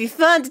might be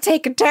fun to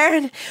take a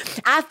turn.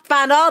 I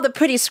find all the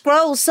pretty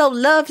scrolls so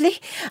lovely.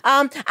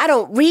 I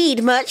don't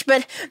read much,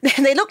 but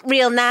they look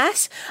real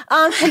nice.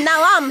 And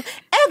now I'm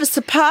ever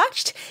so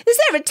parched. Is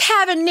there a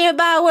tavern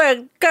nearby where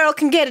a girl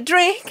can get a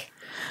drink?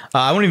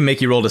 I won't even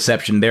make you roll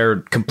deception. They're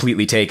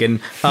completely taken.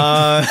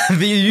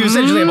 You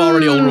essentially have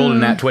already rolled a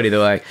nat 20. They're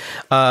like,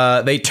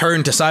 they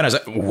turn to Sidon.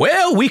 Like,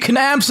 well, we can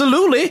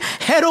absolutely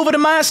head over to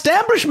my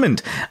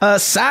establishment,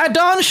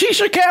 Sidon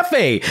Shisha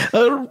Cafe.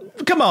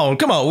 Come on.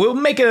 We'll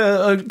make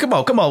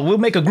We'll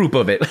make a group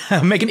of it.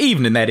 Make an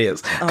evening, that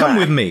is. Come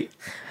with me.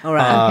 All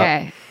right.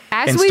 Okay.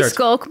 As we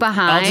skulk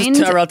behind... I'll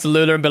just tear out to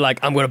Luna and be like,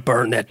 I'm going to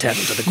burn that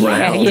tavern to the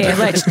ground. Yeah,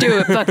 let's do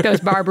it. Fuck those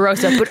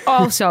Barbarossa. But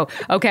also,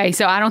 okay,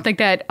 so I don't think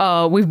that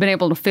we've been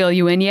able to fill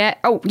you in yet.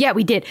 Oh, yeah,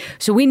 we did.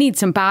 So we need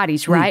some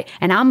bodies, right?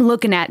 And I'm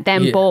looking at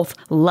them both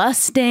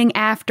lusting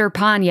after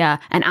Panya,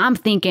 and I'm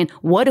thinking,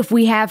 what if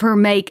we have her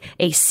make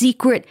a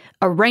secret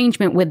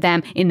arrangement with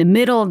them in the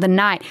middle of the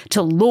night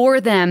to lure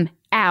them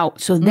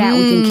out so that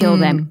we can kill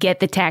them,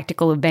 get the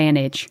tactical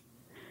advantage?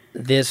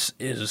 This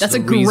is That's the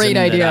a great reason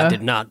idea. That I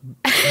did not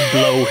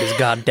blow his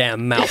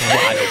goddamn mouth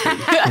wide open.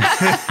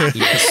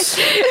 Yes.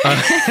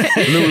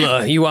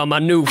 Lula, you are my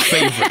new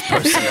favorite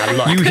person. I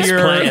like this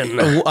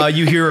plan.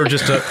 You hear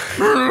just a...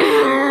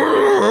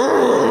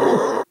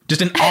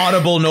 just an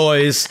audible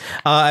noise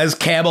as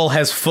Camel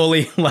has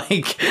fully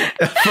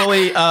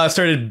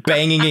started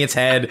banging its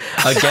head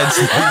against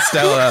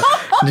Stella.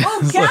 You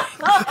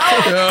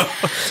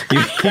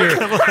hear,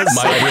 my friends,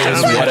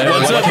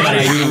 what can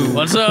I do?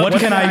 What's up? What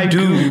can I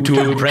do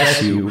to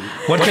impress you?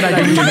 What can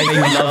I do to make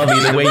you love me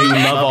the way you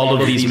love all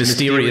of these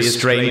mysterious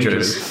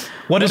strangers?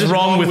 What is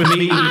wrong with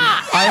me?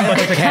 I am but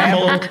a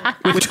camel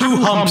with 2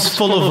 humps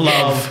full of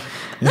love.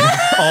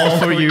 All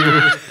for you.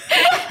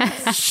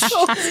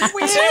 So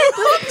weird. 2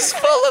 humps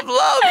full of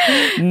love.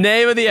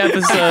 Name of the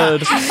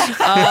episode.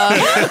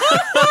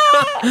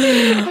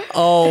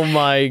 Oh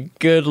my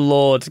good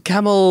lord.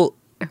 Camel,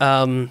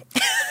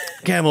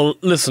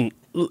 listen.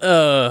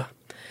 Tell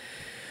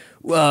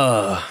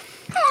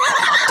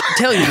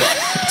you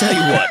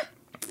what.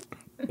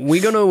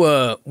 We're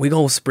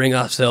gonna spring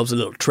ourselves a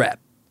little trap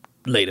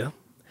later.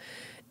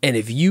 And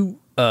if you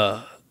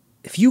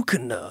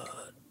can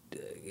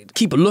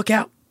keep a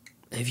lookout,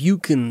 if you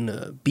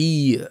can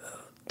be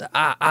the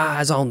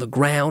eyes on the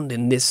ground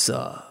in this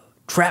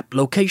trap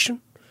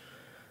location,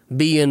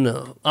 being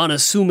an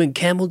unassuming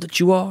camel that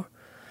you are,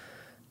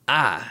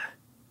 I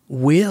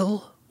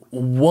will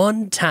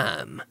one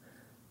time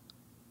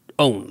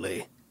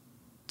only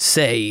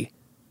say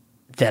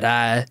that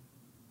I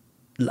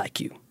like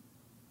you.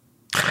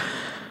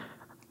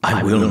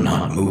 I will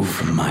not move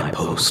from my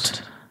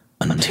post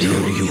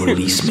until you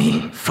release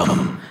me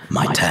from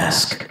my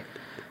task.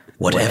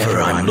 Whatever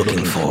I'm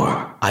looking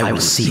for, I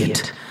will see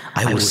it.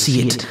 I will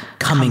see it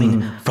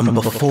coming from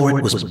before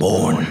it was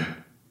born.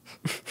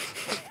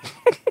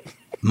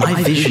 My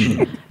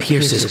vision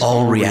pierces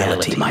all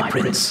reality, my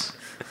prince.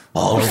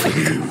 All for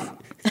you.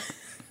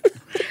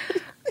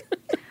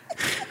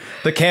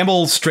 The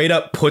camel straight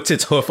up puts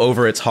its hoof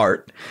over its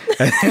heart.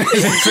 Okay,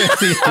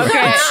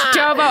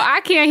 Jobo,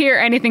 I can't hear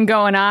anything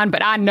going on,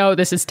 but I know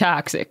this is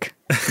toxic.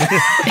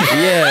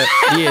 Yeah,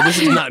 this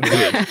is not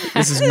good.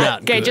 This is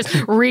not good. Okay, just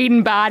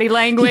reading body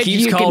language, He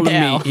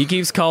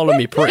keeps calling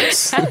me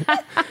prince.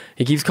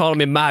 He keeps calling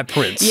me my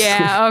prince.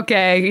 Yeah,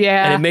 okay,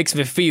 yeah. And it makes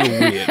me feel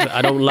weird.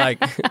 I don't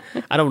like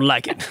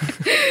it.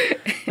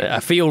 I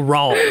feel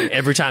wrong.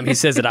 Every time he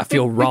says it, I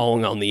feel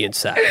wrong on the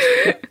inside.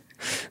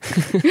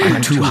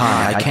 I'm too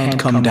high. I can't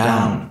come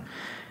down.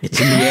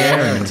 It's in the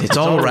air and it's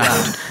all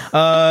around.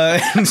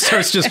 And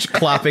starts just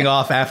clopping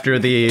off after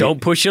the... Don't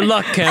push your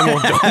luck, Camel.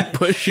 Don't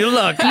push your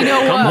luck. You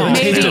know what?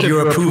 Taste of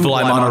your approval,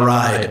 I'm on a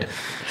ride.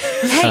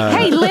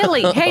 Hey,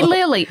 Lily.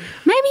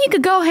 Maybe you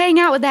could go hang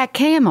out with that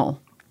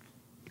camel.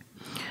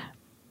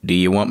 Do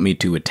you want me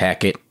to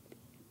attack it?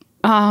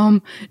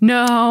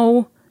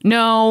 No.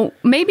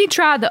 Maybe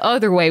try the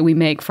other way we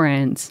make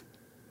friends.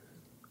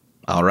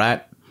 All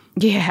right.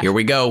 Yeah. Here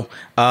we go.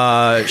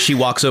 She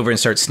walks over and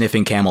starts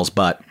sniffing Camel's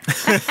butt.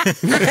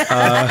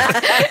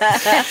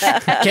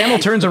 Camel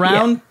turns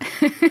around.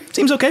 Yeah.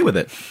 Seems okay with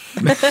it.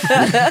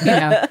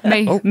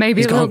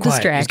 Maybe a little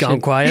distraction. He's gone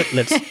quiet.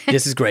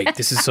 This is great.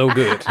 This is so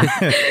good.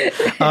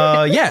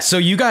 So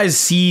you guys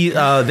see,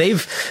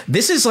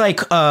 this is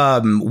like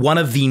one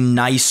of the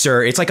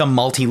nicer, it's like a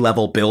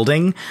multi-level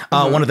building,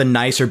 one of the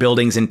nicer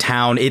buildings in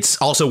town. It's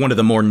also one of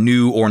the more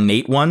new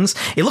ornate ones.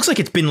 It looks like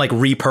it's been like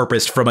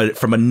repurposed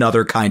from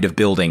another kind of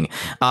building.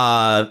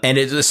 And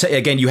it's,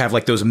 again, you have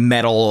like those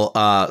metal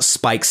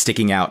spikes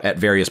sticking out at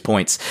various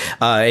points.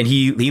 And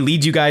he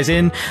leads you guys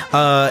in.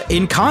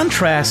 In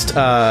contrast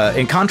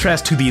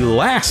to the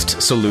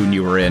last saloon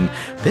you were in,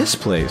 this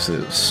place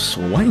is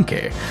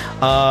swanky.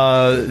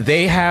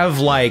 They have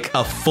like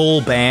a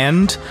full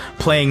band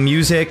playing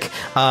music,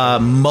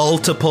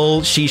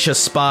 multiple shisha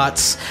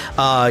spots.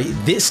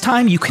 This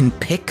time you can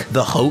pick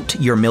the hote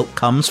your milk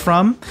comes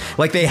from.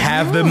 Like they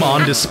have them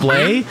on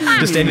display.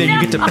 Just and then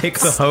you get to pick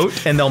the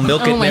hote and they'll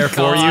milk it there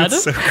for you.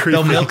 So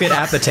they'll milk it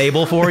at the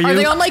table for you. Are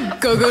they on like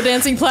go-go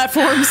dancing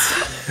platforms?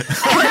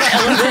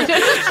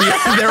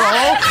 They're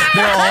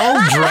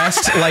all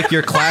dressed like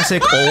your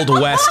classic Old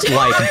West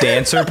like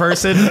dancer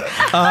person,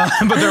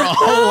 but they're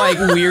all like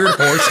weird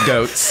horse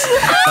goats.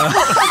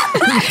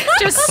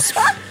 Just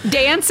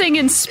dancing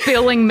and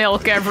spilling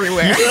milk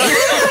everywhere.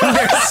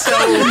 They're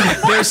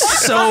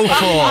so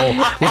full.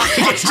 Like,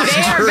 it's just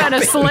They're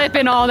gonna slip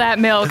in all that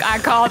milk. I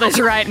call this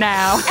right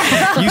now.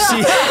 You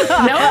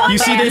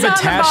see, they've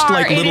attached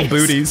like little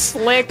booties.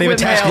 They've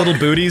attached little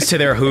booties to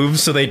their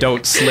hooves so they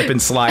don't slip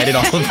and slide in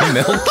all of the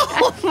milk.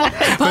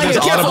 But there's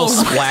audible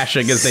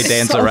splashing as they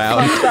dance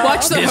around.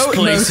 Watch the This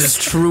place is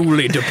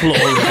truly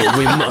deplorable.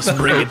 We must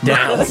bring it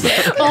down.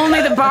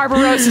 Only the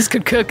Barbarossas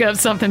could cook up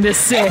something this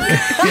sick.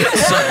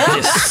 Something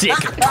this sick,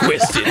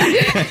 twisted.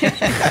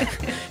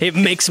 It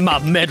makes my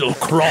metal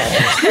crawl.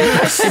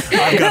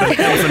 I've got an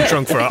elephant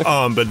trunk for an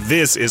arm, but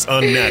this is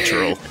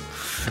unnatural.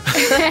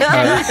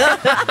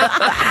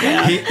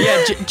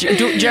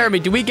 Jeremy,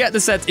 do we get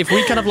the sense if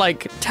we kind of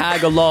like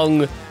tag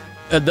along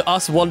the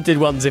us wanted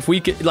ones? If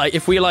we could, like,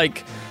 if we're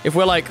like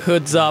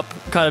hoods up,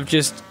 kind of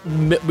just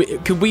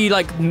could we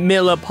like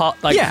mill a part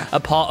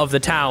of the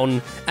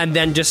town and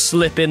then just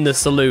slip in the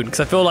saloon? Because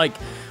I feel like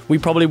we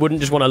probably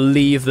wouldn't just want to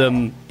leave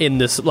them in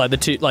this, like the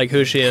two, like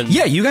Hushi and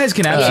you guys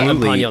can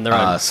absolutely on their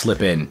own.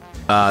 slip in.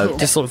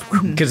 Just sort of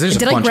because there's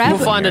Did a I bunch grab- of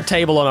we'll find a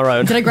table on our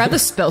own. Did I grab the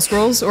spell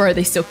scrolls, or are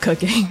they still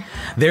cooking?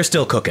 They're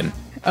still cooking.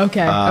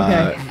 Okay,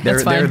 okay.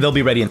 That's fine. They'll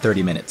be ready in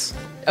 30 minutes.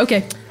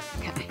 Okay.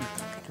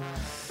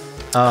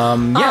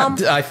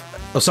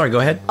 Sorry, go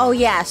ahead. Oh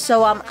yeah,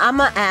 so I'm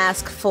gonna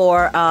ask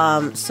for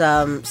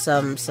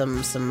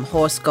some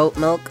horse goat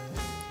milk.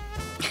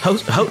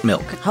 Hoat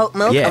milk. Hoat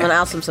milk. Yeah. I'm gonna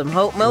ask some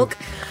hoat milk.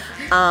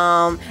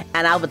 And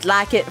I would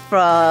like it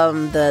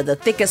from the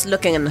thickest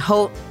looking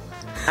hoat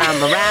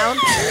around.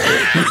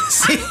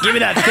 Give me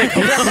that thick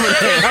milk.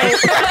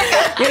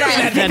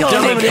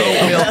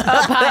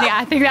 Honey,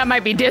 I think that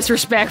might be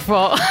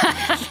disrespectful.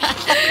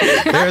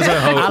 There's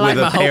a hoat like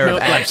with my a pair hoat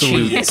of milk like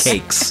absolute cheese.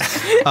 cakes.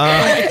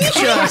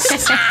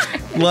 Just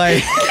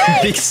like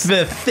it's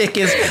the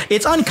thickest.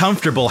 It's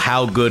uncomfortable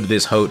how good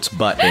this hoat's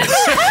butt is.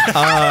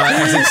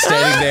 As it's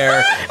standing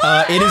there,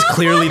 it is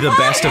clearly the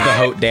best of the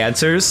hoat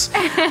dancers,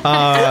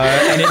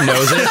 and it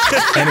knows it.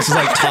 And it's just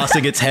like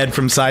tossing its head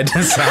from side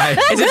to side.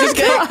 Is it just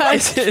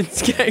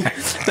getting?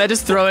 They're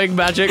just throwing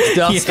magic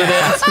dust at it.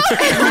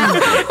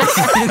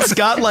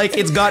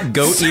 It's got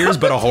goat ears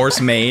but a horse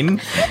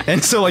mane,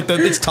 and so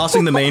it's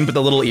tossing the mane, but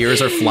the little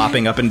ears are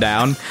flopping up and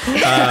down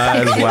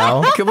as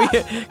well.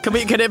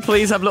 Can it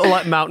please have little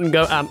like mountain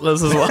goat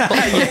antlers as well?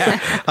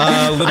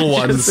 Yeah, little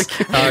ones.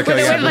 With like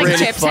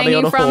chips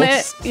hanging from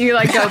it, you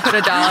like go put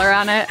 $1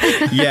 on it.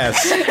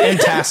 Yes, and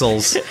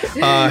tassels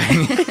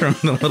hanging from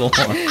the little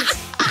ones.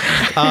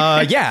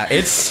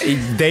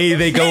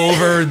 They go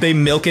over, they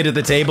milk it at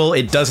the table.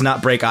 It does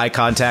not break eye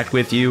contact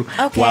with you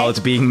while it's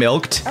being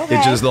milked. Okay.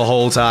 It's just the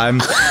whole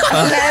time.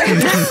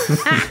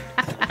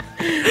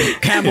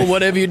 Campbell,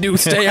 whatever you do,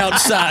 stay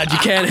outside. You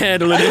can't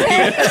handle it in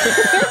here.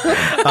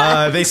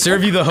 They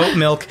serve you the hoat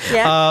milk.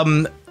 Yeah.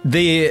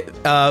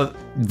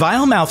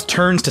 Vilemouth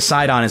turns to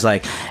Sidon and is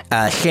like,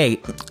 hey,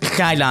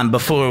 Sidon,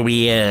 before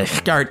we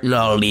start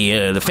all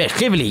the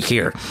festivities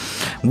here,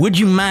 would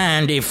you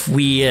mind if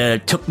we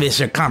took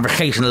this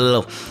conversation a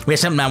little? We have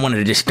something I wanted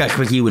to discuss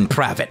with you in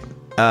private.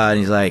 And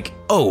he's like,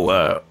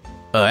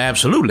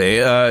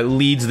 absolutely.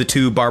 Leads the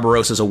two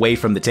Barbarossas away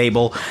from the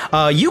table.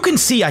 You can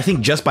see, I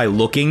think, just by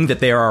looking,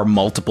 that there are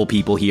multiple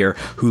people here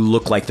who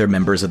look like they're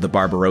members of the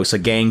Barbarossa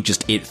gang,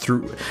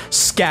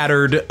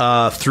 scattered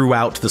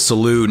throughout the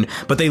saloon.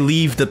 But they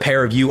leave the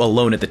pair of you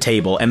alone at the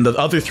table, and the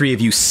other three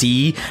of you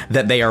see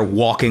that they are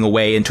walking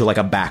away into like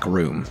a back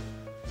room.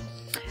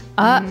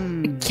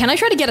 Can I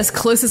try to get as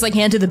close as I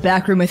can to the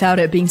back room without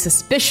it being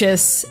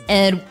suspicious,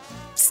 and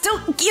still,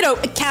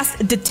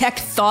 cast detect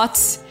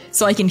thoughts?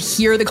 So I can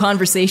hear the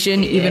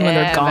conversation even when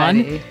they're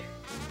gone. Buddy.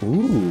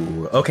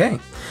 Ooh, okay.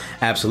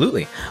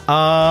 Absolutely.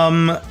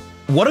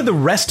 What are the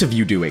rest of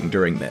you doing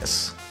during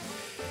this?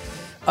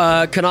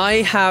 Can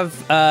I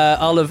have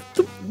Olive?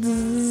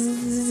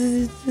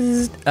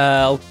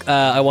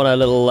 I want a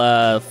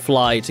little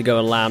fly to go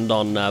and land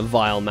on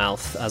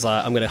Vilemouth as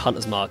I'm going to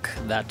hunter's mark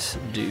that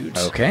dude.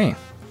 Okay.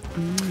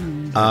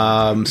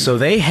 So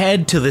they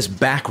head to this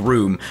back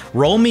room.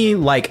 Roll me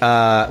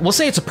we'll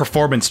say it's a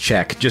performance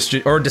check,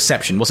 or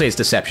deception. We'll say it's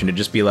deception to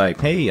just be like,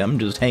 hey, I'm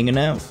just hanging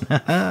out.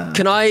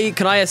 Can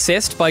I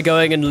assist by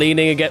going and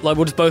leaning against? Like,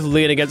 we'll just both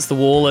lean against the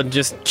wall and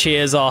just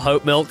cheers our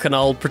hope milk, and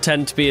I'll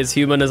pretend to be as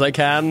human as I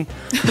can.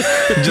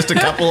 Just a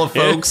couple of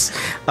folks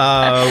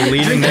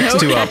leaning next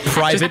to a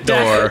private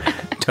door.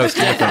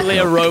 Toasting Definitely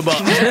a robot.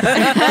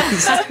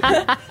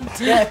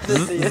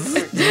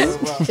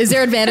 Is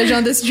there advantage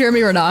on this,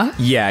 Jeremy, or not?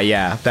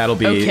 Yeah, that'll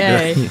be...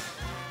 Okay.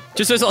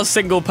 Just as a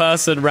single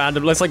person,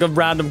 random. It's like a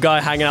random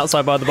guy hanging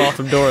outside by the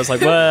bathroom door. It's like,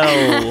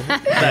 well,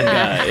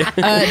 that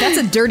guy. That's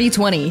a dirty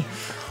 20.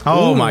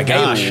 Oh my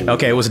gosh.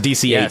 Okay, it was a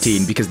DC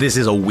 18 because this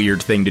is a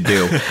weird thing to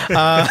do.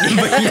 But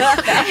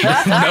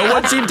no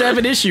one seemed to have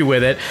an issue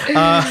with it.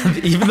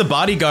 Even the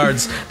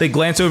bodyguards, they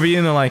glance over you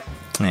and they're like,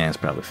 it's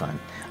probably fine.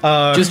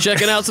 Just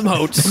checking out some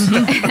hoats.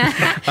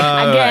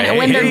 Again,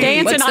 when they're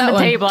dancing on the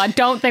table, I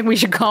don't think we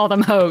should call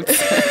them hoats.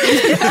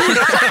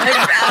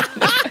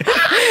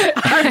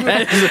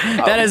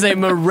 That is a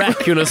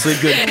miraculously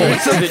good point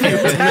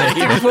that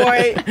you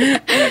made.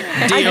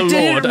 Dear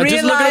Lord, I'm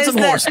just looking at some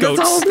horse goats.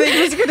 This whole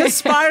thing was going to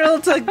spiral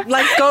to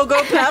like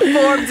go-go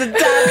platforms and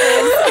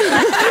tables.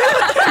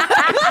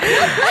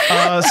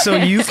 So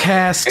you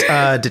cast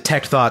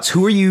detect thoughts.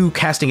 Who are you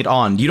casting it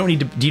on? Do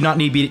you not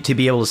need to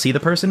be able to see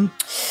the person?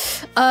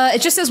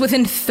 It just says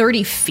within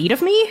 30 feet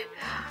of me.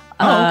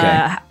 Oh,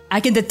 okay. I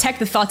can detect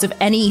the thoughts of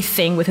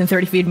anything within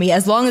 30 feet of me,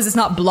 as long as it's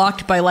not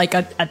blocked by like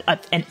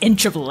an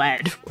inch of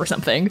lead or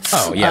something.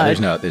 Oh yeah,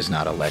 there's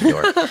not a lead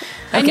door.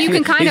 And you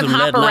can kind of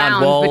hop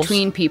around walls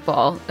between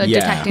people,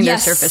 detecting their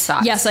surface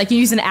thoughts. Yes, I can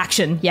use an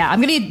action. Yeah, I'm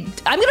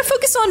gonna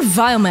focus on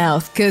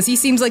Vilemouth because he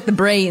seems like the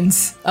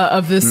brains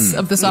of this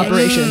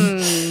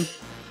operation.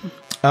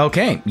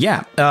 Okay,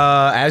 yeah.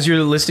 As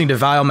you're listening to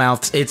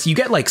Vilemouth, you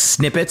get like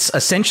snippets.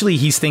 Essentially,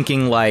 he's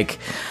thinking like,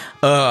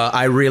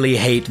 I really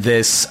hate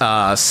this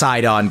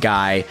Sidon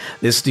guy.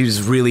 This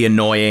dude's really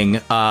annoying.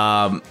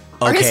 Are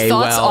his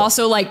thoughts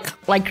also like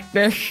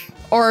this?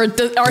 Or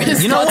are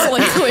his thoughts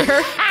like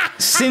clear?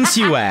 since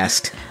you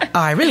asked,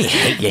 I really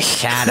hate your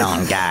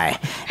shot-on guy.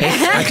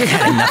 I just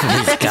had enough of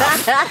his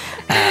stuff.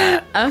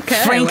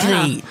 Okay.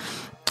 Frankly,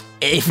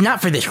 if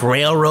not for this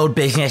railroad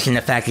business and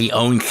the fact that he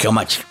owns so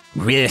much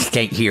real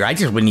estate here, I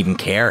just wouldn't even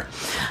care.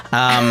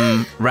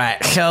 Right,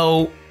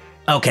 so...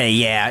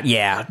 Okay,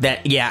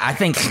 I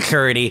think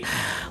security...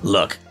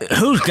 Look,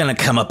 who's gonna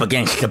come up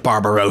against the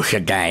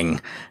Barbarossa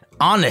gang?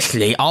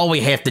 Honestly, all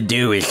we have to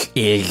do is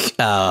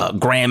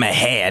gram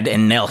ahead,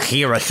 and they'll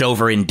hear us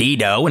over in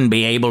Dido and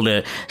be able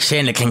to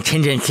send a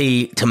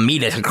contingency to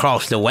meet us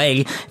across the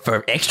way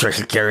for extra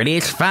security.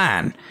 It's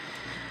fine.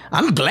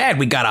 I'm glad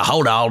we got a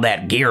hold of all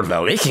that gear,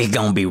 though. This is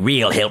gonna be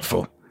real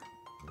helpful.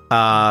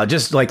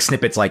 Just like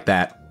snippets like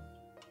that.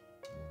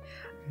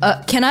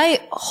 Can I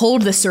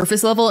hold the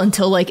surface level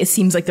until, like, it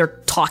seems like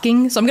they're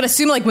talking? So I'm going to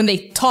assume, like, when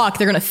they talk,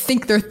 they're going to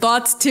think their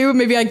thoughts, too.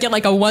 Maybe I get,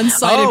 like, a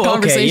one-sided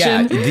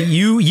conversation. Okay,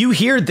 yeah. You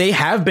hear they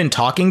have been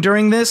talking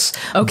during this,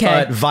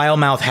 but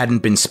Vilemouth hadn't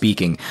been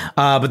speaking.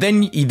 But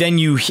then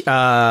you,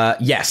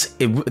 yes,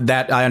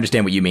 that I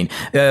understand what you mean.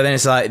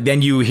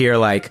 Then you hear,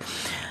 like,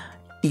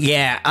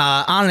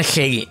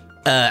 honestly,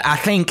 I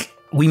think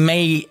we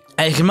may...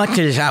 As much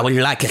as I would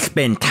like to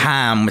spend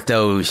time with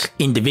those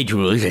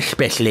individuals,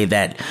 especially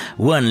that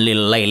one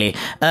little lady,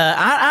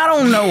 I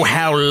don't know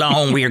how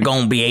long we're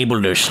going to be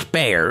able to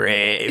spare,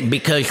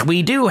 because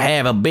we do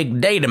have a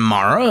big day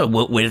tomorrow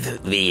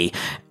with the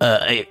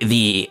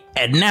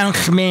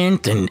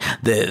announcement and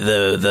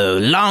the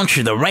launch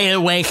of the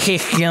railway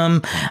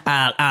system.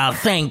 I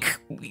think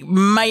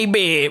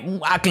maybe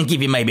I can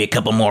give you maybe a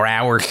couple more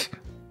hours.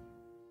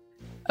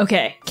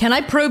 Okay, can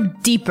I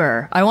probe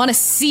deeper? I want to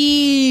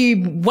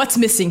see what's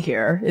missing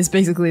here, is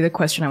basically the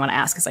question I want to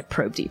ask as I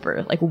probe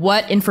deeper. Like,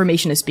 what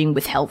information is being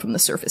withheld from the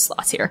surface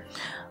slots here?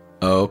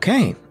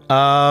 Okay.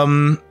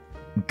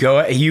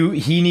 Go.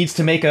 He needs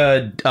to make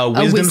a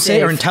wisdom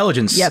save or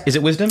intelligence. Yep. Is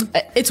it wisdom?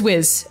 It's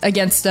whiz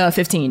against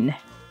 15.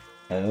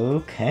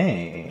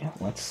 Okay.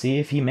 Let's see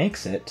if he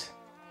makes it.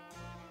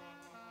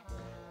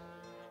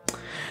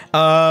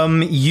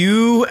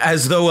 You,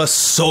 as though a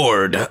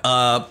sword,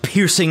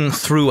 piercing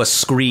through a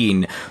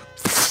screen,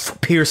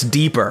 pierce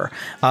deeper,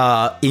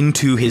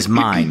 into his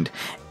mind.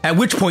 At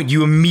which point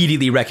you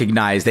immediately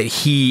recognize that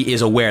he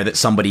is aware that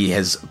somebody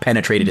has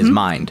penetrated his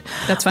mind.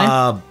 That's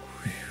fine.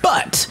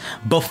 But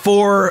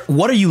before,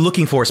 what are you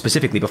looking for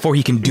specifically before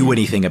he can do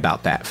anything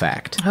about that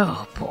fact?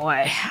 Oh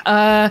boy.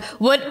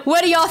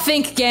 What do y'all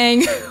think,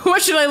 gang?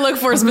 What should I look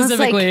for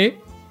specifically?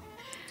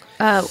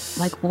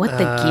 Like what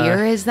the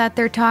gear is that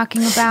they're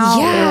talking about,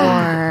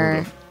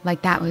 or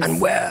like that was and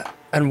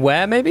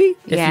where maybe?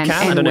 If you can,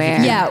 I don't know if you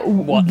can. Yeah,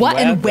 what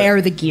and where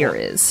the gear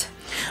is.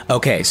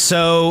 Okay,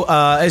 so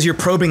as you're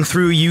probing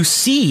through, you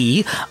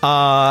see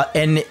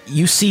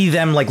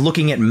them like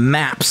looking at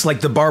maps, like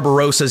the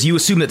Barbarossas. You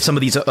assume that some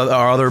of these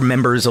are other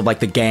members of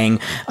like the gang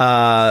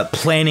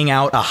planning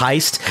out a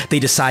heist. They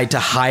decide to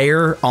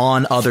hire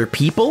on other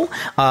people.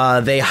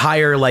 They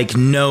hire like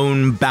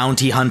known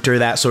bounty hunter,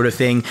 that sort of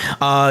thing.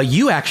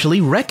 You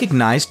actually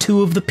recognize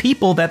two of the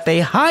people that they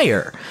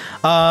hire.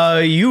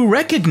 You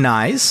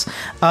recognize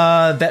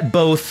that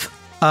both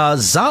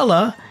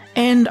Zala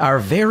and our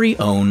very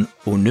own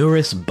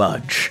Onuris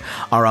Budge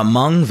are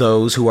among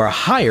those who are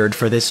hired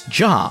for this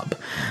job.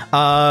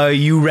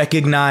 You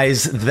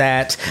recognize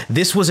that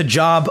this was a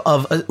job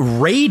of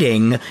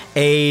raiding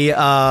a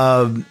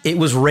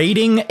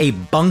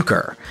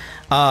bunker.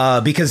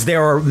 Because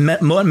there are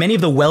many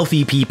of the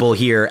wealthy people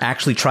here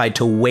actually tried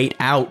to wait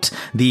out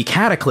the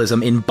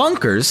cataclysm in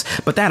bunkers,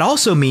 but that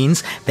also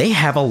means they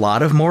have a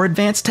lot of more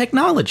advanced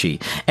technology.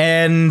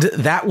 And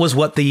that was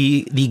what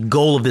the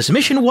goal of this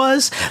mission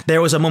was.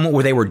 There was a moment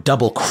where they were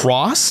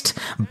double-crossed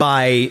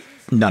by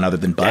none other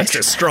than Budge.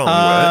 That's a strong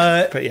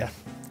word, but yeah.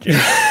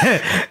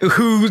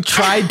 who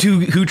tried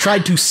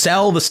to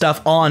sell the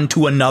stuff on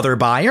to another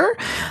buyer.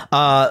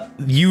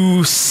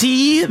 You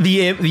see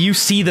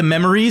the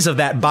memories of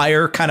that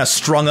buyer kind of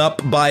strung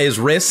up by his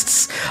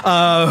wrists,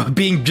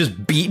 being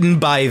just beaten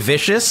by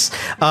Vicious,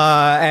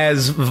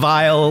 as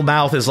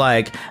Vilemouth is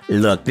like,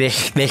 look,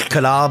 this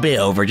could all be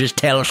over. Just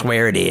tell us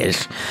where it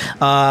is.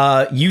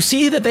 You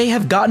see that they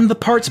have gotten the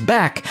parts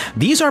back.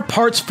 These are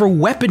parts for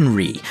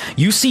weaponry.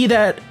 You see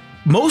that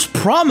most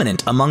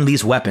prominent among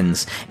these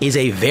weapons is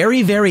a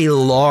very, very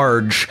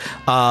large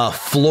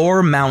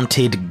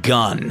floor-mounted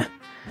gun.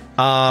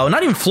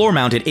 Not even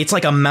floor-mounted, it's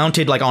like a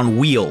mounted, like on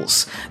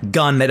wheels,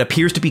 gun that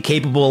appears to be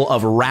capable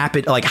of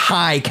rapid, like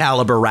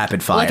high-caliber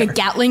rapid fire. Like a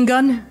Gatling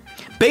gun?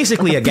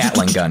 Basically a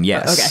Gatling gun,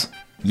 yes. Okay.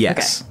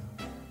 Yes.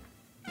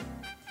 Okay.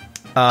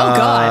 Oh,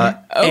 God.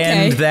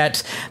 Okay. And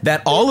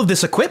that all of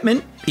this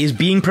equipment is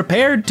being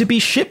prepared to be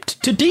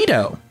shipped to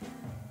Dido.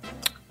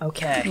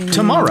 Okay.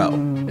 Tomorrow.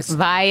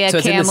 Via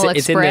Camel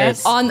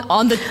Express.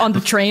 On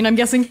the train, I'm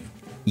guessing?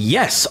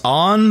 Yes,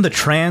 on the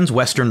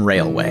Trans-Western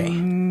Railway.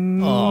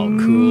 Oh,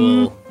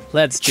 cool.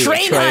 Let's do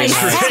train a train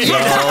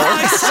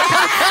heist.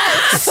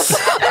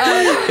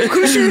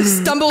 Kushu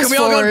stumbles Can we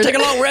forward. all go take a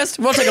long rest?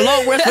 We'll take a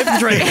long rest with the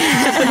train.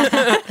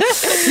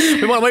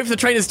 We want to wait for the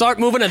train to start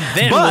moving and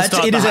then we'll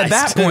start it the is at heist.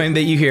 that point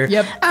that you hear,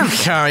 Yep. I'm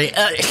sorry,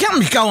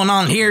 something's going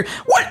on here.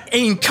 What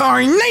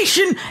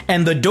incarnation?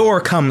 And the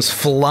door comes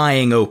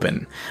flying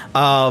open.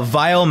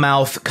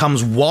 Vilemouth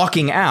comes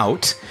walking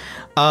out,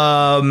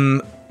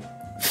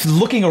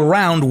 looking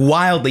around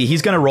wildly.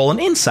 He's going to roll an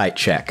insight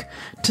check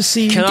to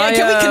see. Can we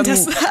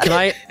contest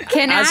that?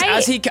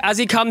 As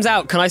he comes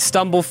out, can I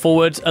stumble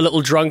forward a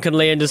little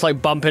drunkenly and just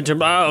like bump into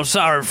him? Oh,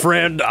 sorry,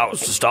 friend. I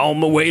was just on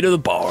my way to the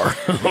bar.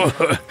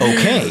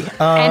 Okay.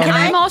 And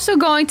I'm also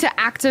going to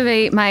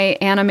activate my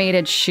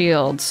animated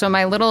shield. So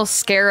my little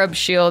scarab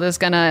shield is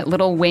going to,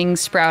 little wings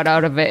sprout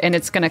out of it, and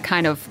it's going to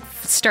kind of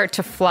start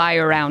to fly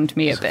around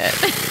me a bit.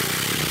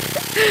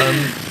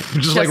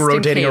 Just like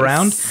rotating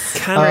around?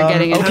 We're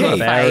getting into a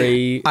fight.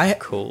 Very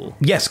cool.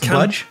 Yes,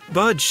 Budge?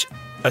 Budge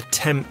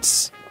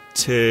attempts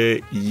to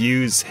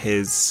use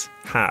his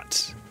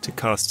hat to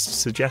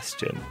cast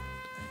suggestion.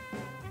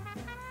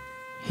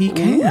 He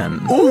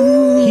can.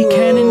 He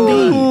can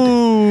indeed.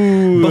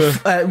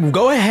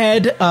 Go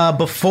ahead.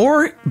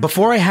 Before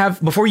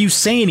you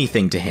say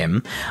anything to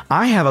him,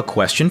 I have a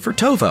question for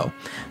Tovo.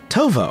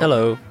 Tovo.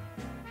 Hello.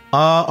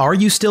 Are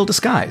you still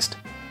disguised?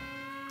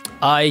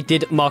 I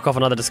did mark off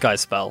another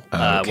disguise spell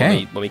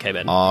when we came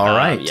in. All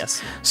right.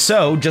 Yes.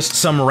 So, just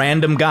some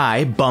random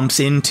guy bumps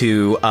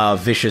into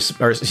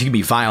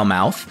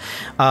Vilemouth.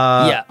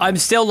 Yeah, I'm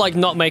still like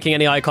not making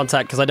any eye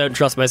contact because I don't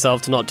trust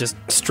myself to not just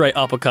straight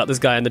uppercut this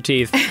guy in the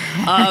teeth.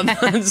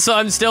 So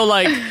I'm still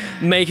like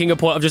making a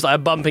point of just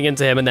like bumping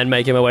into him and then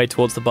making my way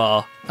towards the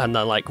bar and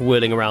then like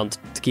whirling around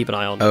to keep an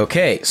eye on.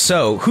 Okay,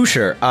 so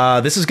Hoosier,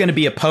 this is going to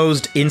be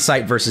opposed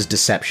insight versus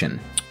deception.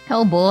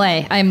 Oh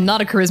boy, I'm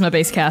not a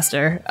charisma-based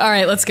caster. All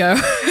right, let's go.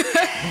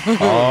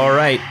 All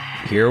right,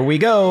 here we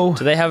go.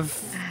 Do they have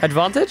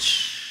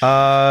advantage?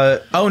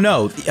 Oh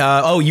no.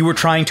 You were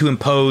trying to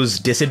impose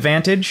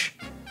disadvantage?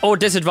 Or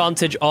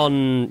disadvantage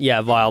on,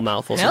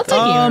 Vilemouth or something.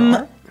 I'll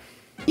take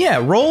you.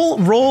 Yeah,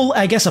 roll,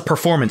 I guess, a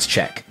performance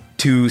check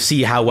to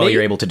see how well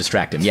you're able to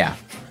distract him. Yeah.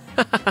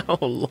 Oh,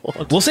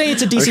 Lord. We'll say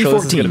it's a DC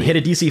 14. Hit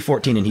a DC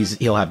 14 and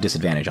he'll have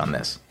disadvantage on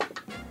this.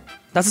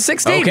 That's a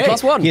 16 okay.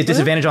 plus 1. He has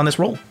disadvantage on this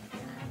roll.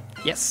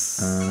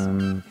 Yes.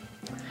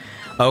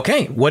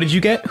 Okay, what did you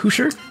get,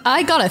 Hoosier?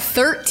 I got a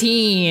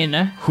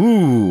 13.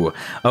 Ooh.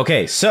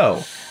 Okay,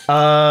 so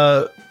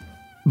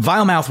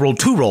Vilemouth rolled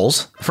 2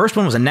 rolls. The first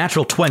one was a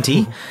natural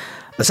 20. Ooh.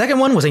 The second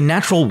one was a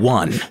natural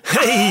 1.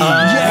 Hey!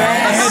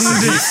 Yes!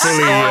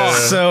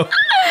 So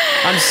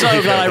I'm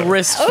so glad I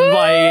risked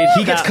my...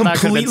 He gets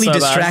completely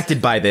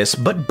distracted by this,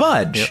 but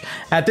Budge,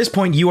 at this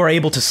point you are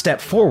able to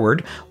step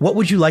forward. What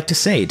would you like to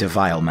say to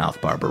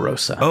Vilemouth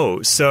Barbarossa?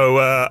 Oh,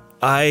 so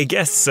I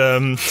guess...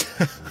 Okay,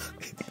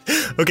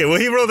 well,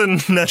 he rolled a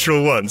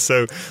natural 1,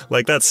 so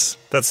like that's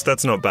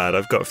not bad.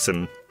 I've got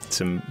some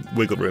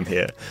wiggle room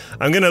here.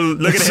 I'm gonna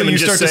look at him and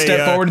just say, to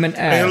step forward and then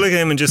I'm gonna look at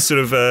him and just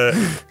sort of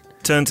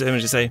turn to him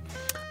and just say,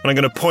 and I'm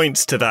gonna point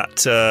to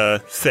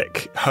that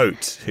thick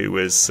Hote who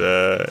is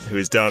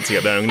dancing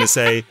up there. I'm gonna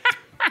say,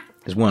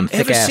 there's one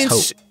thick ass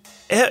Hote.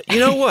 You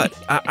know what?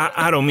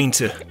 I don't mean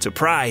to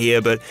pry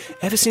here, but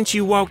ever since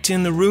you walked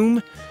in the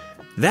room,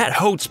 that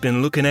Hote's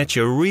been looking at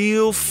you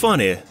real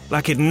funny,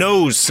 like it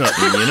knows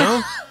something, you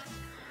know?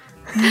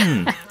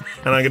 And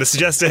I'm going to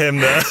suggest to him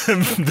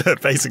that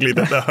basically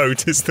that the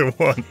Hote is the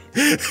one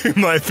who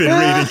might have been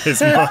reading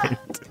his mind.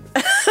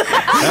 Oh,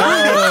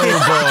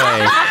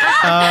 boy.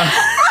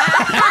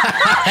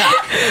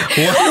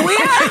 We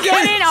are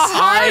getting a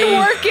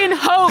hard-working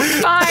Hope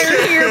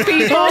fired here,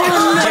 people.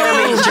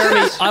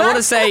 Jeremy, I want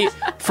to say,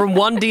 from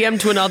one DM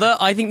to another,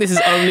 I think this is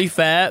only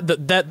fair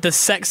that the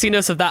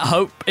sexiness of that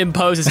Hope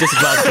imposes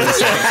disadvantage.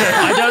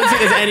 I don't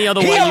think there's any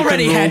other way you can rule that.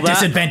 He already had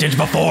disadvantage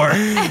before.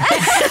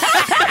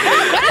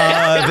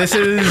 This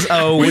is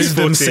a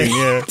wisdom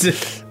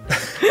save.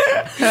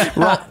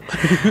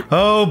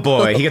 Oh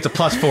boy, he gets a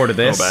 +4 to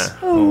this.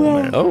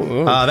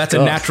 Oh man. That's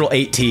a natural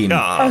 18.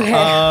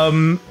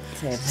 Okay.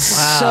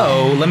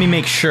 So let me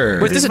make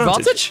sure. With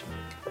disadvantage?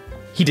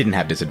 He didn't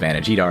have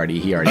disadvantage. He already.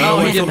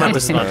 Oh, he didn't have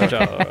disadvantage.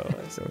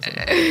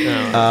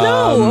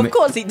 No, of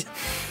course he did.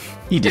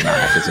 He did not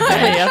have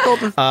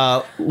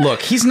disadvantage.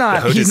 Look, he's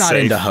not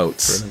into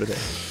Hotes.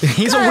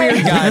 He's a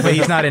weird guy, but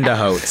he's not into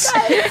Hotes.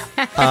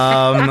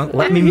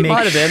 Let me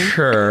make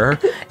sure.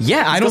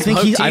 Yeah, I don't think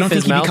he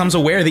becomes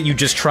aware that you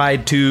just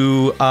tried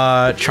to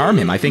charm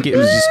him. I think it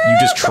was just you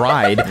just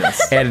tried,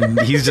 and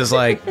he's just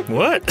like,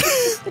 what?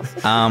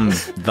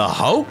 The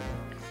Hote?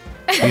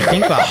 You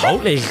think the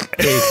Hote is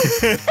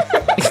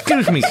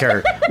excuse me,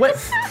 sir. Wait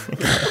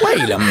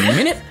a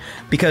minute.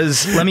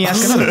 Because let me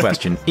ask another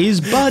question.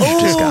 Is Budge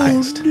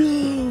disguised?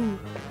 No.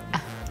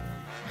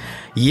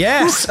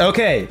 Yes.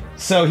 Okay.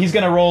 So he's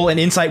going to roll an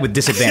insight with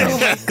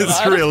disadvantage.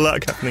 It's real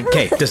luck happening.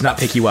 Okay. Does not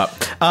pick you up.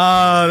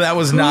 That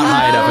was not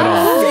high enough at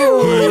all.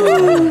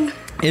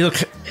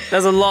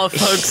 There's a lot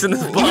of folks in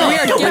this bar. We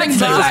are getting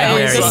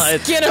by.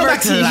 Skin of our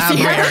teeth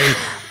here.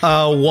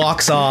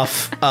 Walks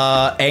off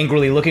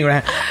angrily looking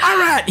around. All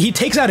right. He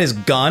takes out his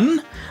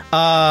gun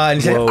and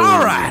he says, all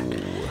right.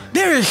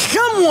 there is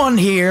someone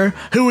here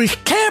who is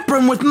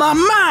tampering with my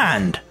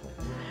mind.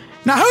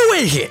 Now, who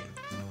is it?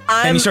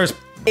 And he starts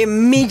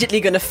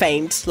immediately gonna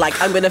faint. Like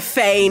I'm gonna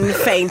feign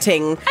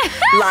fainting.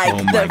 Like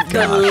the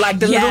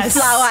little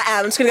flower I am.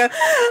 I'm just gonna go,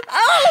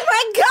 oh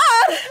my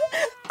god!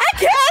 I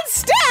can't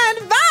stand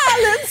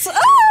violence!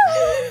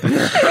 Oh,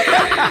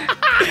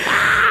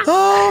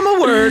 oh my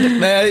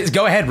word.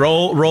 Go ahead,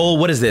 roll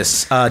what is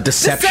this?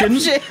 Deception?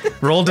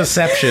 Roll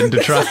deception to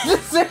try.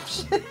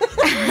 Deception.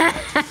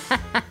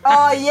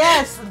 Oh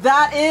yes,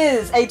 that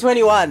is a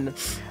 21.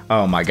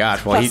 Oh my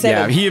gosh. Well,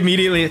 he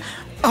immediately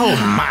oh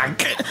my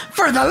god!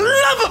 For the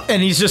love of...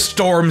 And he just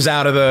storms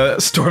out of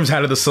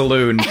the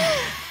saloon.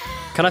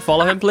 Can I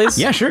follow him, please?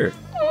 Yeah, sure.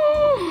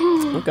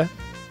 Okay.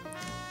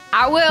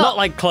 I will. Not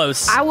like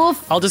close.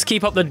 I'll just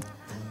keep up the...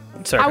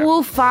 Sorry. I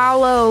will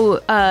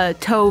follow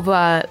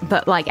Tova,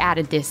 but like at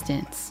a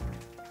distance.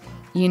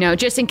 You know,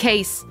 just in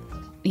case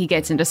he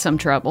gets into some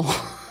trouble.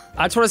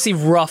 I just want to see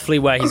roughly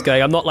where he's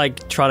going. I'm not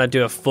like trying to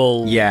do a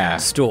full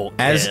stalk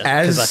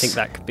because I think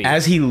that could be.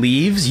 As he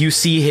leaves, you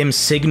see him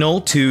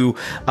signal to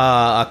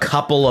a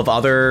couple of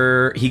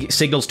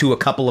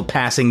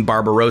passing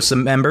Barbarossa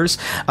members.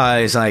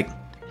 He's like,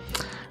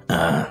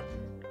 go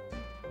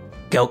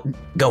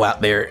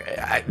out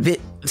there.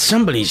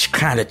 Somebody's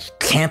trying to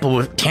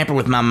tamper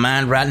with my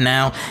mind right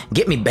now.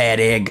 Get me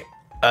Bad Egg.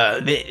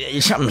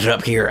 Something's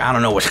up here. I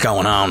don't know what's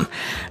going on.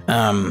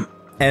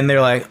 And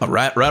they're like,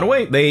 right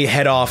away. They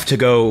head off to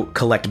go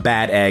collect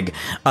Bad Egg.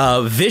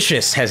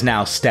 Vicious has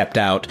now stepped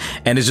out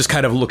and is just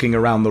kind of looking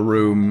around the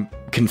room,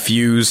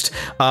 confused.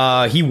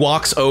 He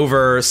walks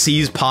over,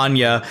 sees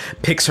Panya,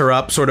 picks her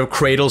up, sort of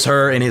cradles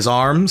her in his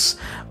arms.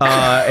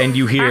 And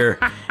you hear,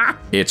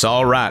 "It's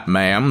all right,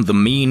 ma'am. The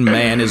mean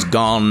man is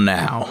gone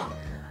now."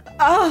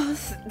 Oh,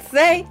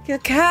 thank you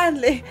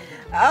kindly.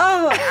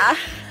 Oh,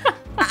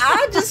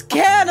 I just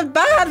can't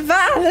abide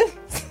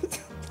violence.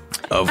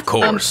 Of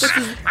course.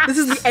 This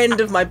is the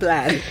end of my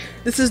plan.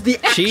 This is the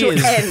actual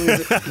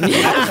end.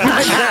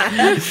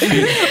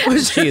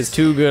 She is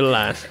too good a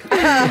line.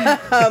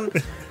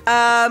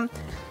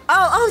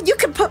 You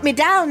can put me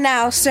down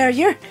now, sir.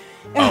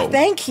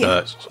 Thank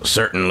you.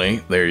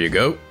 Certainly. There you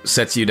go.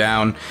 Sets you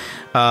down.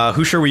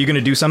 Hoosher, were you going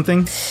to do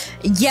something?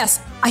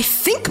 Yes. I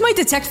think my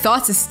Detect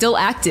Thoughts is still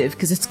active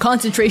because it's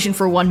concentration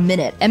for 1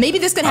 minute. And maybe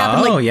this could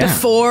happen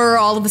before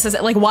all of this is,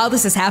 like while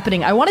this is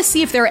happening. I want to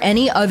see if there are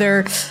any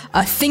other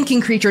thinking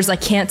creatures I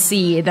can't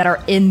see that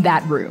are in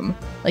that room.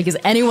 Like, is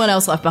anyone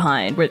else left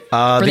behind?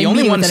 The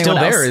only one still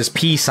there is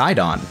P.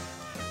 Sidon.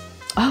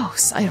 Oh,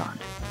 Sidon.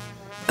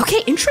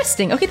 Okay,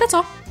 interesting. Okay, that's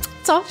all.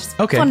 Just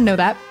want to know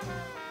that.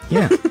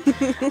 Yeah.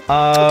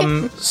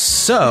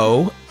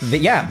 So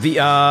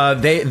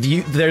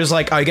there's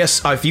like, I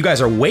guess if you guys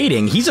are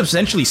waiting, he's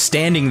essentially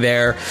standing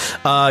there.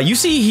 You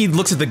see, he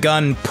looks at the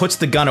gun, puts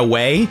the gun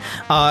away,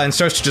 and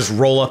starts to just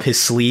roll up his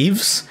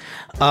sleeves.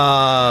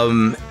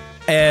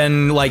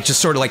 And like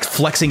just sort of like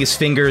flexing his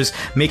fingers,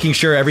 making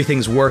sure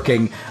everything's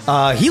working.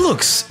 He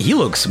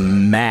looks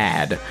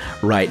mad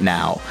right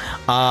now.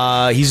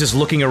 He's just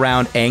looking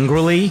around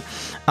angrily,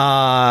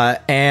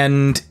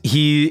 and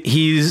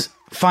he's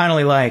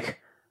finally like,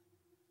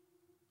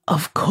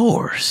 of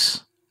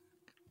course.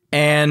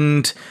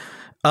 And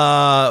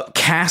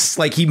casts,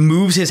 like he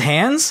moves his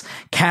hands,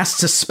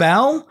 casts a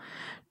spell,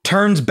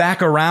 turns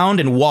back around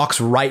and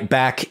walks right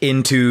back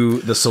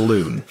into the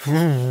saloon.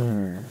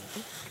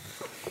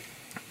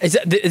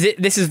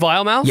 This is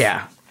Vilemouth?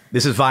 Yeah.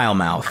 This is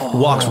Vilemouth.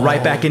 Walks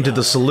right back into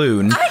the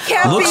saloon. I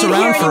can't looks be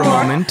around here for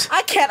anymore. a moment.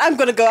 I can't. I'm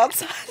gonna go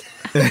outside.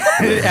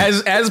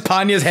 As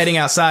Panya's heading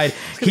outside,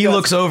 he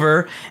looks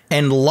over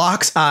and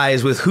locks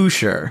eyes with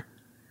Hoosher.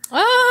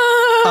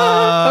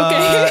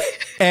 Okay.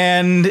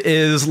 And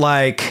is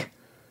like,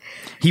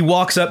 he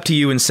walks up to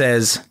you and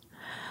says,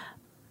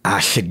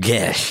 I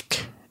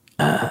suggest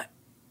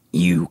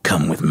you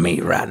come with me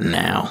right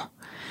now.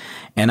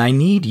 And I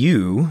need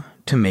you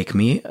to make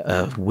me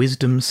a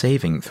wisdom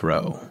saving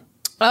throw.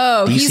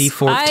 Oh, DC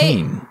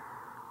 14.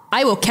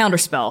 I will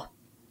counterspell.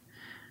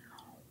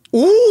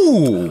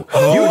 Ooh!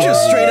 You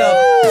just straight up...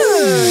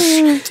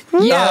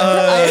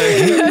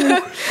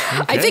 Yeah.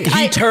 I think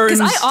he turns...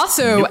 Because I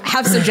also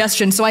have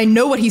suggestions, so I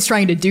know what he's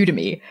trying to do to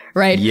me,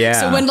 right? Yeah.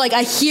 So when, like,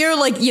 I hear,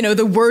 like, you know,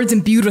 the words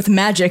imbued with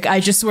magic, I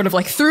just sort of,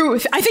 like,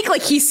 I think,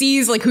 like, he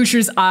sees, like,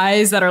 Hoosher's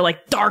eyes that are,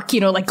 like, dark,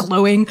 you know, like,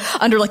 glowing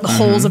under, like, the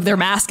holes of their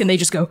mask, and they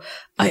just go,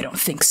 I don't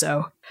think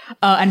so.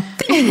 And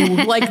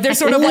like there's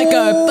sort of like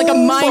a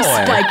mind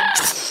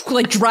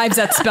like drives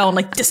that spell and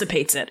like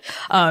dissipates it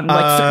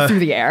through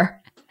the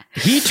air.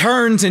 He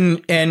turns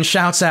and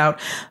shouts out,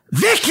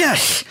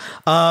 Vicious!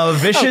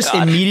 Vicious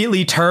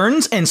immediately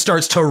turns and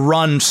starts to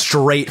run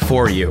straight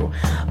for you.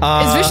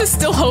 Is Vicious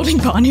still holding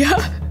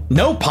Panya?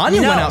 No,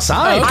 Panya went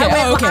outside.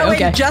 I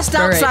went just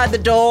outside the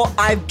door.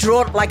 I've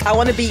drawn, like, I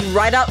want to be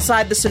right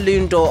outside the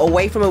saloon door,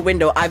 away from a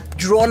window. I've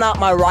drawn out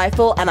my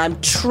rifle and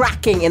I'm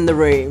tracking in the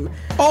room.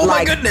 Oh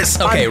my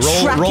goodness! Okay,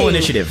 roll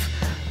initiative.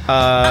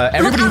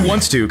 Everybody who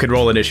wants to could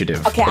roll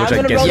initiative. Okay, I'm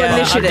going to roll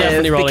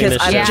initiative because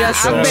I've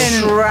just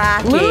been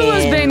tracking.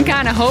 Lula's been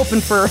kind of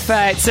hoping for a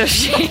fight, so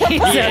she's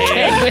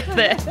okay with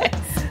it.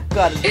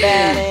 Got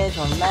advantage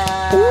on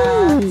that.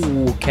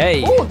 Ooh,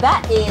 okay. Ooh,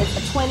 that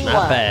is a 21.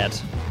 Not bad.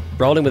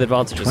 Rolling with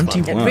advantage is fun.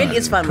 21. It really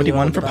is fun.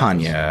 21 for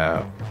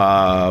Panya.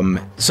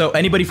 So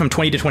anybody from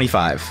 20 to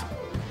 25?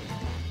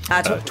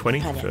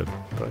 20 for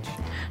Budge.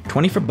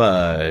 20 for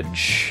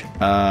Budge.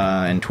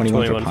 And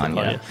 21 for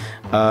Panya.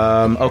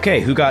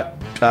 Okay, who got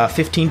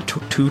 15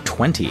 to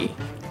 20?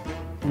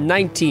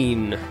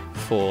 19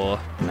 for...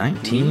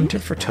 19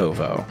 for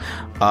Tovo.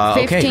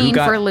 15 okay, who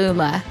got for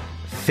Lula.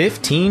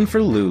 15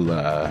 for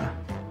Lula.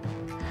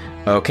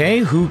 Okay,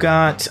 who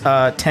got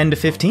 10 to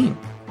 15?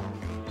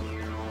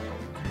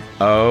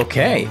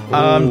 Okay.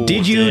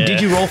 Did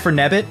you roll for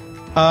Nebbit?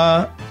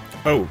 I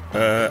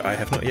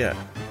have not yet.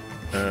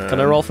 Can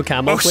I roll for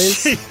Camel,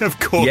 please? Of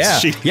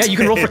course. Yeah, you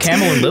can roll for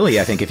Camel and Lily,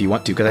 I think, if you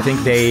want to, because I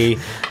think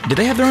did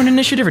they have their own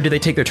initiative, or did they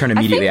take their turn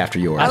immediately after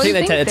yours? I think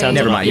they take their turn.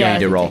 Never mind, you don't need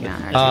to roll.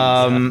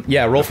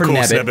 Roll for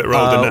Nebbit. Nebbit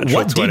rolled a natural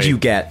what 20. did you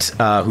get,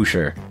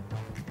 Hoosier?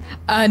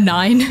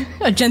 9.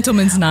 A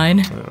gentleman's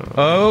 9.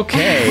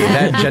 Okay,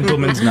 that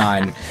gentleman's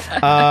 9.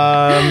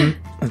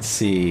 Let's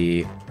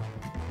see.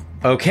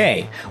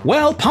 Okay.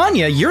 Well,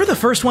 Panya, you're the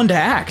first one to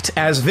act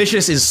as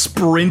Vicious is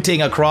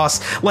sprinting across.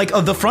 Like,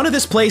 the front of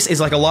this place is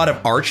like a lot of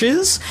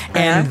arches,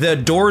 and the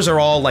doors are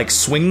all like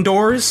swing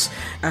doors,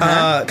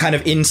 kind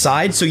of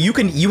inside. So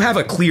you have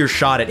a clear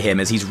shot at him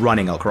as he's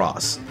running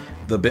across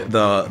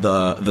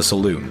the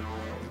saloon.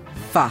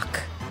 Fuck.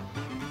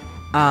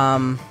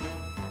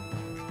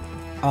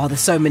 Oh,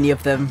 there's so many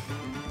of them.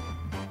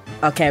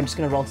 Okay, I'm just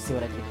gonna roll to see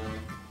what I do.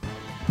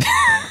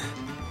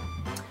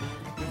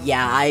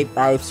 Yeah, I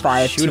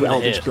fired 2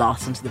 Eldritch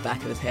Blasts into the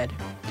back of his head.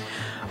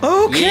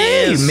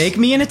 Okay, Yes. make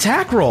me an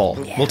attack roll.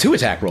 Yeah. Well, 2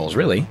 attack rolls,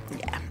 really.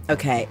 Yeah.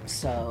 Okay,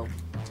 so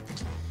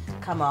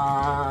come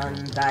on,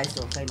 dice,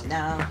 don't play me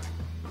now.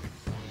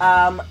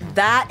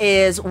 That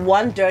is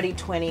 1 dirty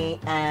 20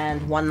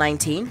 and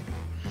 119.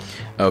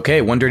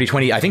 Okay, 1 dirty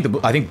 20. I think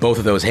both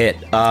of those hit.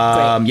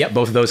 Yep,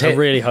 both of those hit. I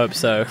really hope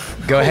so.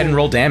 Go ahead and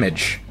roll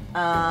damage.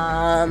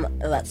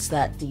 That's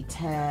that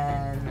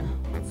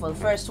D10 for the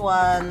first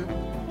one.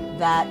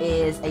 That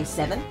is a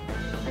 7.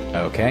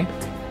 Okay.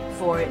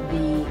 For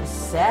the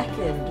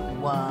second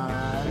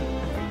one,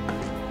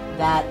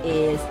 that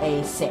is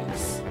a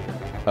 6.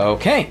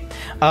 Okay.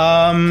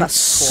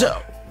 Plus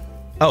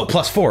 4.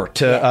 Plus 4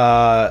 to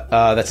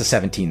that's a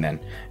 17 then.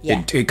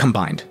 Yeah. It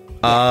combined.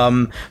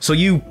 So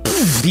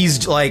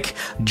these like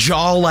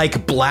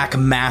jaw-like black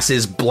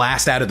masses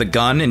blast out of the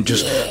gun and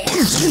just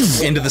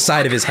into the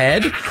side of his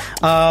head.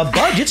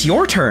 Budge, it's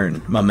your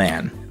turn, my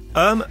man.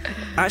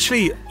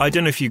 Actually, I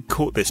don't know if you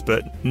caught this,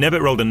 but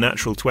Nebbit rolled a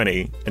natural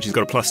 20, and she's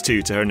got a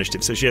 +2 to her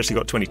initiative, so she actually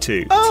got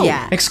 22. Oh,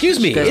 yeah. Excuse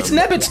me, it's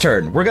Nebbit's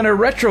turn. We're gonna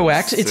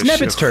retroact. It's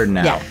Nebbit's turn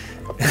now.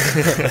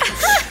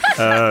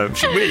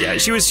 Yeah.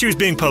 She was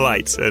being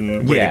polite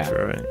and waiting for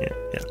her.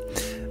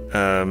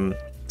 Yeah.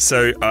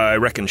 So I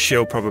reckon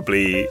she'll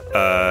probably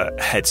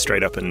head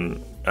straight up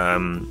and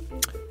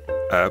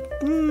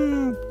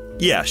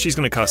she's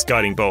going to cast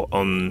Guiding Bolt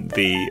on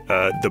the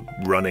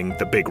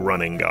big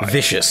running guy.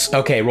 Vicious.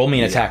 Okay, roll me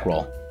an attack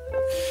roll.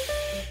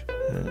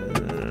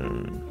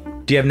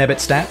 Do you have Nebbit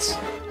stats?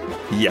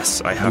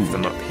 Yes, I have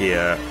them up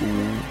here.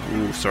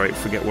 Ooh, sorry,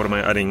 forget what am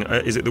I adding?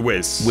 Is it the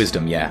Wiz?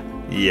 Wisdom, yeah.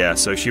 Yeah,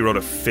 so she rolled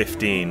a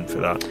 15 for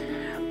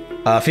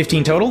that.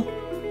 15 total?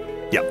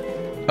 Yep.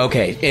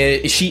 Okay,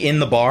 is she in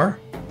the bar?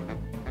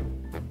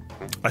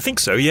 I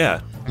think so,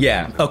 yeah.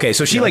 Yeah, okay,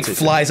 so she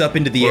flies up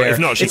into the air. If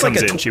not, she it's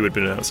comes like in, she would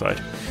have been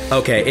outside.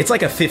 Okay, it's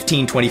like a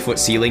 15, 20-foot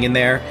ceiling in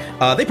there.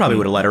 They probably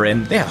would have let her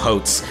in. They have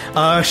hoats.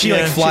 She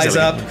flies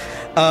up,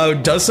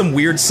 does some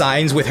weird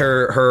signs with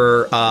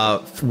her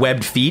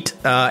webbed feet,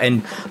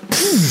 and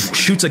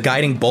shoots a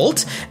guiding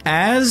bolt.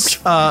 As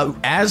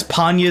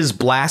Panya's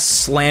blasts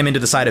slam into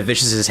the side of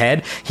Vicious's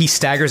head, he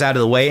staggers out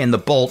of the way, and the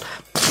bolt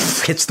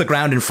hits the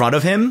ground in front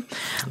of him.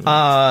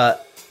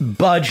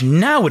 Budge,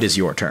 now it is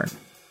your turn.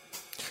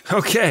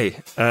 Okay.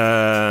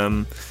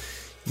 I'm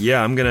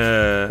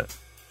gonna.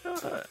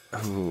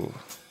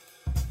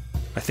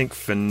 I think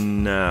for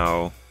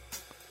now.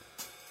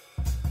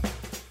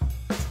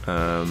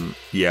 I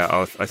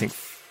think.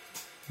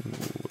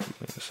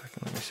 Wait a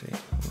second. Let me see.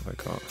 What have I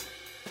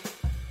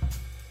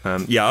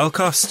got? I'll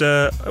cast.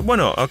 Why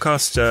not? I'll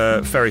cast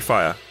Fairy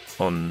Fire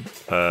on.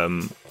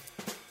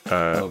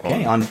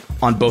 Okay. On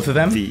both of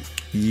them.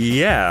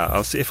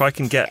 I'll see if I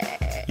can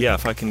get. Yeah,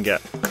 if I can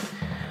get.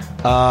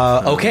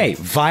 Okay,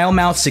 Vile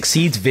Mouth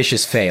succeeds,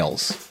 Vicious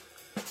fails.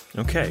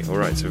 Okay,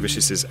 alright, so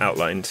Vicious is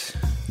outlined.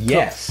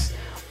 Yes.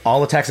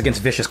 All attacks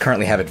against Vicious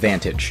currently have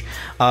advantage.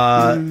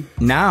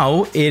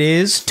 Now it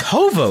is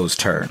Tovo's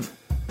turn.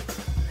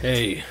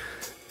 Hey.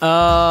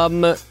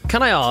 Can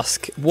I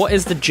ask, what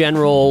is the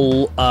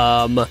general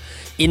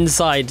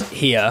inside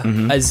here,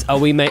 are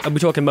we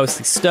talking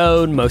mostly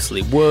stone,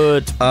 mostly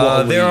wood?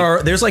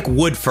 There's like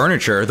wood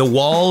furniture. The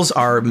walls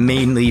are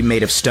mainly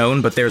made of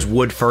stone, but there's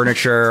wood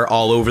furniture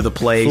all over the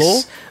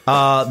place.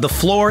 Floor? The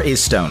floor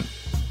is stone,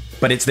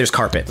 but there's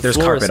carpet. There's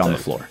carpet on the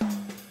floor.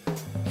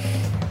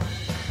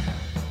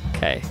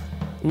 Okay.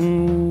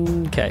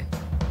 Okay.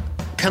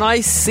 Can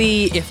I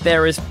see if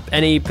there is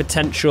any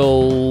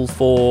potential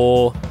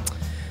for...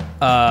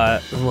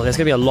 well, there's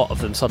going to be a lot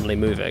of them suddenly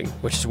moving,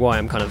 which is why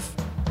I'm kind of...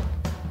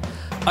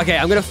 Okay,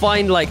 I'm going to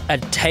find, like, a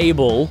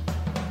table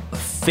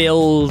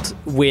filled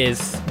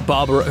with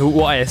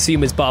what I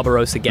assume is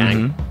Barbarossa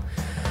gang.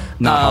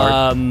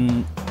 Not hard.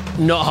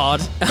 Not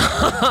hard.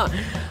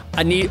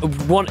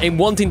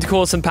 wanting to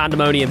cause some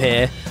pandemonium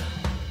here.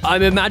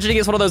 I'm imagining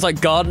it's one of those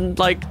like garden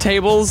like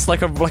tables,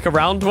 like a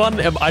round one.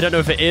 I don't know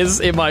if it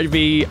is. It might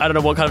be. I don't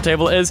know what kind of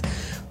table it is.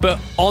 But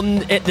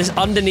this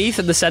underneath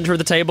at the center of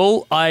the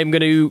table, I'm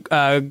going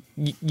to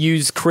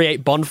use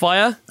create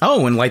bonfire.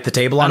 Oh, and light the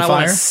table on fire. And I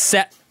want to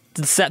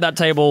set that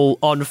table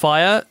on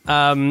fire.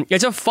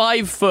 It's a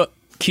 5-foot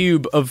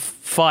cube of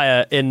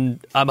fire in,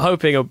 I'm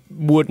hoping, a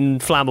wooden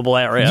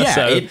flammable area.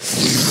 Yeah.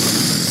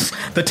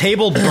 The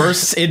table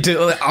bursts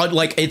into,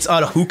 like, it's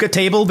a hookah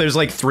table. There's,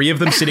 like, 3 of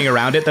them sitting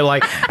around it. They're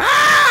like,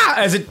 ah!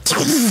 As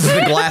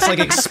the glass, like,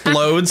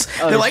 explodes.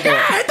 They're like,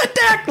 ah, hit the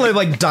deck! They're,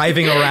 like,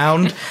 diving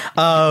around.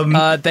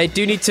 They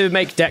do need to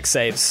make deck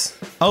saves.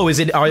 Oh, is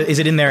it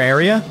in their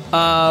area?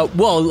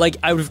 Well, like,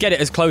 I would get it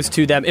as close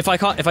to them. If I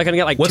can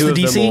get, like, What's 2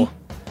 the of DC? them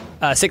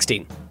or...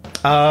 16.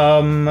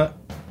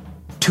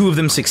 2 of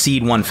them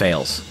succeed, 1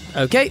 fails.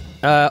 Okay.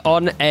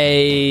 On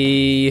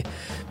a...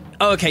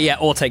 Oh, okay, yeah,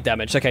 or take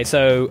damage. Okay,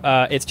 so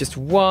it's just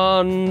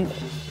 1...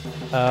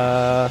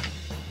 Wow,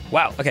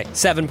 okay,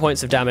 7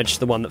 points of damage to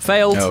the one that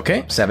failed.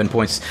 Okay, 7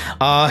 points.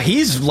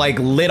 He's, like,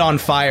 lit on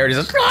fire. He's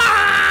like,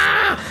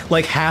 ah!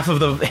 Like, half of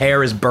the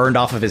hair is burned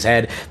off of his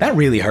head. That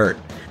really hurt.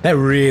 That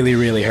really,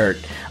 really hurt.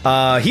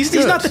 He's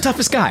not the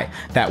toughest guy,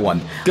 that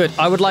one. Good.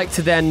 I would like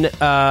to then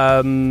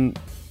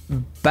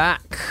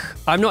back...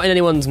 I'm not in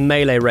anyone's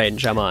melee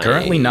range, am I?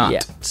 Currently not.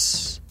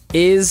 Yet.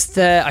 Is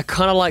there... I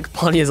kind of like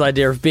Ponya's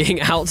idea of being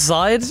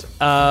outside.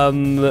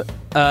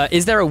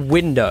 Is there a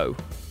window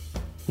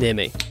near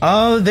me?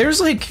 There's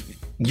like...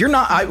 You're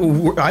not...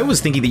 I was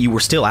thinking that you were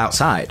still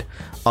outside.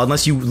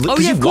 Unless you... Oh,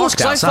 yeah, of course,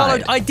 because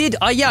I did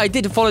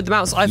follow them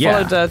outside.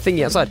 I followed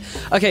Thingy outside.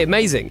 Okay,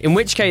 amazing. In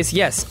which case,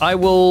 yes, I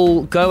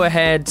will go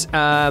ahead...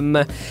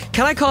 can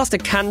I cast a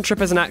cantrip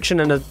as an action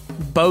and a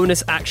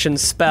bonus action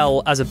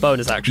spell as a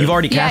bonus action? You've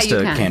already cast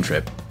a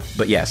cantrip,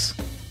 but yes.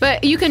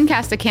 But you can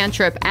cast a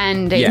cantrip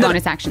and a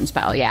bonus action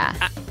spell,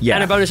 And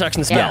a bonus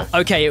action spell. Yeah.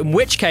 Okay, in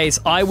which case,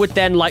 I would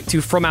then like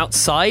to, from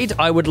outside,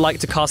 I would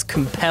like to cast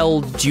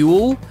Compel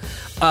Duel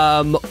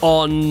on...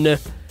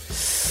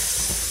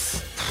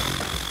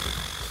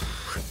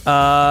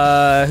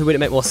 who would it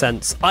make more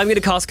sense? I'm going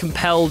to cast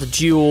Compelled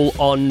Duel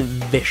on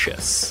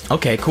Vicious.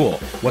 Okay, cool.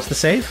 What's the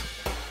save?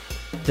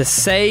 The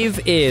save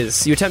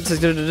is... You attempt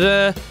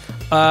to...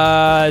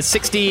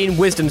 16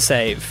 Wisdom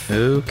save.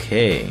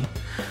 Okay.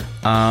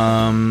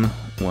 1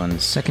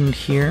 second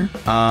here.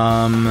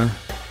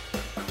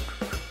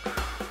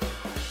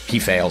 He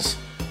fails.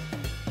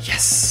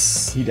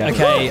 Yes. He does.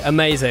 Okay,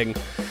 amazing.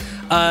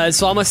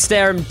 So I'm gonna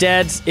stare him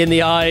dead in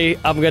the eye.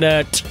 I'm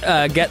gonna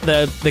get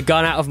the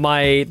gun out of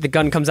the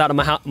gun comes out of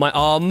my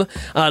arm.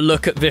 I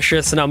look at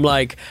Vicious and I'm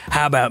like,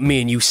 how about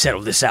me and you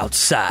settle this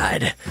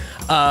outside?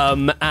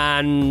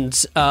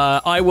 And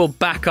I will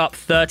back up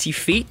 30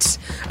 feet.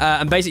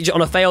 And basically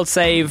on a failed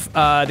save,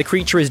 the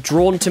creature is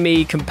drawn to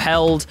me,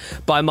 compelled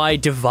by my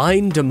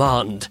divine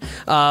demand.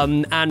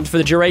 And for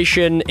the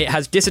duration, it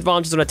has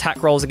disadvantage on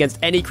attack rolls against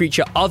any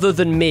creature other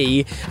than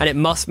me, and it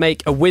must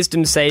make a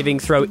wisdom saving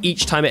throw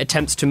each time it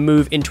attempts to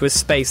move into a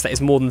space that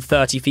is more than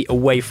 30 feet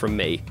away from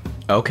me.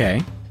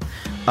 Okay.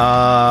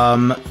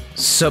 But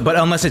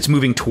unless it's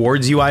moving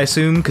towards you, I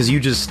assume, because you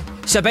just...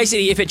 So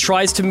basically, if it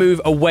tries to move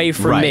away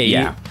from me,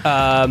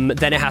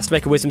 then it has to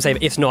make a wisdom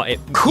save. If not,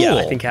 cool. Yeah,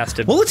 I think it has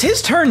to... Well, it's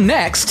his turn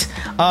next,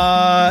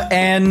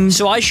 and...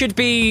 So I should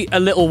be a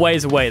little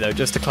ways away, though,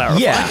 just to clarify.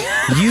 Yeah.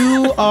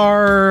 You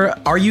are...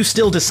 Are you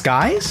still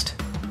disguised?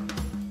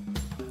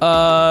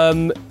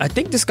 I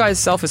think disguise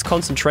self is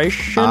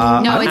concentration.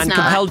 No, it's and not.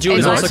 Compelled Duel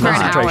is also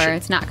concentration.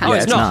 It's not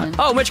concentration. It's not.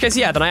 Oh, in which case,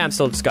 yeah, then I am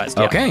still disguised.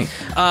 Yeah. Okay.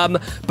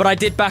 But I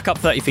did back up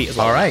 30 feet as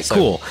well. All right,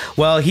 cool.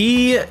 Well,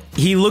 he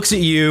looks at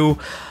you,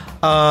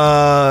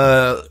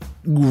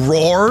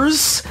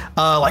 roars,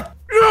 like,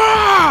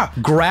 ah!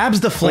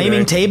 Grabs the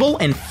flaming table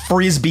and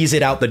frisbees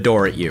it out the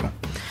door at you.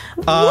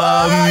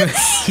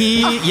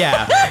 He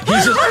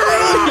just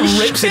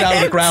rips it out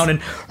of the ground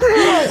and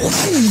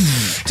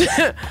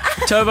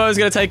Turbo is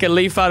going to take a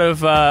leaf out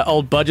of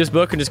old Budge's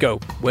book and just go,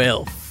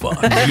 well,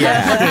 fuck.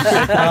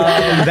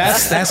 Yeah.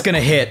 That's going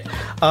to hit.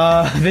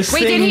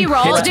 Wait, did he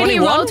roll? Did he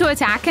roll to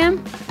attack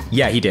him?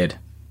 Yeah, he did.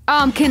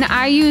 Can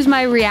I use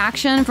my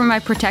reaction from my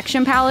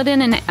protection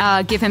paladin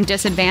and give him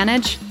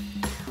disadvantage?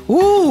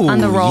 Ooh, on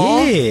the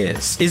roll.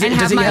 Yes. Does he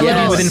have to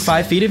little- be within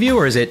 5 feet of you,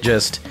 or is it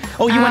just...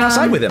 Oh, you went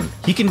outside with him.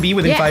 He can be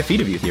within 5 feet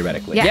of you,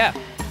 theoretically. Yeah.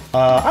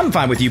 I'm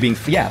fine with you being...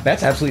 Yeah,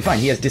 that's absolutely fine.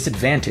 He has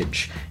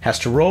disadvantage. Has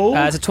to roll...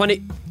 It's a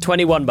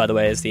 21, by the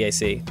way, is the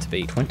AC to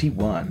beat.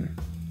 21.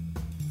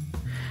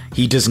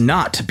 He does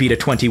not beat a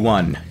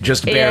 21,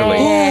 just barely.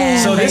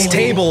 Yeah, so this baby.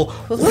 table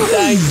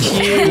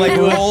Thank you. like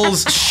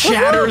rolls,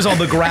 shatters on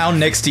the ground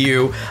next to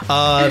you.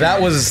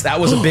 That was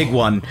a big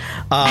one.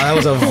 That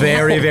was a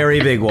very, very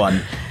big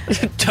one.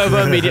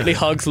 Tobo immediately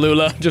hugs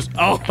Lula. Just,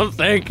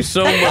 thank you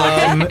so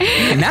much.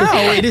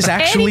 Now it is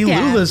actually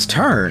Lula's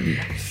turn.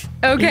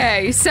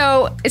 Okay,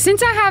 so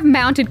since I have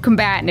mounted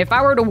combatant, if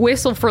I were to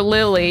whistle for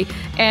Lily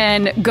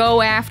and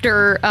go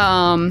after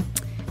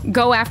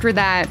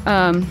that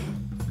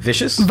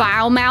Vicious?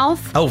 Vile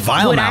Mouth. Oh,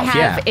 Vile would Mouth, I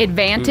have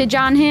advantage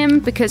on him?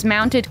 Because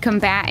mounted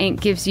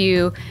combatant gives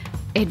you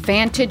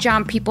advantage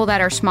on people that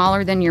are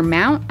smaller than your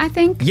mount, I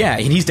think. Yeah,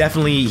 and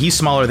he's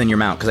smaller than your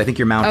mount, because I think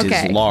your mount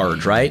is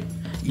large, right?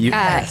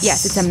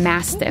 Yes, it's a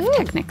mastiff,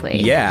 technically.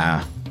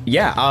 Yeah.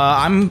 Yeah,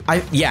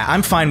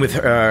 I'm fine with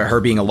her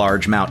being a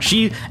large mount.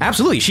 She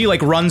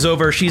like runs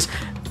over.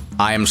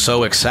 I am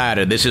so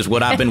excited. This is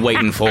what I've been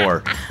waiting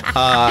for.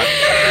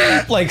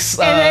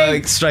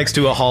 Strikes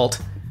to a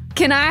halt.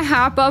 Can I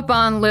hop up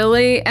on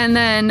Lily and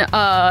then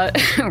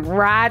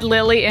ride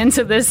Lily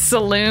into this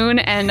saloon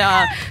and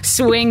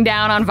swing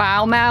down on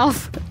Vile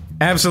Mouth?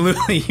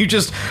 Absolutely. You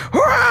just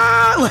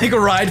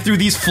ride through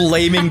these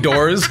flaming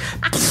doors,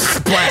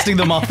 blasting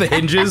them off the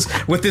hinges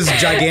with this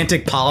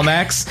gigantic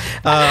Polymax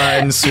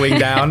and swing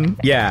down.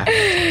 Yeah.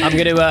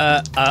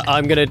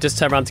 I'm gonna just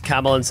turn around to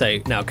Camel and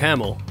say, "Now,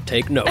 Camel,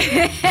 take note."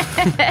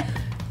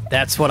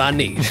 That's what I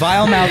need.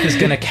 Vilemouth is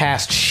gonna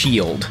cast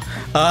Shield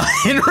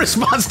in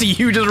response to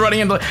you just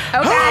running into.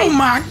 Oh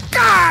my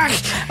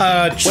gosh!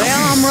 Well,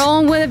 I'm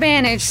rolling with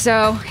advantage,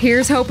 so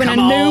here's hoping a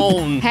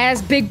noob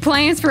has big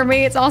plans for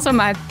me. It's also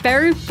my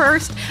very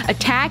first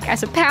attack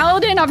as a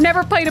paladin. I've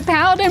never played a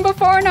paladin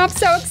before, and I'm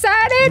so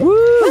excited.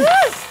 Woo!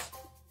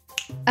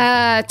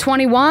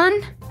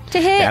 21 to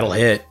hit.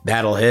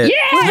 That'll hit.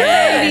 Yeah!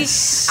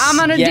 Yes! I'm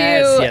gonna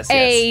do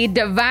a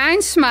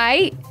divine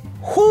smite.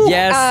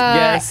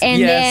 Yes.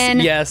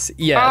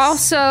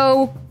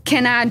 Also,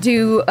 can I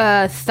do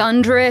a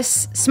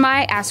thunderous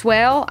smite as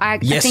well? I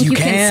think you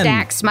can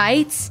stack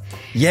smites.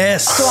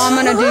 Yes. So I'm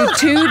gonna do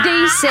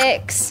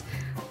 2d6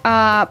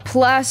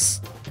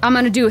 plus I'm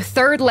gonna do a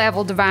 3rd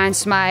level divine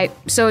smite.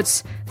 So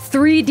it's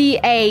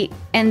 3d8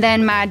 and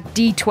then my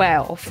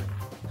d12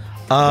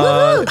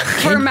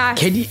 for my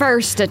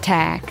first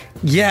attack.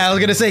 Yeah, I was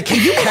gonna say, can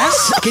you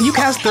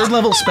cast 3rd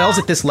level spells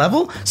at this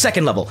level?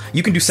 2nd level.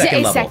 You can do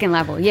 2nd level. 2nd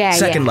level, yeah.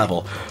 Second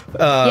level.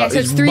 So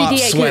it's 3d8. Mop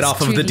sweat off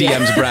of the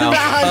DM's brow.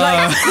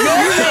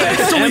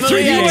 It's only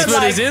 3d8,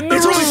 but he's in the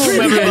room,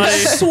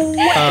 everybody.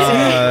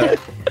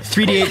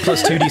 3d8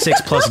 plus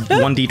 2d6 plus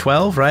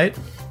 1d12, right?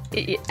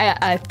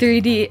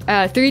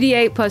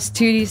 3d8 plus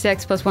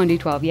 2d6 plus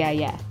 1d12. Yeah.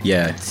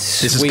 Yeah,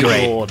 this is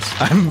great. Lord.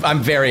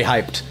 I'm very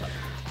hyped.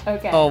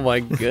 Okay. Oh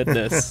my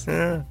goodness.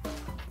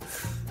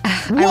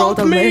 Whop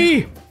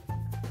me!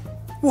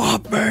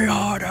 Whop me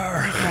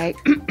harder. Right.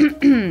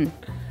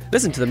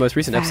 Listen to the most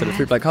recent episode of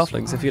Three Black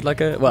Halflings if you'd like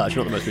a... Well,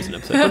 actually not the most recent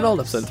episode, but an old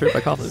episode of Three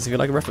Black Halflings if you'd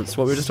like a reference to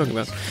what we were just talking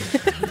about.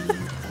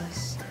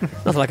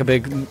 Nothing like a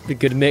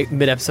good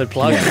mid-episode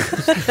plug.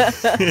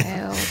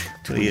 12,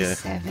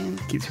 27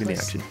 keeps you in the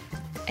action.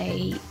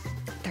 8,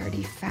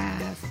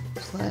 35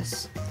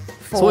 plus 4.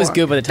 It's always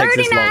good when it takes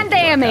this long. 39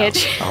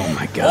 damage. Oh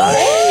my gosh.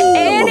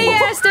 And he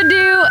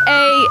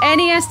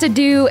has to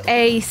do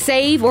a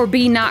save or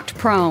be knocked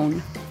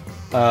prone.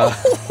 I'm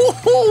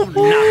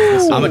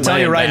gonna tell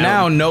you right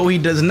now, no, he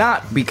does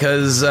not,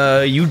 because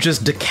you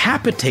just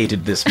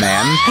decapitated this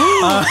man.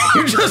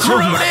 You just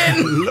rode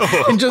in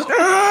and just.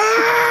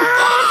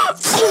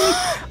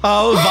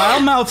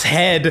 Vilemouth's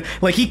head,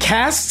 he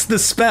casts the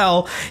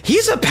spell.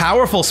 He's a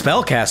powerful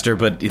spellcaster,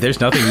 but there's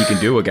nothing he can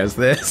do against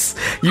this.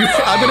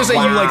 I'm gonna say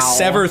you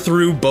sever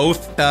through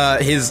both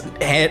his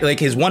head,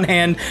 his one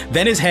hand,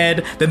 then his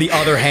head, then the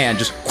other hand,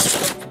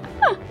 just.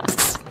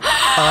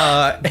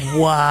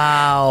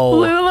 Wow.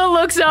 Lula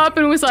looks up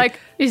and was like,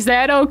 "Is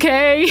that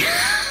okay?"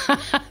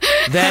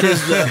 That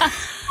is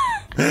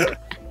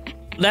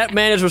That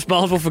man is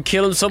responsible for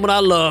killing someone I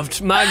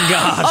loved. My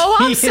God. Oh,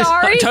 I'm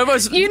sorry.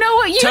 You know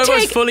what?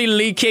 Tobo's fully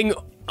leaking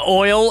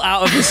oil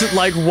out of his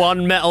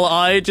one metal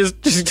eye,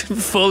 just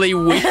fully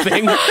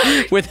weeping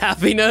with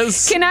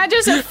happiness. Can I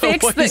just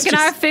fix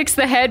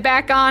the head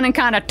back on and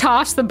kind of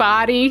toss the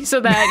body so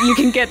that you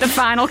can get the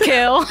final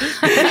kill?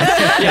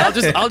 Yeah,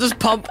 I'll just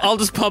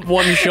pump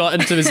one shot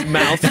into his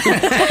mouth.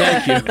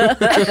 Thank you.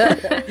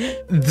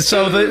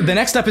 So the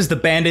next up is the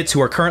bandits who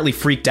are currently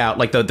freaked out,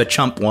 the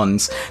chump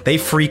ones. They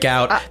freak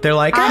out. They're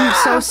like, I'm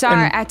so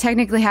sorry. I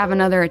technically have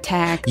another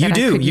attack. You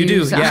do.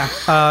 Yeah.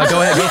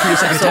 Go ahead. Go for your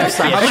second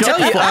attack. I'm gonna tell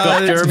you.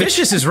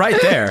 Vicious is right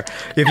there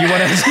if you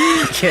want to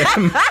attack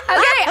him.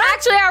 Okay,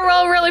 actually I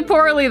rolled really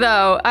poorly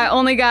though. I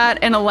only got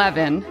an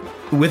 11.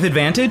 With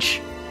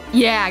advantage?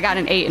 Yeah, I got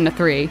an 8 and a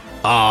 3.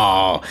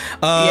 Oh.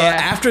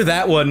 After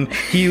that one,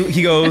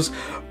 he goes,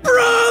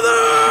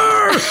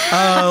 brother!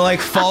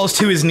 Falls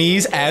to his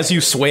knees as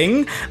you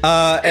swing,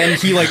 and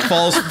he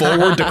falls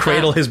forward to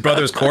cradle his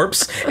brother's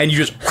corpse, and you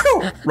just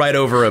right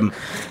over him.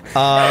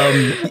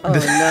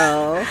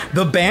 No.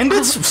 The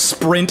bandits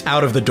sprint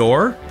out of the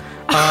door.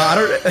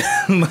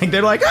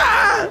 They're like,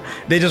 ah!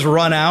 They just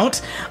run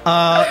out.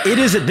 It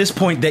is at this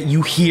point that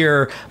you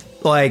hear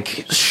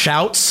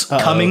shouts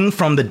coming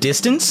from the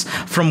distance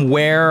from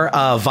where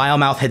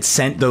Vilemouth had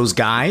sent those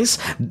guys.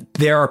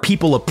 There are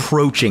people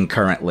approaching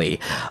currently,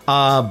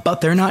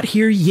 but they're not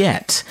here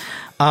yet.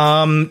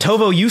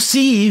 Tovo, you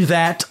see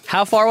that...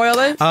 How far away are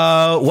they?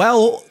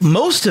 Well,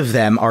 most of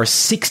them are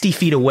 60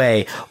 feet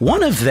away.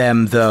 One of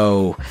them,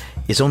 though,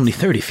 is only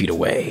 30 feet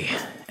away.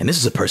 And this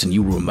is a person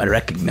you might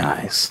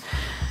recognize.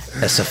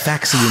 A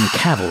Sephaxian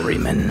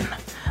cavalryman.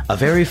 A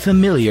very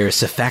familiar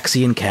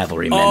Sephaxian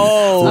cavalryman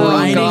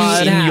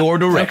riding in your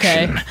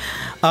direction.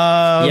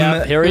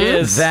 Okay. Here he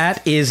is.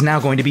 That is now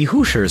going to be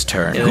Hoosier's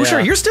turn. Yeah.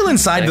 Hoosier, you're still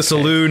inside the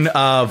saloon.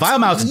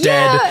 Vilemouth's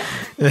dead.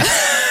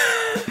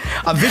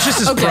 Vicious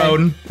is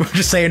prone. We're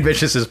just saying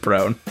Vicious is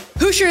prone.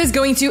 Hoosier is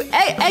going to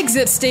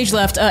exit stage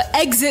left,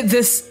 exit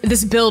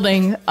this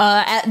building,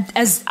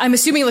 as I'm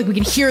assuming we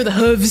can hear the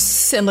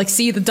hooves and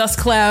see the dust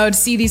cloud,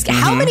 see these. Mm-hmm.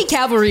 How many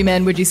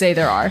cavalrymen would you say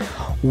there are?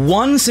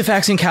 One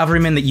Sephaxian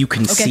cavalryman that you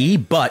can see,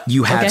 but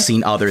you have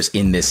seen others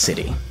in this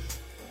city.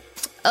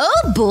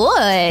 Oh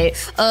boy.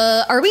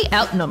 Are we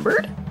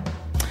outnumbered?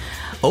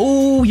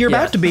 Oh, you're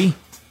about to be.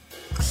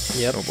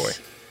 Yeah, oh boy.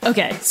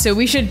 Okay, so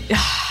we should...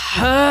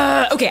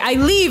 okay, I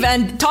leave,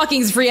 and talking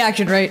is free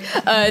action, right?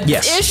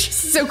 Yes. Ish,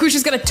 so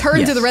Kusha's gonna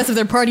turn to the rest of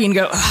their party and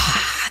go,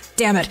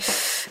 damn it.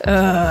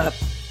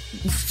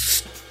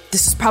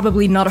 This is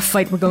probably not a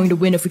fight we're going to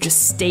win if we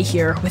just stay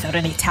here without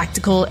any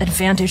tactical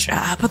advantage.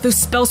 But those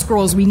spell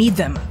scrolls, we need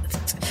them.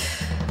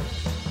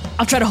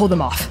 I'll try to hold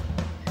them off.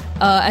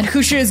 And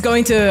Kusha is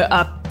going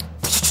to...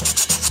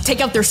 take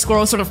out their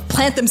scrolls, sort of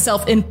plant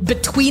themselves in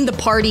between the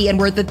party and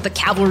where the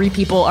cavalry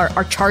people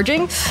are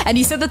charging. And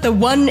you said that the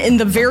one in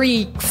the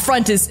very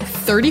front is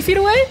 30 feet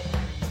away?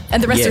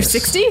 And the rest are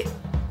 60?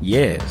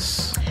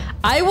 Yes.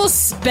 I will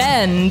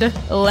spend,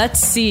 let's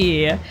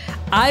see,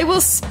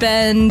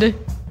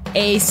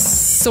 a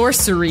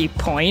sorcery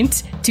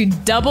point to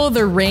double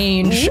the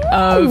range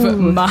of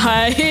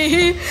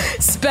my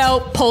spell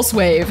Pulse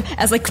Wave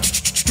as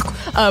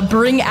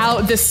bring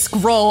out this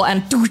scroll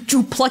and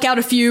pluck out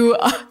a few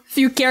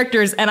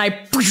characters, and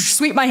I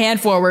sweep my hand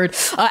forward,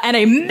 and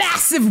a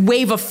massive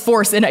wave of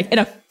force in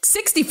a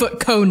 60-foot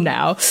cone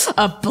now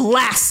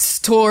blasts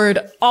toward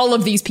all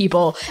of these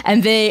people,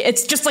 and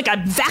it's just like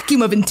a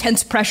vacuum of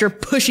intense pressure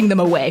pushing them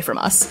away from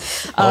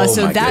us.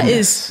 So that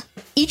is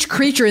each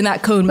creature in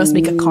that cone must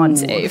make a con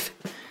save.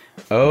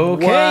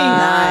 Okay.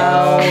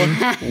 Wow.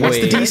 What's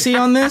the DC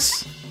on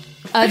this?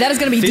 That is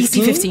going to be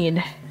 15? DC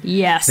 15.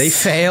 Yes. They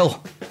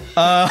fail.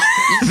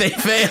 They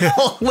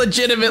fail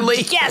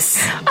legitimately. Yes.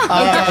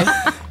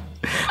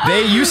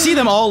 You see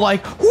them all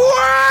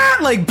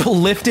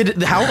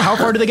lifted. How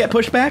far do they get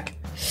pushed back?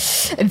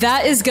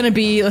 That is going to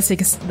be. Let's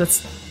take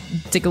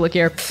a look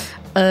here.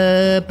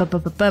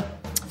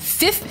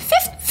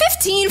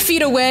 15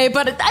 feet away,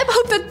 but I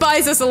hope that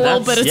buys us a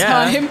little bit of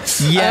time.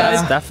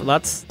 Yeah,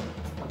 that's.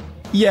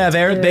 Yeah,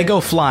 they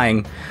go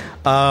flying.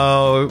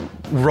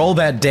 Roll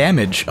that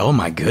damage. Oh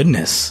my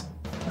goodness.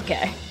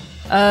 Okay.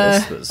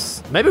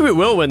 Maybe we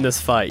will win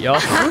this fight,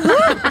 y'all.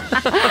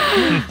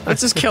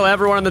 Let's just kill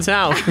everyone in the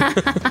town.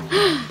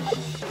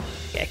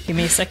 Okay, give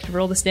me a second to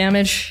roll this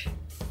damage.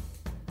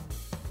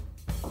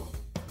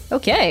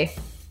 Okay.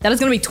 That is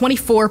going to be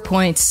 24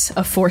 points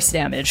of force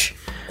damage.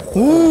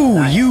 Ooh,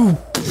 nice. You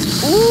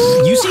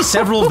see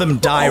several of them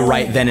die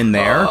right then and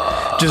there.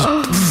 Just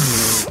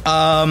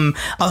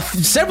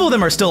several of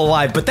them are still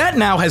alive, but that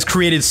now has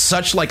created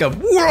such a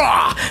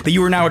that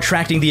you are now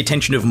attracting the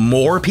attention of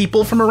more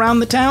people from around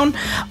the town.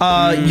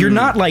 You're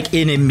not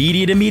in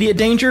immediate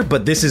danger,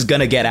 but this is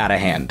gonna get out of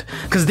hand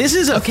because this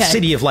is a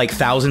city of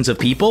thousands of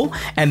people,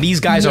 and these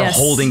guys are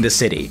holding the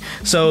city.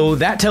 So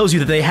that tells you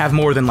that they have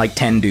more than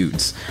 10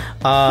 dudes.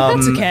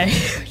 That's okay.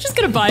 Just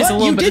gonna buy us a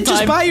little bit of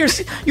time.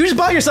 You just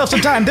buy yourself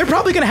some time. They're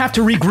probably gonna have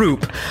to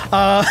regroup.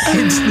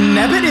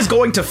 Nebbit is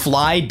going to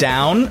fly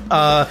down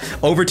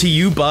over to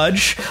you,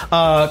 Budge,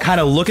 kind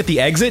of look at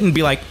the exit and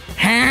be like,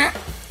 huh?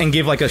 And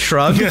give a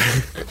shrug. Yep.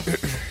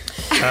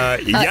 I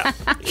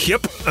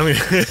mean,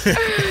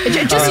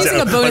 just using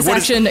a bonus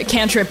action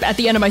cantrip at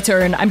the end of my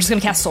turn, I'm just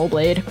gonna cast Soul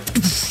Blade,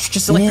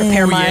 just to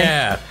prepare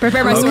my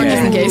sword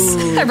just in case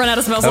I run out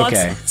of spell slots.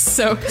 Okay.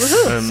 So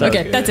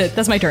that's it.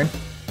 That's my turn.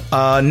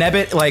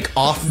 Nebbit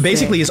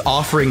basically is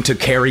offering to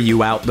carry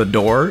you out the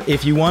door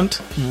if you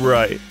want.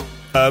 Right.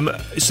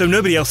 So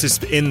nobody else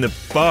is in the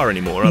bar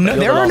anymore, are there?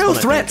 There are no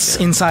threats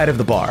inside of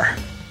the bar.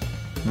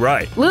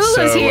 Right.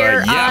 Lula's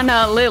here on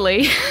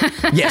Lily.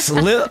 Yes,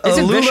 Lula,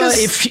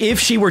 if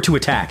she were to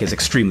attack, is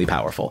extremely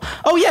powerful.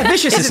 Oh yeah,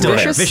 Vicious is still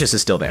there. Vicious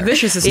is still there.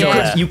 Vicious is still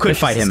there. You could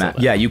fight him.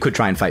 Yeah, you could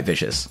try and fight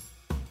Vicious.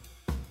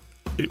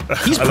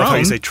 He's I love how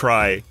you say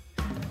try.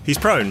 He's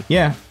prone.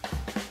 Yeah.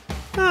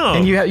 Oh.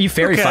 And you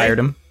fairy fired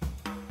him.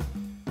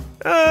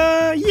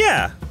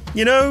 Yeah.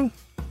 You know,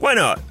 why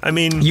not? I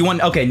mean, you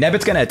want? Okay,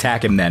 Nebbit's gonna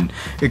attack him then.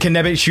 Can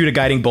Nebbit shoot a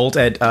guiding bolt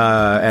at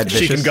Vicious?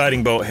 She can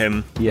guiding bolt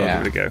him. Yeah.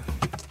 I'll give it a go.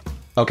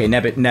 Okay,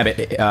 Nebbit.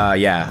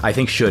 Yeah, I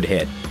think should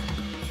hit.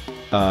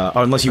 Or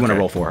unless you want to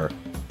roll for her.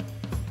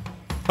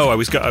 Oh, I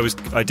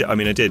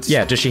did.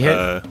 Yeah. Does she hit?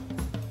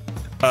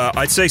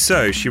 I'd say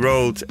so. She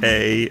rolled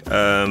a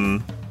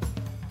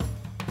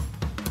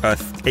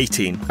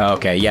 18.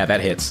 Okay, yeah, that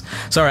hits.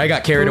 Sorry, I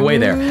got carried away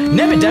there.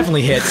 Nebbit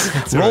definitely hits.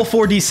 Roll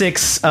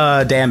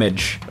 4d6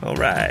 damage. All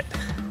right.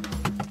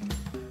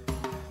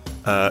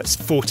 It's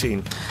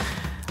 14.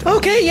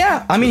 Okay,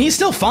 yeah. I mean, he's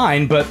still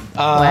fine, but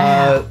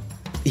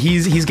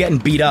he's getting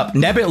beat up.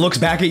 Nebbit looks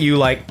back at you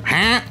like,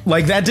 huh?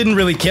 Like that didn't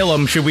really kill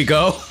him. Should we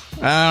go?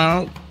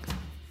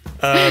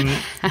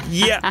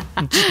 Yeah,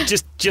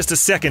 just a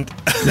second.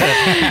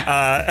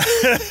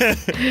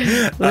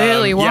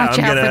 Lily, watch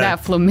out for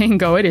that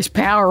flamingo. It is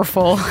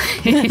powerful.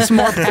 It's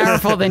more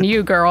powerful than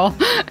you, girl.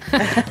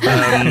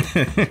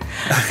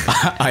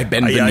 I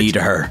bend the knee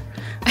to her.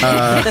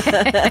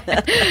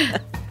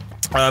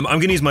 I'm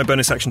going to use my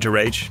bonus action to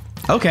rage.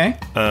 Okay.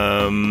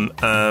 I'm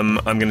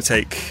going to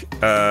take.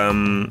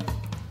 I'm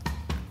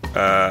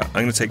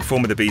going to take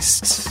form of the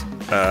beast's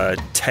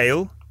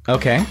tail.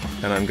 Okay.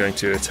 And I'm going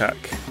to attack.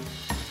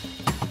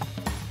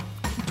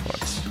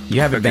 You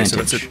have advantage. So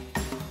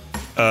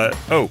that's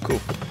oh, cool.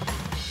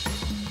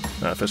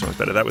 First one was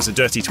better. That was a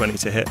dirty 20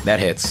 to hit. That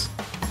hits.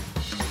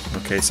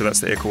 Okay, so that's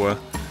the Ikawa.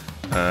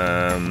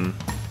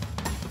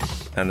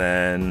 And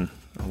then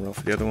I'll roll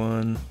for the other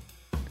one.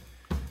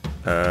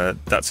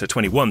 That's a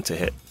 21 to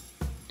hit.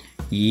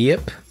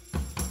 Yep.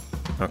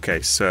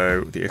 Okay,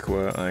 so the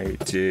Ikawa, I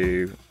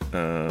do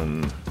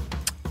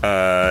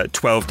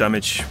 12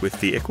 damage with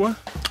the Ikawa.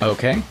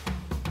 Okay.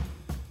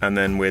 And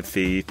then with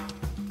the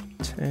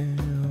tail...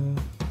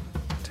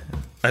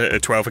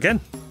 12 again.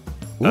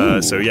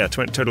 So yeah,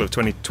 total of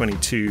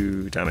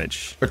 22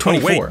 damage. Or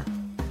 24. Oh, wait.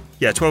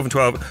 Yeah, 12 and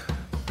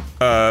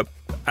 12.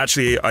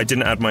 Actually, I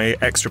didn't add my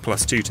extra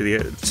 +2 to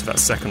that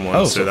second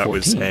one, so that 14.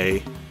 Was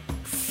a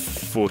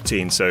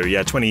 14. So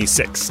yeah,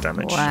 26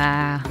 damage.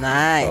 Wow,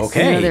 nice.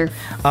 Okay.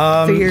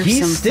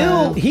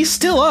 He's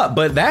still up,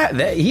 but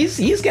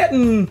he's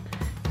getting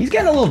a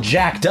little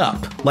jacked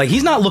up. Like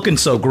he's not looking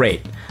so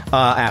great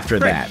after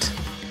that.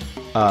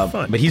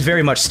 But he's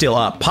very much still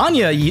up.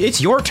 Panya,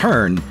 it's your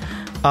turn.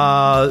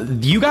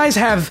 You guys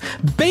have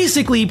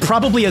basically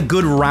probably a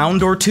good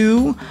round or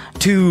two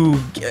to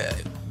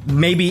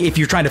maybe if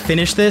you're trying to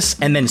finish this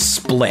and then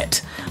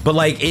split. But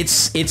like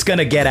it's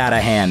gonna get out of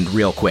hand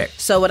real quick.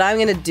 So what I'm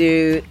gonna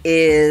do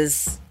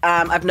is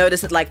I've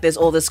noticed that like there's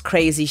all this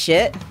crazy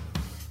shit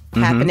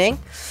happening.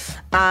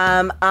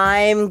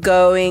 I'm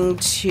going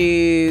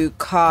to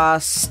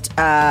cast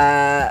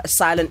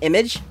Silent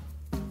Image.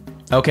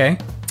 Okay.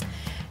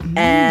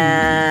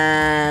 And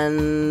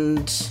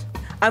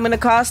I'm going to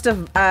cast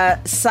a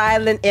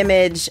silent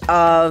image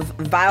of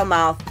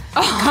Vilemouth,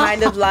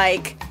 kind of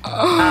like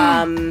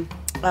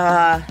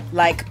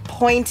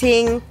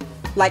pointing,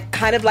 like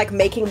kind of like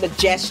making the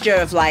gesture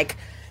of like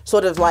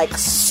sort of like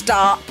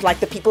stop,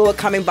 like the people who are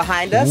coming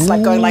behind us,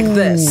 like going like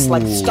this,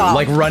 like stop.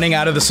 Like running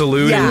out of the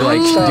saloon and like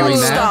doing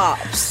that?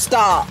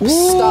 Stop.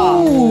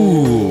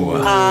 Ooh.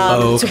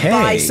 To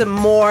buy some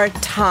more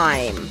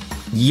time.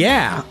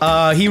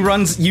 Yeah, he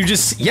runs. You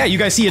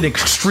guys see an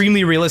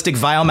extremely realistic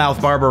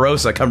Vilemouth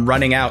Barbarossa come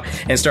running out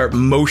and start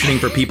motioning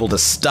for people to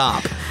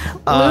stop.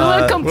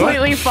 Lula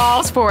completely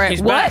falls for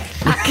it. What?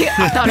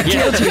 I thought I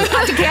killed you.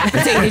 I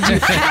decapitated you.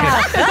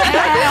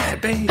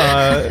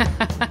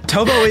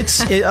 Tovo,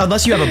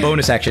 unless you have a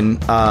bonus action,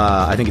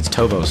 I think it's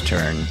Tovo's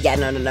turn. Yeah,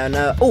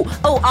 no.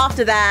 Oh,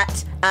 after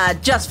that,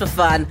 just for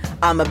fun,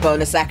 I'm a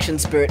bonus action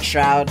Spirit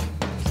Shroud.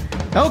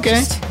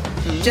 Okay.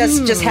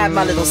 Just have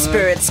my little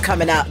spirits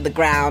coming out of the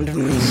ground.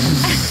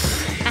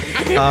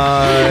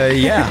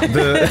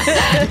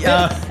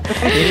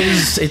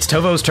 It's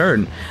Tovo's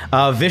turn.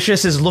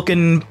 Vicious is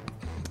looking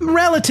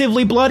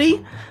relatively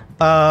bloody.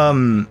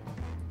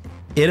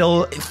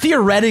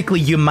 Theoretically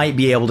you might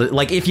be able to,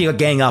 like if you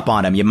gang up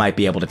on him, you might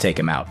be able to take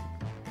him out.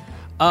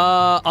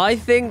 I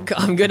think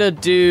I'm gonna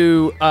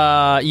do.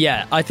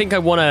 I think I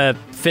want to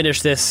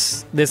finish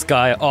this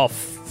guy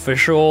off. For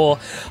sure,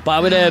 but I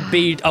want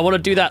to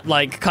do that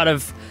like kind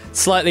of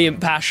slightly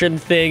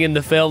impassioned thing in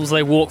the films.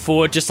 They walk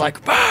forward, just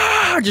like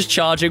just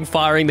charging,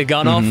 firing the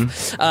gun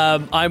off.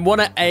 I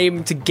want to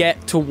aim to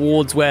get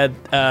towards where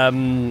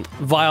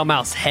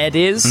Vilemouth's head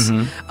is,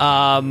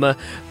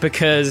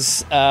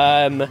 because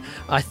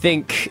I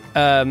think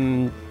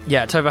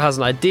Tova has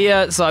an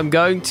idea. So I'm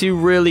going to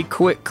really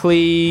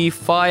quickly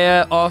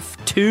fire off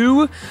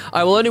 2.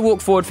 I will only walk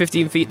forward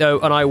 15 feet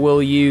though, and I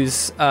will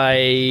use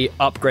a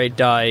upgrade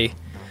die.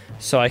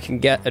 So I can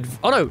get...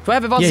 oh, no. Do I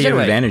have advantage anyway? Yeah, you have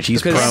advantage.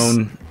 He's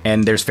prone,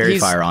 and there's fairy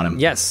fire on him.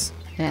 Yes.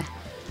 Yeah.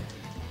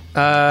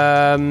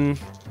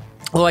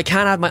 Well, I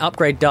can add my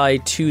upgrade die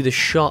to the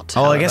shot.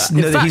 Oh, I guess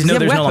there's no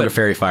longer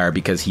fairy fire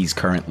because he's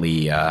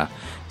currently...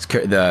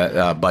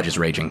 the Budge is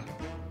raging.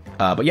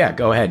 But yeah,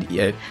 go ahead. He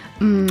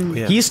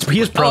is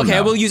prone.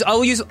 Okay, though.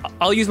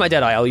 I'll use my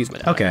Deadeye. I'll use my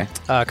Deadeye. Okay.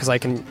 Because I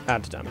can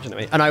add damage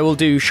anyway. And I will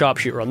do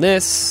Sharpshooter on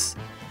this.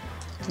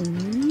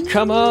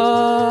 Come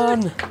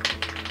on.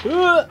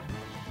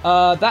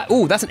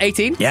 That's an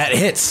 18. Yeah, it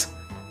hits.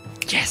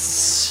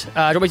 Yes. Do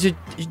you want me to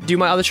do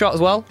my other shot as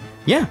well?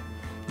 Yeah.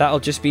 That'll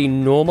just be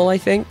normal, I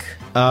think.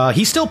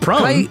 He's still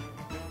prone.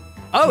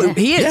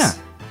 He is? Yeah.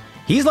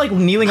 He's like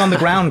kneeling on the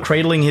ground,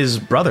 cradling his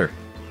brother.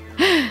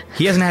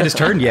 He hasn't had his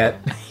turn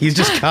yet. He's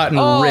just gotten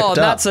ripped up. Oh,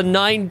 that's a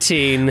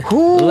 19.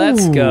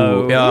 Let's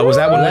go. Was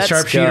that one with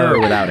Sharpshooter or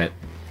without it?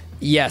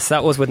 Yes,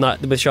 that was with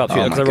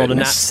Sharpshooter because I rolled a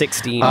nat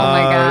 16. Oh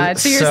my god.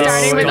 So you're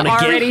starting with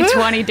already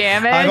 20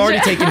 damage? I've already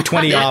taken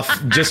 20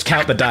 off. Just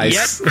count the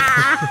dice. Yep.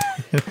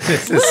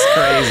 This is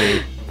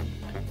crazy.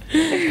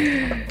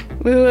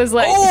 Lou was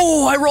like...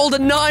 Oh, I rolled a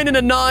 9 and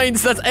a 9,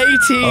 so that's 18.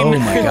 Oh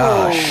my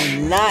gosh.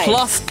 Nice.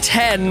 Plus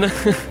 10.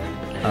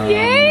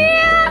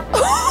 Yeah!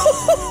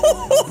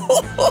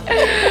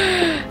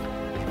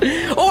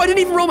 Oh, I didn't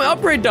even roll my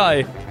upgrade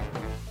die.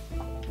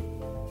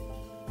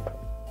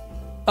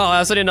 Oh,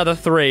 that's only another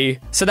 3.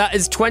 So that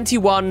is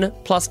 21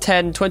 plus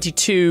 10,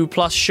 22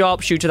 plus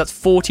Sharpshooter. That's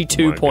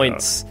 42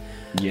 points.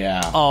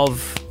 Yeah.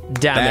 Of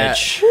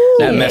damage.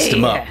 That messed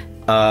him up.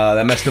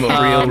 That messed him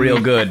up real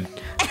good.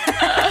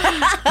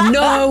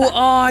 No,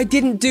 I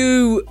didn't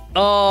do...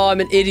 Oh,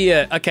 I'm an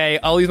idiot. Okay,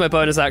 I'll use my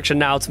bonus action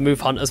now to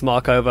move Hunter's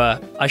Mark over.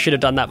 I should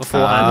have done that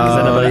beforehand because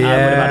then I would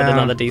have added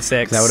another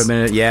D6. That would have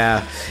been it,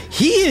 yeah.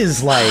 He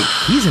is like,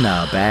 he's in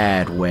a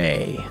bad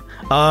way.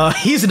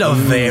 He's in a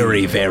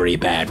very, very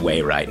bad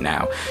way right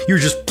now. You're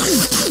just...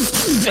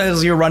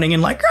 as you're running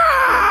in like...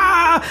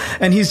 Ah!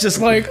 And he's just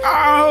like,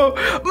 oh,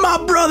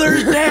 my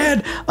brother's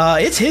dead.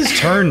 It's his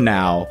turn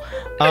now.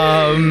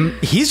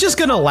 He's just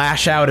gonna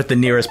lash out at the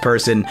nearest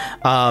person.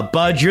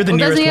 Budge, you're the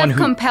nearest does he one have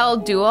who...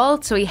 compelled duel,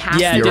 so he has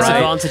Yeah, to...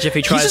 disadvantage if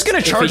he tries. He's just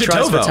gonna charge at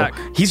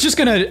Tovo. He's just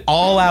gonna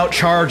all-out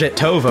charge at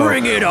Tovo.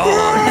 Bring it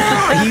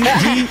on!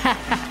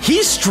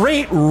 He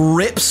straight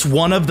rips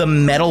one of the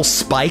metal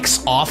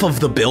spikes off of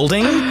the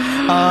building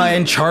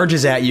and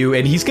charges at you,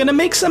 and he's gonna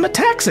make some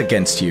attacks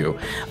against you.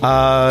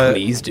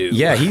 Please do.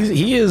 Yeah,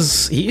 he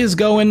is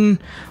going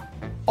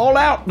all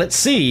out. Let's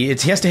see.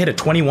 He has to hit a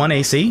 21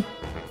 AC.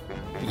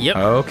 Yep.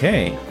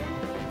 Okay.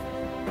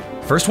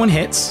 First one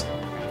hits.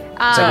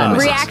 Second one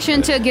misses.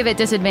 Reaction to give it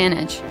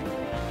disadvantage.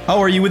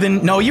 Oh, are you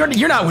within? No, you're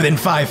not within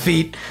 5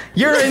 feet.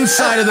 You're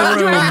inside of the Do I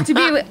room. have to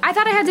be? I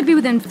thought I had to be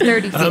within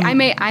 30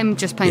 feet. I'm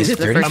just playing this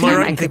for the first Am I time.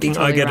 right in could be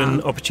thinking totally I get wrong.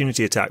 an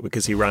opportunity attack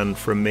because he ran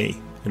from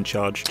me and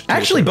charged?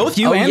 Actually, both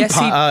you and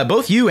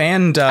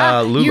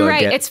Lula You're right.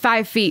 get. It's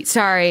 5 feet.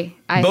 Sorry.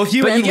 Both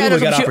you and Lula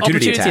got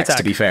opportunity attacks.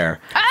 To be fair,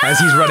 as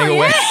he's running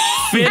away.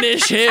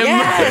 Finish him.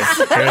 Yes.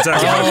 Oh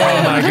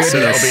my goodness. So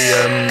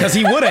that'll be because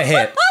he would have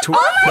hit.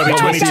 That'll be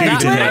 22 to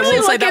hit. Actually,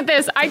 look at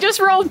this. I just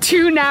rolled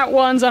 2 nat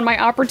 1s on my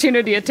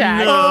opportunity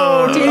attack.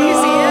 No. Did you see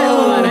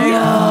it?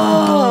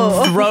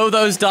 No. Throw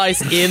those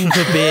dice in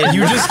the bin.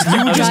 You just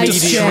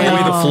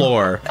destroy the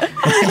floor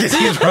because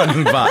he's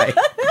running by.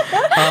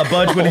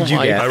 Budge, what did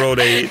you get? I rolled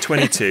a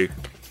 22.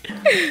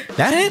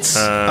 That hits.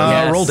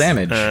 Roll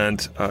damage.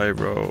 And I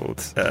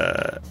rolled.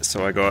 I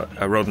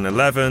rolled an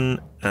 11,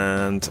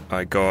 and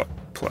I got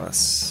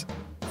plus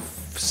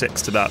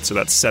 6 to that, so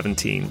that's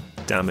 17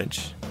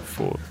 damage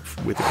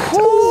with the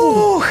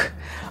great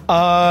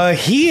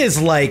axe. He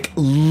is like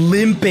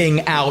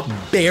limping out,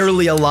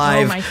 barely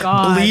alive, Oh my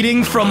God.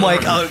 bleeding from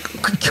like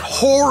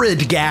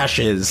horrid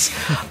gashes.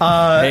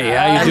 Hey,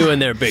 how you doing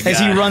there, big guy? As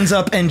he runs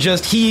up and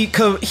just he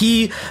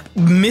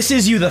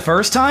misses you the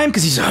first time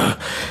because he's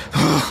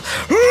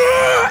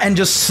and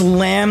just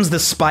slams the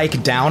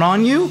spike down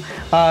on you,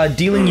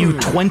 dealing you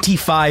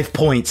 25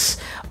 points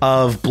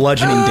of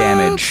bludgeoning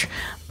damage.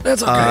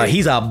 That's okay.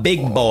 He's a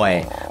big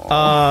boy,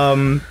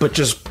 but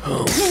just.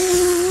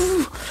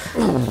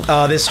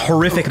 This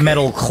horrific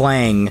metal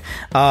clang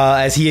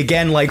as he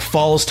again like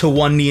falls to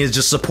one knee, is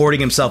just supporting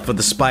himself with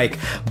the spike,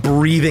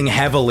 breathing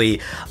heavily.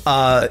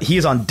 He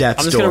is on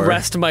death's door. I'm just gonna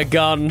rest my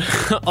gun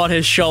on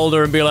his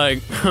shoulder and be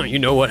like, you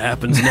know what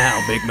happens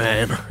now, big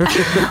man.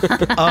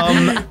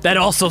 That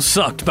also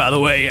sucked, by the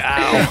way.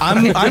 Ow.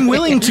 I'm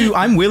willing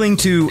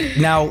to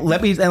now.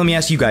 Let me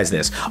ask you guys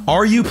this: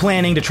 are you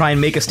planning to try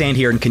and make a stand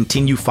here and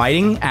continue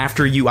fighting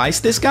after you ice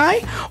this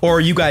guy, or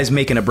are you guys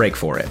making a break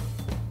for it?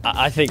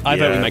 I think I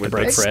vote we make a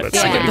break for it.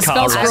 Yeah. The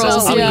Spell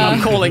scrolls,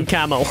 I'm calling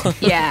Camel.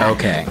 Yeah.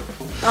 Okay.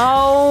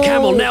 Oh,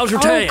 Camel, now's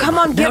your time. Come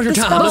on, get Now's your the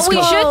time. spell But we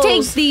should scrolls.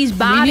 take these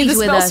bodies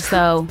with us,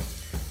 though.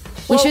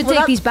 We should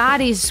take these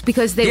bodies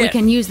because we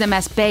can use them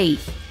as bait.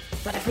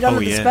 But if we don't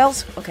have the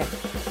spells, okay.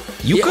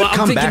 You could I'm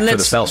come thinking back for the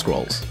let's- spell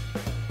scrolls.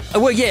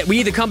 Well, yeah, we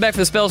either come back for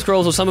the spell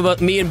scrolls or some of us,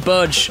 me and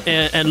Budge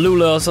and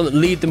Lula or something,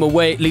 lead some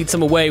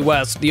away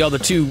whilst the other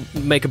two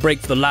make a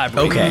break for the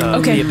library.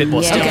 Okay. Be a bit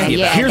more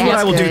stealthy. Here's what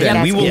I will do then.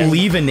 That's We will good.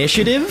 leave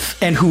initiative,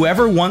 and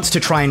whoever wants to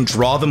try and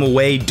draw them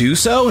away, do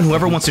so, and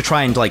whoever wants to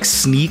try and like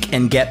sneak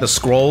and get the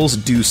scrolls,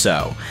 do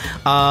so.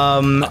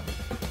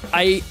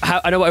 I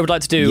know what I would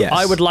like to do. Yes.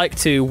 I would like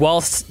to,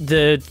 whilst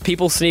the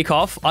people sneak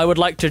off, I would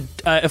like to,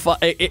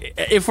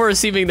 if we're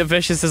assuming the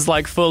Vicious is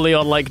like fully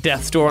on like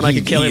death's door and I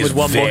could kill him with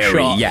one more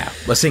shot. Yeah,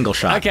 a single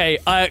shot. Okay,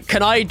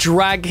 can I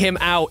drag him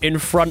out in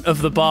front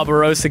of the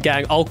Barbarossa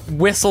gang? I'll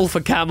whistle for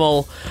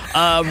Camel,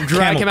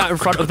 drag him out in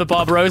front of the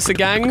Barbarossa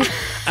gang,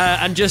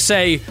 and just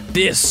say,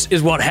 "This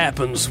is what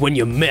happens when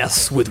you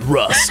mess with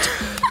Rust."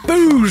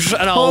 Boosh!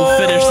 And I'll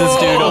finish this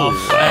dude off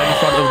in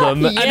front of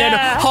them, and then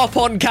hop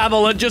on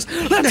Camel and just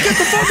let's get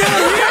the fuck out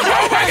of here!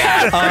 Oh my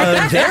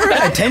god! Their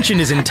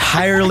attention is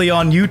entirely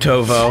on you,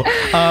 Tovo.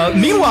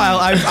 Meanwhile,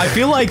 I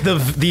feel like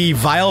the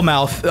vile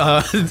mouth,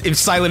 if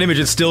silent image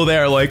is still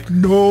there, like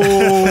no.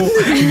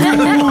 They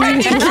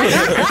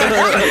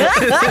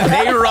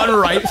run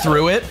right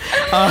through it,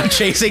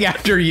 chasing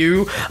after you.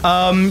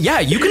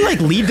 You can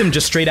like lead them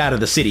just straight out of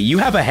the city. You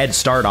have a head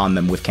start on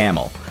them with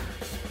Camel.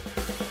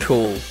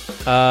 Cool.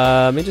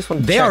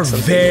 They are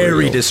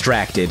very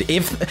distracted.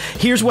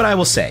 Here's what I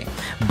will say.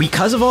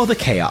 Because of all the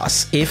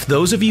chaos, if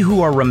those of you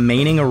who are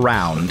remaining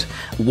around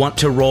want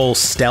to roll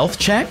stealth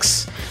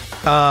checks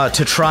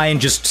to try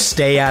and just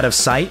stay out of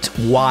sight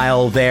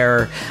while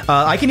they're...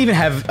 I can even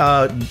have...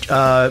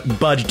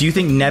 Budge, do you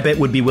think Nebbit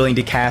would be willing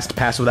to cast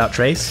Pass Without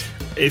Trace?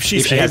 If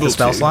she has the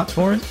spell slots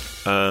for it?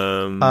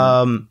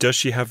 Does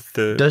she have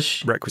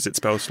the requisite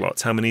spell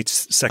slots? How many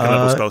second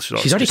level spell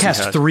slots? She's already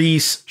cast 3...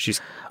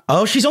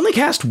 she's only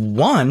cast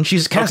 1.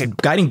 She's cast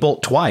Guiding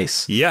Bolt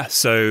twice. Yeah,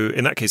 so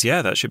in that case,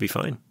 that should be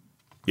fine.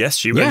 Yes,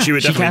 she would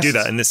definitely do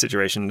that in this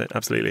situation,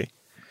 absolutely.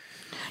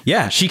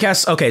 Yeah, she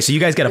casts... Okay, so you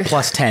guys get a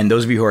plus 10,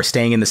 those of you who are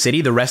staying in the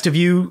city. The rest of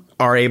you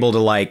are able to,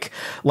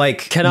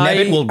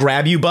 Nebbit will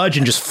grab you, Budge,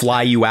 and just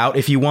fly you out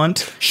if you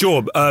want.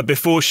 Sure,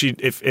 before she...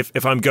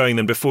 If I'm going,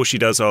 then before she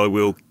does, I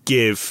will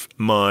give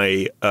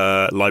my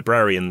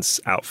librarian's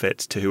outfit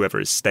to whoever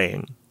is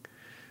staying,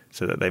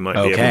 so that they might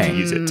be able to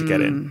use it to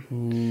get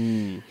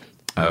in.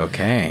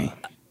 Okay.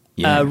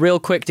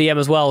 Real quick, DM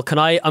as well.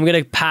 I'm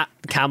going to pat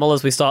Camel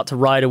as we start to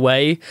ride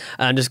away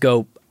and just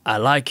go, "I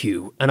like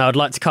you," and I would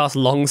like to cast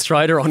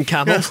Longstrider on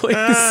Camel, please.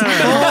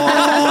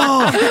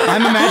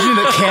 I'm imagining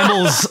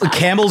that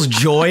Camel's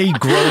joy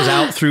grows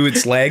out through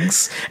its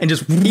legs and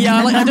just...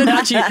 I don't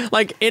actually,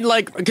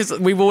 because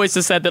we've always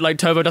just said that,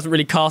 Tovo doesn't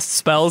really cast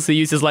spells, he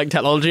uses,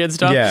 technology and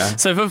stuff. Yeah.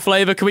 So for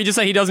flavor, can we just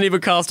say he doesn't even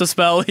cast a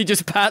spell, he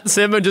just pats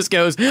him and just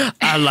goes,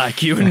 "I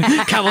like you," and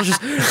Camel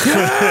just...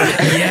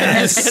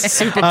 Yes! Gets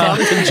super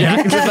pumped and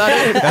jacked about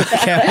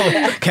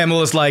it.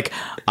 Camel is like,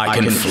 I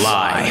can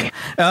fly.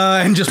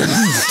 And just...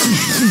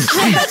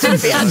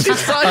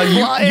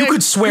 you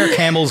could swear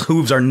Camel's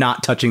hooves are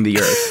not touching the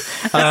earth.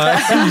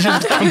 And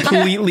just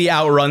completely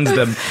outruns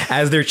them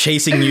as they're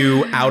chasing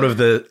you out of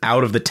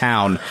the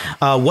town.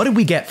 What did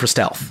we get for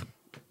stealth?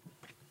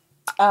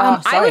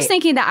 I was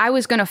thinking that I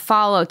was going to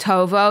follow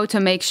Tovo to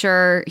make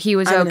sure he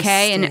was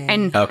okay,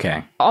 and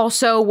okay.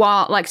 Also,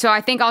 so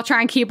I think I'll try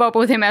and keep up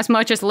with him as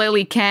much as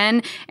Lily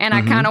can, and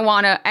I kind of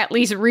want to at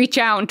least reach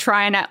out and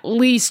try and at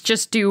least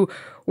just do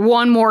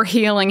one more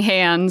healing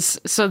hands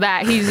so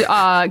that he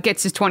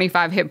gets his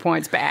 25 hit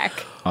points back.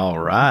 All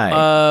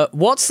right.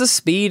 What's the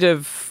speed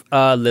of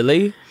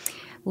Lily?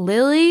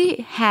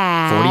 Lily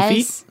has 40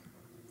 feet.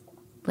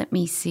 Let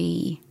me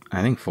see.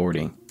 I think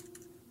 40.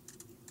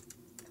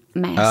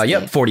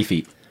 Massive. 40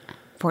 feet.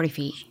 40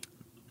 feet.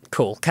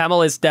 Cool.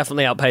 Camel is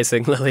definitely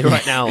outpacing Lily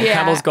right now.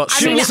 Camel's got...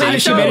 She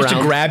managed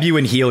to grab you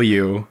and heal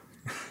you.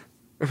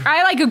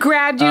 I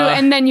grabbed you,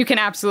 and then you can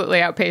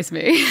absolutely outpace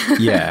me.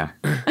 Yeah.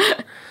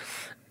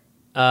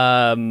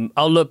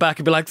 I'll look back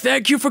and be like,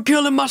 "Thank you for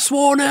killing my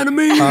sworn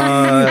enemy.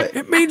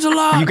 It means a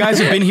lot." You guys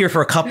have been here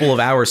for a couple of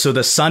hours, so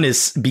the sun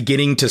is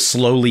beginning to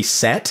slowly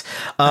set.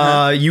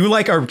 You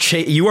are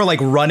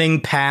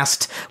running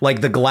past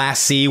the glass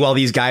sea while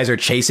these guys are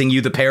chasing you.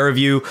 The pair of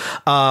you.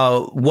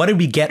 What did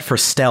we get for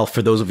stealth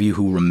for those of you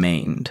who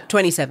remained?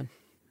 27.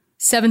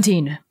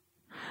 17.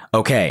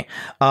 Okay.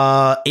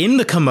 In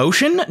the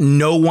commotion,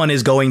 no one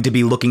is going to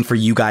be looking for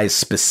you guys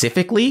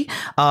specifically.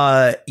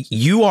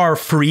 You are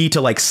free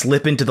to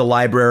slip into the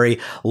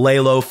library, lay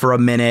low for a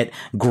minute,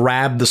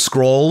 grab the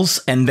scrolls,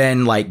 and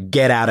then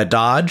get out of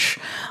Dodge.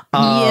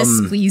 Yes,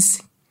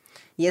 please.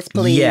 Yes,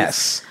 please.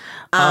 Yes.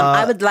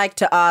 I would like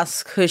to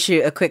ask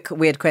Hershu a quick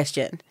weird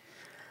question.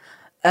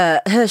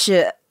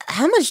 Hershu,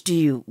 how much do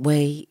you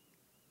weigh?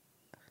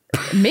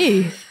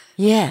 Me?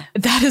 Yeah.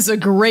 That is a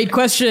great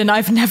question.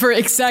 I've never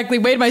exactly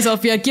weighed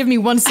myself yet. Give me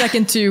 1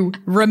 second to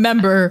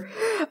remember.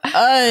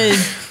 I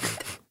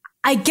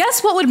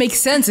guess what would make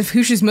sense if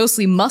Hushu's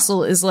mostly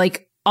muscle is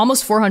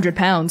almost 400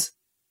 pounds.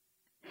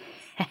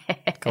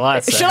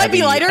 Should I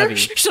be lighter?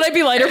 Should I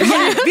be lighter?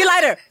 Yeah, be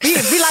lighter. Be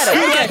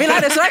lighter. Be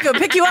lighter so I can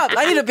pick you up.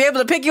 I need to be able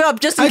to pick you up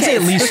just in case. I'd say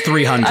at least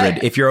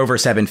 300 if you're over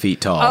 7 feet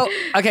tall.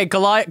 Oh, okay.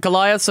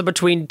 Goliaths are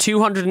between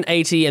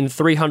 280 and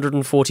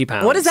 340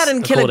 pounds. What is that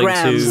in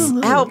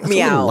kilograms? Help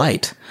me out.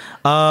 Light.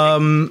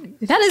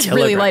 That is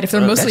really light. If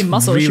they're mostly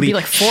muscle, it should be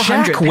like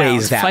 400 Shaq weighs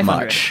pounds, that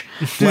 500. much.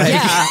 Yeah,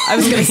 I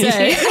was gonna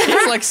say.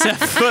 It's like 7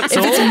 foot If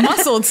tall. it's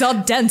muscle, it's all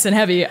dense and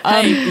heavy.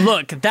 Hey,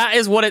 look, that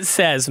is what it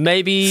says.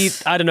 Maybe,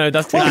 I don't know.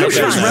 That's Well,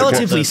 Hoosier's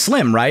relatively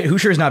slim, right?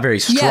 Hoosier's not very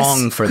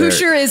strong yes, for their...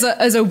 Hoosier is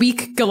a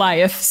weak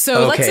Goliath.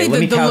 So let's say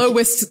the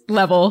lowest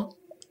level.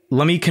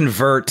 Let me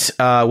convert,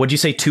 what'd you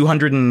say,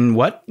 200 and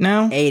what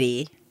now?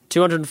 80.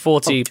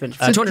 240,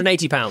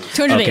 280 pounds.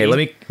 280. Okay,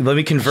 let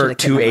me convert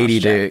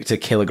 280 to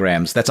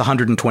kilograms. That's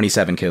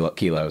 127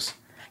 kilos.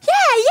 Yeah.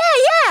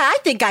 I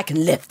think I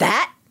can lift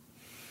that.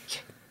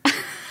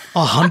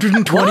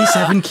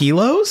 127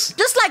 kilos?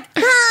 Just like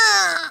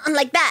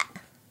that.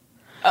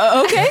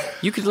 Okay.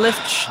 You could lift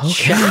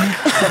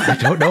I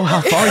don't know how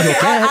far you'll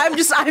get.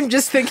 I'm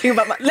just thinking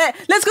about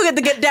let's go get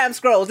the damn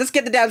scrolls. Let's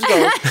get the damn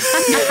scrolls.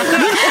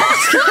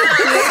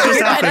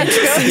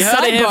 You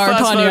heard it here first,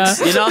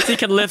 folks. Unati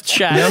can lift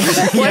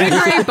Shaq. What a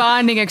great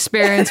bonding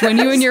experience when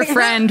you and your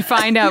friend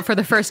find out for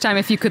the first time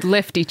if you could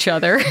lift each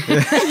other. If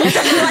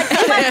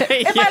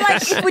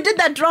we did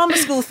that drama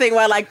school thing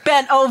where I like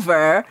bent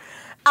over,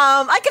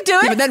 I could do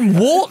it. Yeah, but then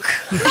walk.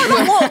 No,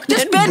 don't walk.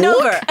 Just bend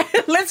over.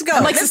 Let's go.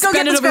 I'm like Let's go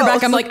get suspended the over your back.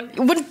 scrolls. I'm like,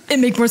 wouldn't it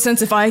make more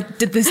sense if I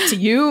did this to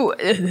you?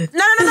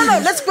 No.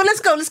 Let's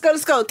go.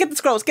 Get the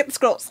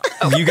scrolls.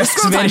 You guys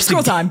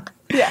Scroll time.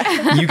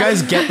 Yeah. You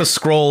guys get the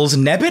scrolls.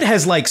 Nebbit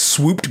has like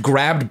swooped,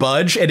 grabbed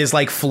Budge, and is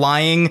like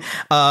flying,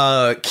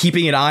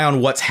 keeping an eye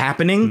on what's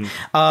happening.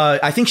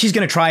 I think she's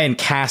going to try and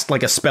cast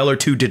like a spell or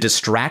two to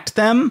distract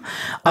them.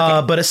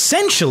 But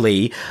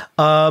essentially,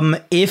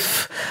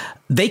 if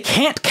they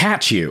can't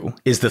catch you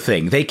is the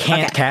thing. They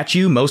can't catch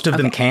you. Most of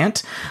them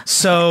can't.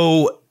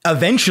 So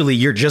eventually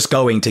you're just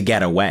going to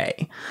get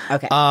away.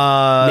 Okay.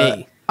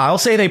 Me. I'll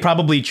say they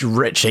probably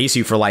chase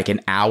you for like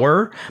an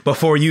hour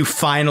before you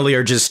finally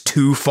are just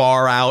too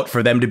far out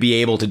for them to be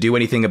able to do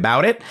anything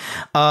about it.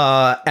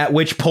 At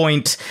which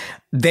point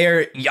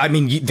they're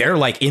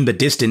like in the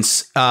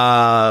distance.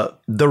 The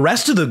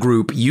rest of the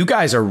group, you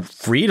guys are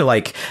free to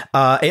like,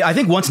 I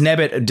think once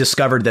Nebbit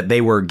discovered that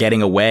they were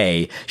getting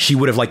away, she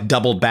would have like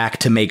doubled back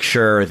to make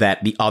sure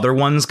that the other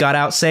ones got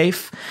out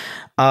safe.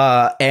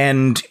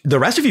 And the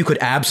rest of you could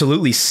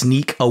absolutely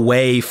sneak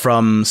away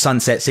from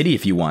Sunset City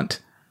if you want.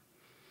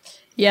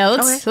 Yeah,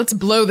 let's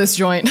blow this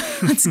joint.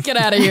 Let's get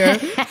out of here.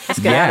 Let's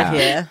get out of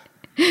here.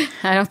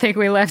 I don't think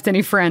we left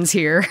any friends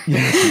here.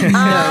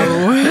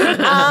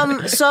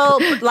 So,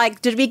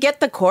 like, did we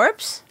get the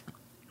corpse?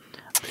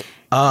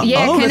 Can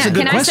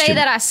I say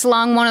that I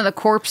slung one of the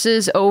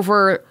corpses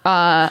over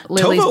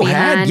Lily's Tovo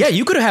behind?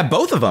 you could have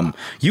both of them.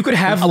 You could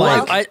have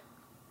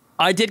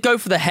I did go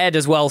for the head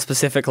as well,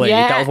 specifically.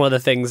 Yeah. That was one of the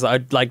things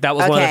that was one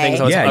of the things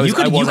I was you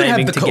could aiming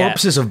have the to get.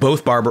 corpses of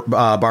both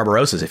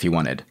Barbarossas if you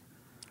wanted.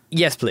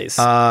 Yes, please.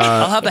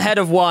 I'll have the head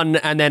of one,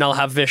 and then I'll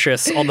have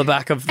Vicious on the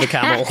back of the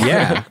camel.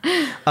 Yeah.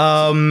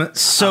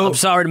 So I'm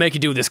sorry to make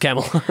you do this,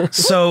 camel.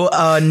 So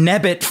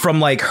Nebbit, from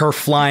like her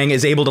flying,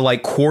 is able to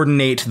like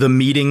coordinate the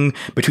meeting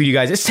between you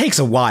guys. It takes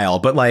a while,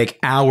 but like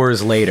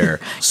hours later.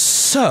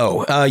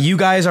 So you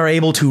guys are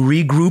able to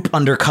regroup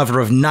under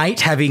cover of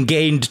night, having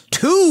gained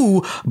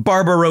 2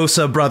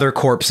 Barbarossa brother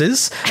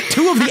corpses,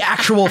 2 of the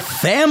actual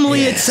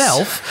family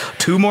itself,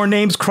 2 more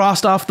names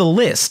crossed off the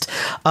list.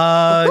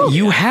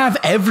 You have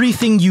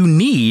everything you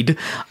need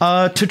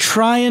to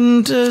try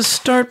and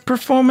start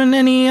performing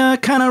any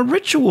kind of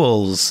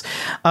rituals.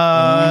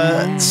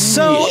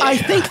 So I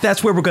think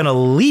that's where we're going to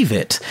leave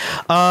it.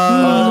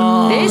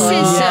 This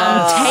is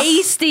some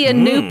tasty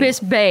Anubis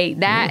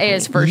bait. That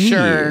is for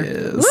sure.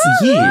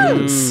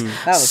 Yes.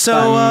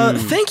 So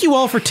thank you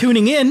all for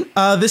tuning in.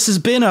 This has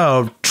been a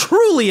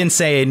truly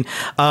insane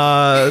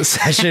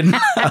session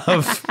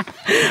of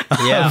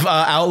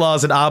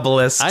Outlaws and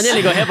Obelisks. I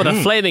nearly got hit with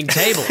a flaming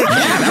table.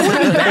 That would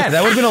have been bad.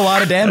 That would have been a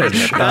lot of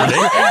damage.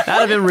 That would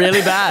have been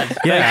really bad.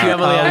 Yeah, Thank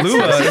you, Emily.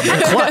 Lua,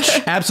 clutch,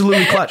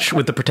 absolutely clutch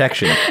with the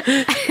protection.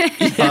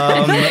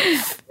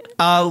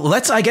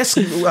 Let's, I guess,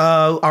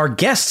 our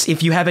guests,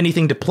 if you have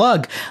anything to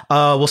plug,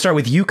 we'll start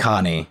with you,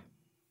 Connie.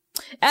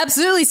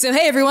 Absolutely. So,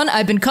 hey, everyone.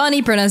 I've been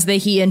Connie, pronouns they,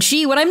 he, and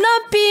she. When I'm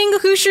not being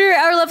Hoosier,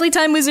 our lovely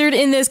time wizard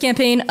in this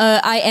campaign,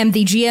 I am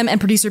the GM and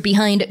producer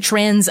behind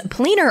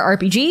Transplanar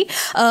RPG.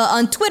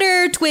 On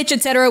Twitter, Twitch,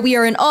 etc., we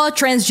are an all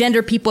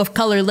transgender, people of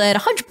color-led,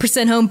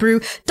 100% homebrew,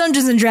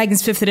 Dungeons &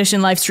 Dragons 5th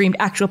edition live-streamed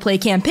actual play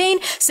campaign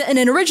set in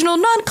an original,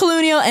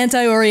 non-colonial,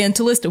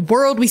 anti-Orientalist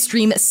world. We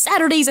stream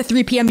Saturdays at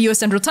 3 p.m. U.S.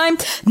 Central Time.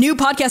 New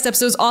podcast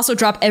episodes also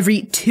drop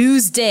every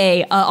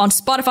Tuesday on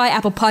Spotify,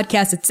 Apple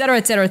Podcasts, etc.,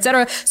 etc.,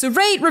 etc. So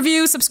rate,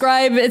 review,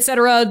 subscribe,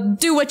 etc.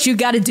 Do what you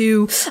gotta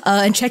do,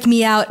 and check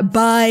me out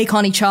by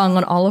Connie Chung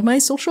on all of my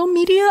social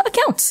media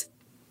accounts.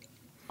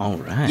 All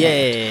right.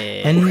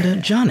 Yay.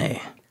 And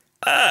Johnny.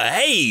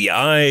 Hey,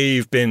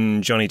 I've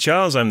been Johnny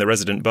Charles. I'm the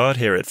resident bard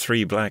here at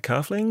 3 Black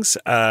Halflings.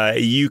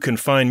 You can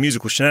find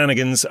musical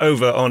shenanigans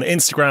over on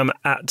Instagram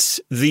at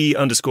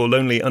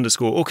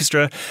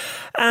 _lonely_orchestra.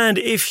 And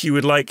if you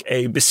would like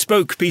a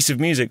bespoke piece of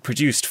music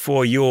produced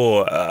for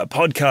your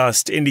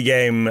podcast, indie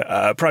game,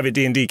 private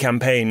D&D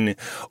campaign,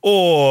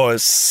 or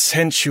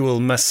sensual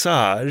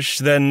massage,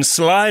 then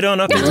slide on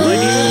up into my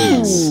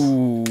DMs.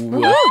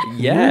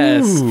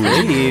 Yes,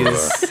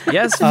 please.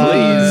 Yes,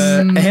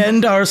 please.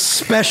 And our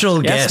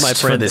special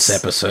guest for this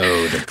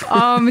episode.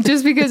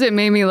 Just because it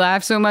made me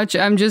laugh so much,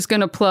 I'm just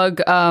going to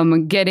plug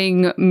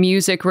Getting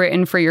Music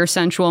Written for Your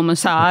Sensual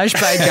Massage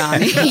by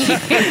Johnny.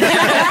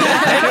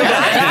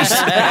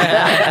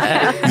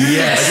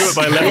 Yes. I do it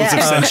by levels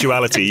of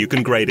sensuality. You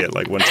can grade it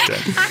like 1 to 10.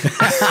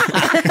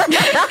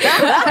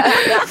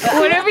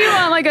 Whatever you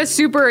want, like a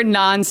super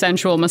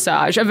non-sensual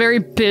massage, a very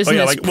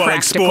business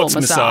like sports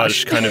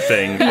massage kind of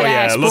thing.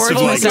 Lots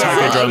of like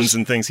taco drums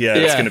and things. Yeah,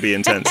 it's going to be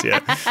intense. Yeah.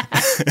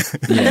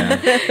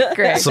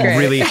 Great. Some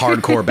really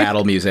hardcore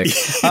battle music.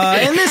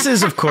 And this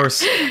is, of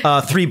course,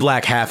 3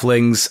 Black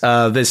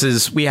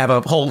Halflings. We have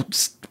a whole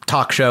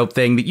talk show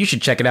thing that you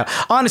should check it out.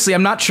 Honestly,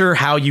 I'm not sure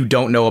how you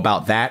don't know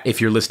about that if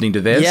you're listening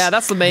to this. Yeah,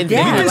 that's the main thing.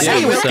 You can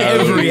see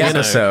every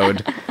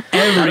episode.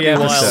 Every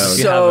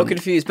episode. So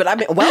confused, but I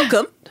mean,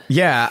 welcome.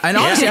 Yeah, and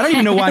honestly, I don't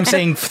even know why I'm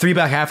saying 3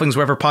 Black Halflings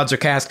wherever pods are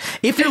cast.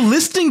 If you're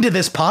listening to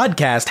this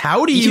podcast,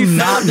 how do you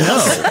not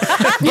know?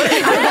 But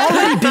I've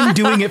already been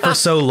doing it for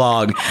so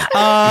long. 3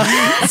 Black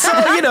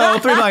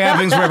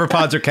Halflings wherever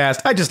pods are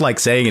cast. I just like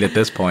saying it at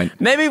this point.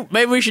 Maybe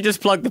we should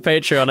just plug the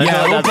Patreon.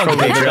 We'll plug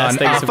the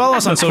Patreon. Follow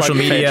us on social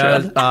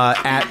media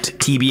at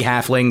TB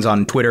Halflings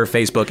on Twitter,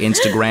 Facebook,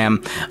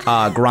 Instagram,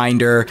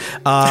 Grindr.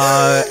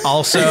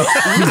 Also,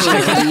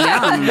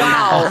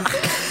 wow.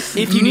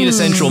 If you need a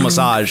sensual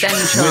massage with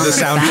a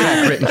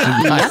soundtrack written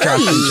by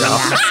Josh and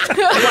Josh. You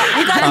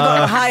gotta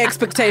go high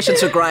expectations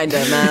for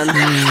Grindr, man.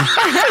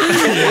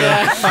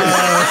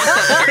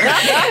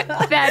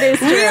 That is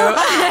true.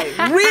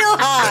 Real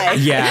high.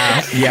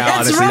 Yeah,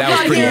 honestly, that was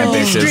pretty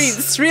ambitious.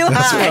 Streets, real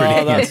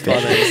high. That's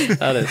funny.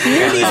 That is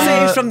really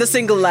saved from the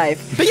single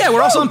life. But yeah,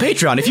 we're also on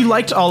Patreon. If you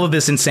liked all of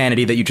this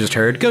insanity that you just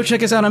heard, go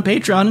check us out on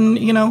Patreon, and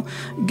you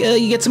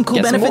get some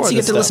cool benefits. You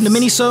get to listen to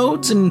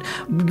mini-sodes, and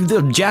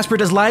Jasper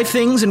does live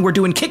things, and we're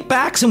doing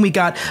kickbacks, and we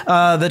got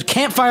the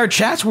campfire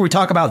chats where we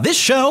talk about this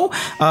show.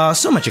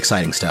 So much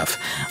exciting stuff.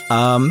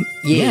 And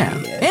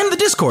the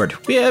Discord.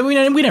 We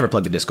never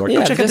plug the Discord.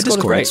 Go check out the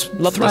Discord. It's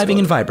thriving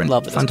and vibrant.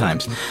 Love it. Fun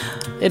times.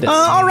 It is.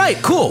 All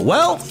right, cool.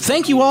 Well,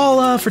 thank you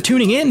all for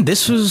tuning in.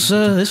 This was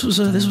a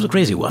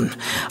crazy one.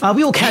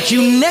 We will catch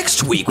you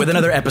next week with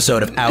another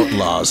episode of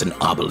Outlaws and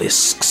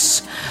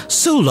Obelisks.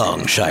 So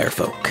long, Shire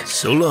folk.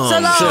 So long.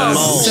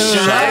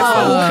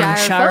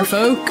 Shire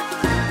folk.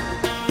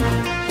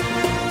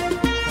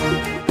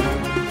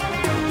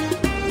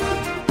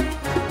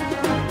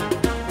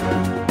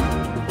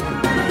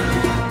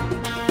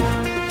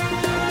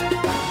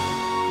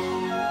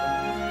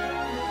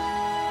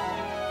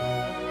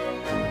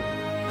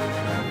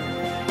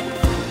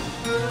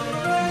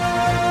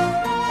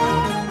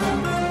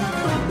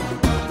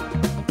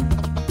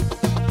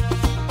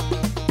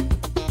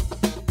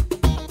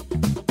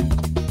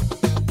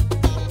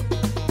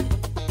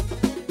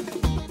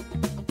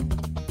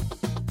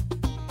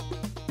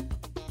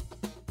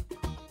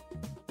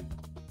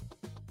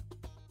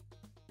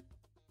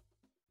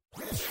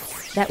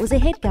 That was a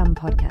HeadGum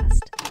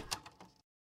podcast.